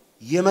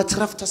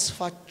የመትረፍ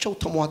ተስፋቸው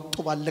ተሟጦ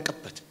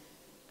ባለቀበት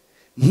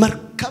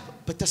መርከብ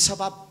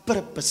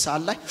በተሰባበረበት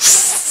ሰዓት ላይ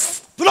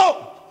ብሎ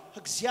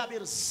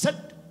እግዚአብሔር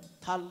ዘንድ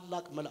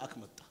ታላቅ መልአክ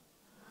መጣ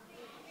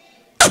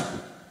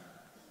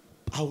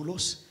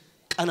ጳውሎስ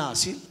ቀና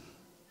ሲል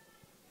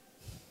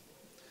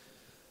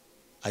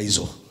አይዞ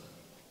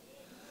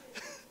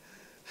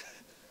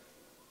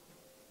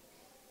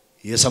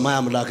የሰማይ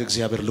አምላክ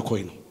እግዚአብሔር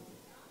ልኮይ ነው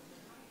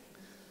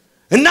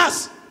እናስ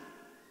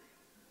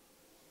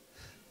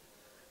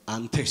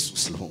አንተ ኢየሱስ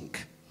ስለሆንክ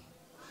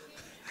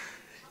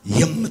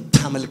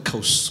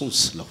የምታመልከው እሱን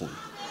ስለሆነ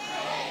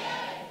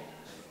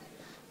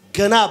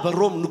ገና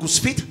በሮም ንጉስ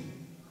ፊት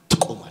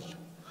ትቆማል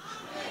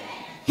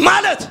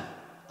ማለት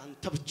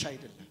አንተ ብቻ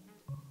አይደለም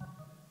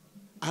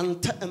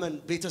አንተ እመን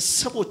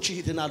ቤተሰቦች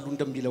ይድናሉ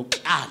እንደሚለው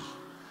ቃል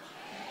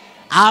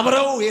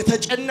አብረው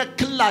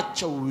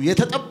የተጨነቅላቸው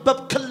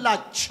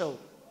የተጠበብክላቸው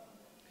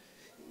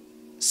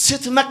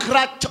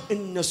ስትመክራቸው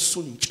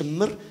እነሱን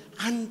ጭምር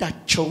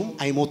አንዳቸውም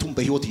አይሞቱም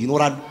በህይወት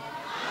ይኖራሉ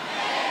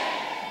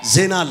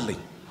ዜና አለኝ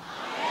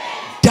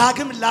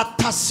ዳግም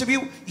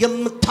ላታስቢው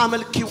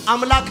የምታመልኪው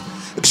አምላክ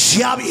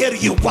እግዚአብሔር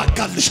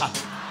ይዋጋልሻል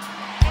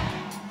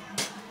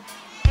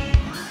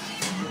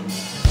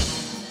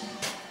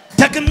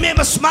ደግሜ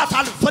መስማት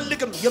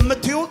አልፈልግም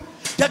የምትዩ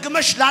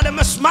ደግመሽ ላለ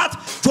መስማት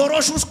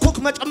ጆሮሽ ውስጥ ኩክ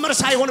መጨመር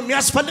ሳይሆን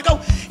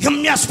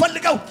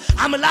የሚያስፈልገው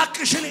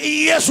አምላክሽን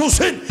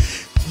ኢየሱስን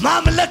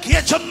ማምለክ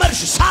የጀመርሽ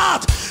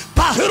ሰዓት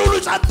ባህሩን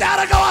ጸጥ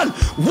ያደርገዋል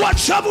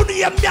ወጀቡን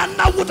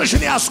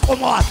የሚያናውጥሽን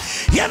ያስቆመዋል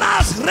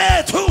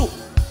የናዝሬቱ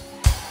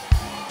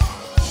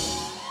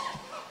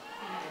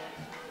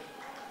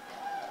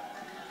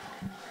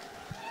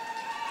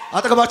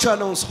አጠገባችሁ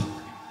ያለውን ሰው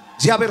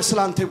እግዚአብሔር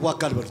ስላንተ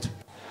ይዋጋል በሉት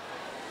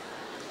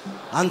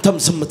አንተም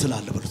ዝም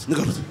ትላለህ በሉት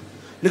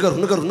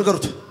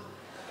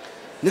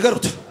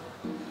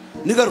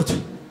ንገሩት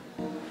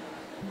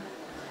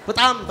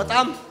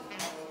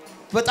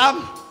በጣም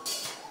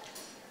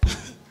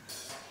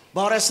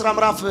በሐዋርያት ሥራ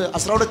ምዕራፍ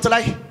 12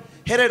 ላይ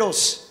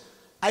ሄሮድስ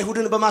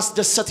አይሁድን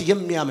በማስደሰት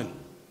የሚያምን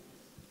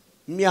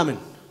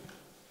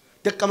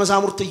ደቀ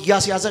መዛሙርት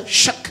እያስያዘ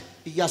ሸክ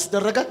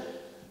እያስደረገ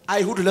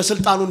አይሁድ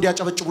ለስልጣኑ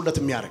እንዲያጨበጭቡለት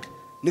የሚያረግ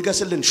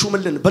ንገስልን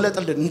ሹምልን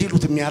በለጥልን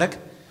እንዲሉት የሚያረግ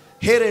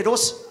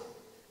ሄሮድስ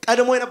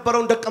ቀድሞ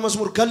የነበረውን ደቀ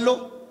መዝሙር ገሎ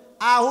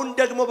አሁን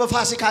ደግሞ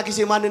በፋሲካ ጊዜ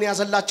ማንን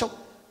ያዘላቸው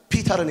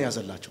ፒተርን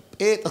ያዘላቸው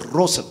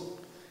ጴጥሮስን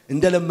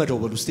እንደለመደው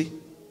በሉ እስቲ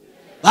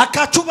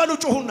አካቹ በሉ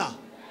ጩሁና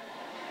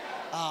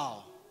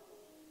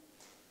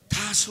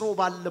ታስሮ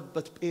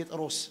ባለበት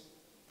ጴጥሮስ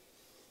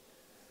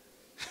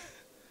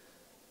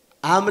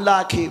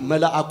አምላኬ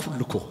መልአኩን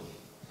ልኮ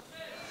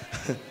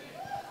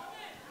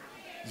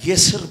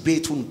የስር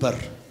ቤቱን በር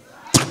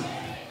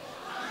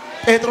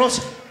ጴጥሮስ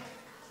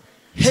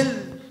ህል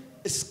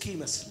እስኪ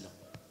መስለው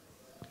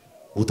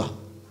ውጣ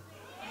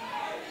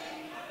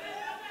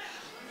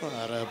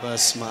ኧረ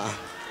በስመ አብ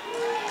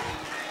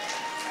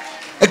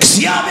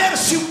እግዚአብሔር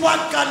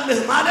ሲዋጋልህ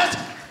ማለት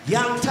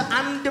ያንተ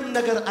አንድም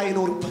ነገር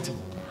አይኖርበትም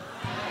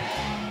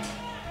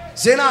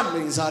ዜና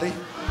አለኝ ዛሬ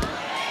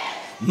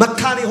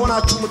መካን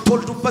የሆናችሁ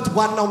የምትወልዱበት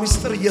ዋናው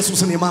ሚስጥር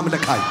ኢየሱስን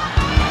የማምለካይ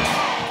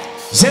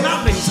ዜና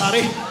አለኝ ዛሬ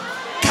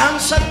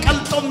ካንሰር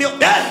ቀልጦም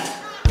ይወዳል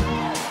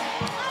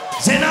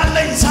ዜና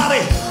አለኝ ዛሬ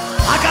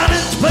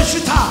አጋንንት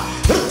በሽታ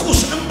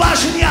ርኩስ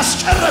እንባሽን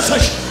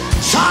ያስጨረሰሽ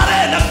ዛሬ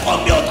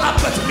ለቆም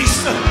ይወጣበት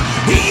ሚስጥር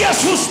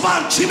ኢየሱስ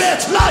ባንቺ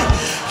ቤት ላይ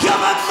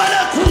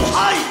የመመለኩ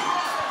ኃይል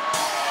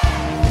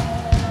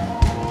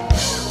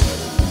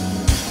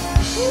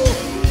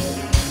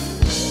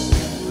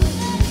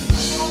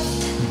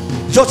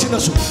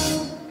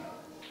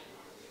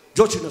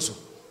ጆችነሱ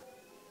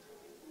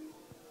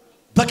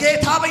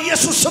በጌታ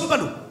በኢየሱስ ስም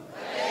በሉ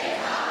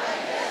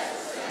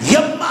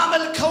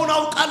የማመልከውን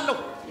አውቃለሁ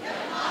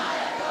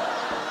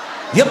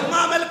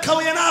የማመልከው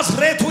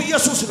የናዝሬቱ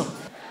ኢየሱስ ነው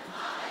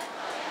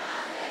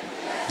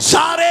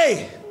ዛሬ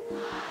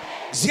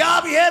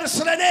እግዚአብሔር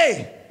ስለኔ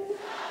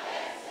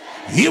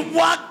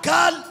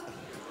ይዋጋል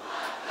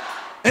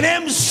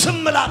እኔም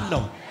ዝም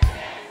እላለሁ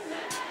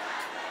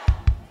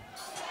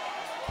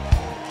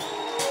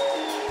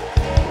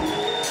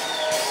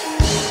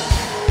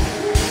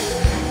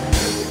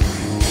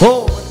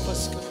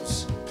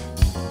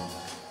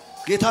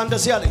ጌታ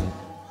እንደዚህ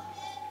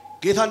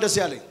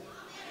አለኝ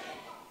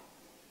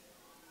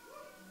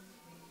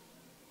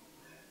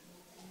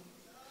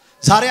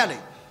ዛሬ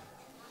አለኝ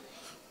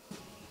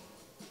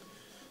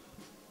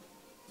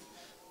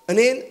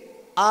እኔን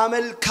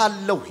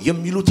አመልካለሁ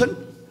የሚሉትን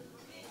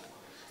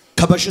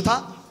ከበሽታ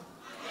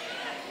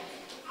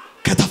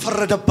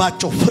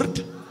ከተፈረደባቸው ፍርድ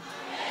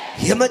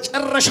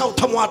የመጨረሻው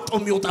ተሟጦ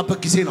የሚወጣበት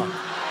ጊዜ ነው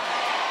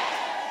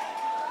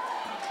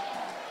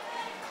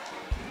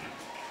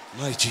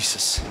ማይ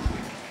ጂሰስ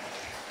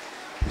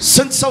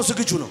ስንት ሰው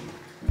ዝግጁ ነው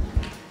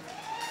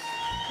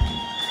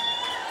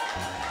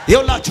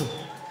ይውላችሁ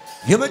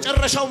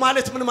የመጨረሻው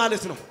ማለት ምን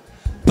ማለት ነው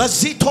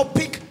በዚህ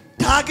ቶፒክ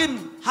ዳግም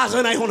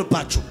ሐዘን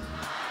አይሆንባችሁ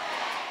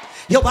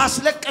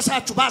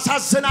የባስለቀሳችሁ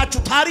ባሳዘናችሁ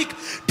ታሪክ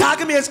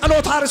ዳግም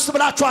የጸሎት አርዕስት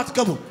ብላችሁ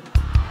አትገቡ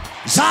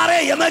ዛሬ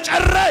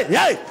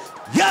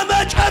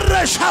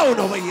የመጨረሻው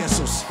ነው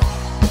በኢየሱስ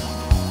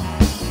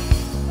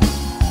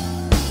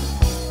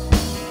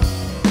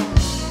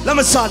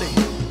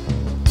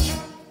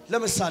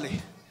ለምሳሌ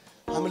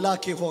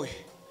አምላኬ ሆይ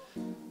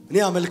እኔ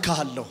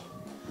አመልካለሁ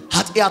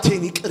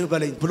ኃጢአቴን ይቅር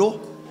በለኝ ብሎ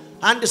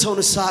አንድ ሰው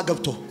ንስሐ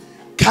ገብቶ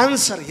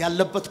ካንሰር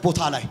ያለበት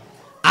ቦታ ላይ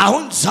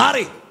አሁን ዛሬ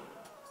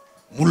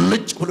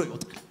ሙልጭ ብሎ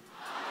ይወጣል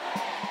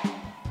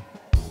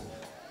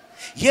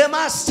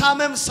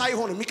የማሳመም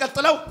ሳይሆን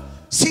የሚቀጥለው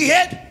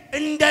ሲሄድ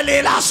እንደ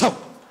ሌላ ሰው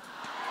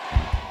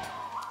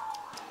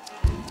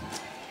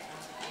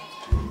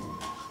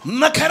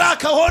መከራ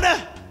ከሆነ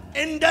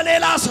እንደ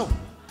ሌላ ሰው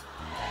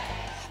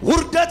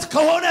ውርደት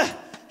ከሆነ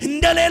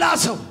እንደ ሌላ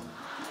ሰው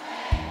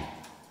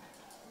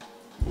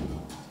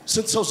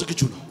ስንት ሰው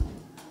ዝግጁ ነው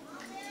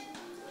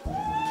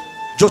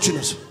ጆች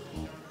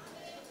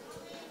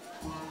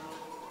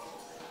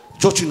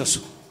ይነሱ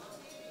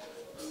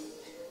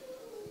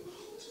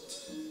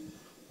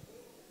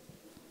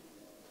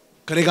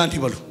ከኔ ጋር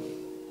እንዲበሉ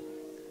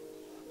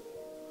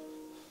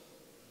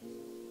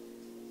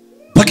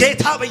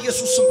በጌታ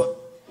በኢየሱስ ስም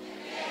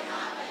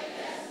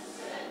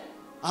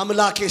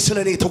አምላኬ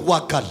ስለኔ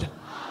ተዋጋል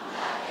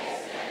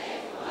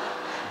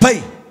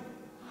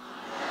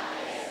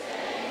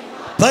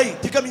በይ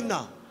ድገሚና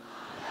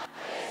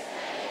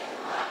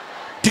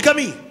ድገሚ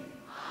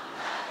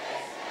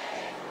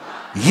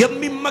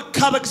የሚመካ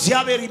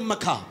በእግዚአብሔር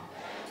ይመካ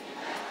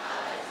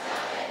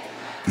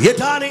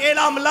የዳንኤል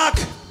አምላክ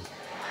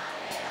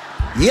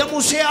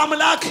የሙሴ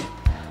አምላክ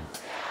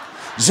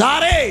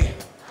ዛሬ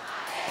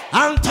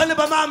አንተን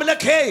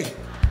በማምለኬ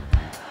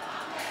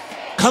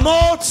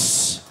ከሞት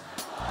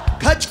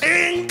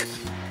ከጭንቅ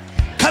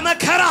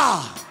ከመከራ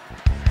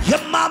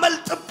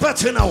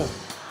የማመልጥበት ነው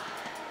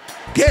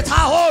ጌታ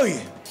ሆይ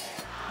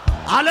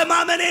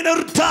አለማመኔን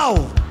እርዳው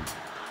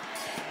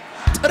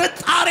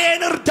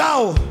ጥርጣሬን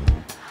እርዳው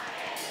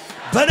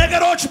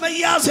በነገሮች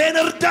መያዜን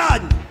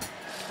እርዳኝ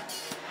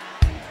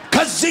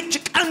ከዚህ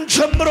ቀን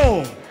ጀምሮ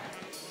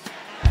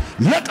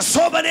ለቅሶ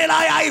በኔ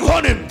ላይ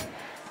አይሆንም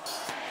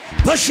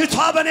በሽታ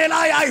በኔ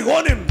ላይ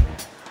አይሆንም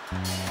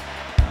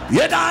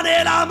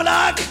የዳንኤል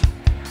አምላክ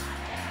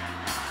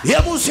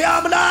የሙሴ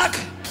አምላክ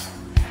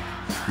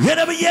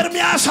የነብይ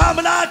ኤርምያስ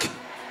አምላክ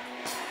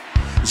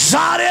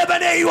ዛሬ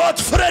በኔ ሕይወት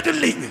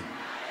ፍረድልኝ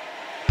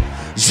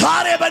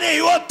ዛሬ በኔ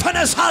ሕይወት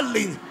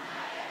ተነሳልኝ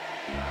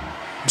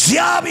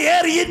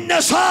እግዚአብሔር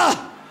ይነሳ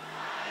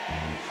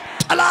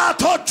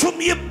ጠላቶቹም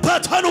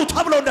ይበተኑ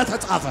ተብሎ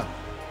እንደተጻፈ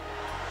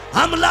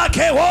አምላኬ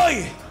ሆይ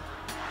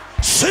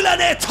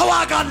ስለኔ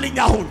ተዋጋልኝ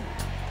አሁን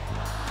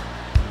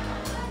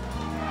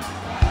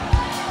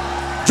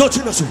ጆች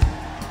ይነሱ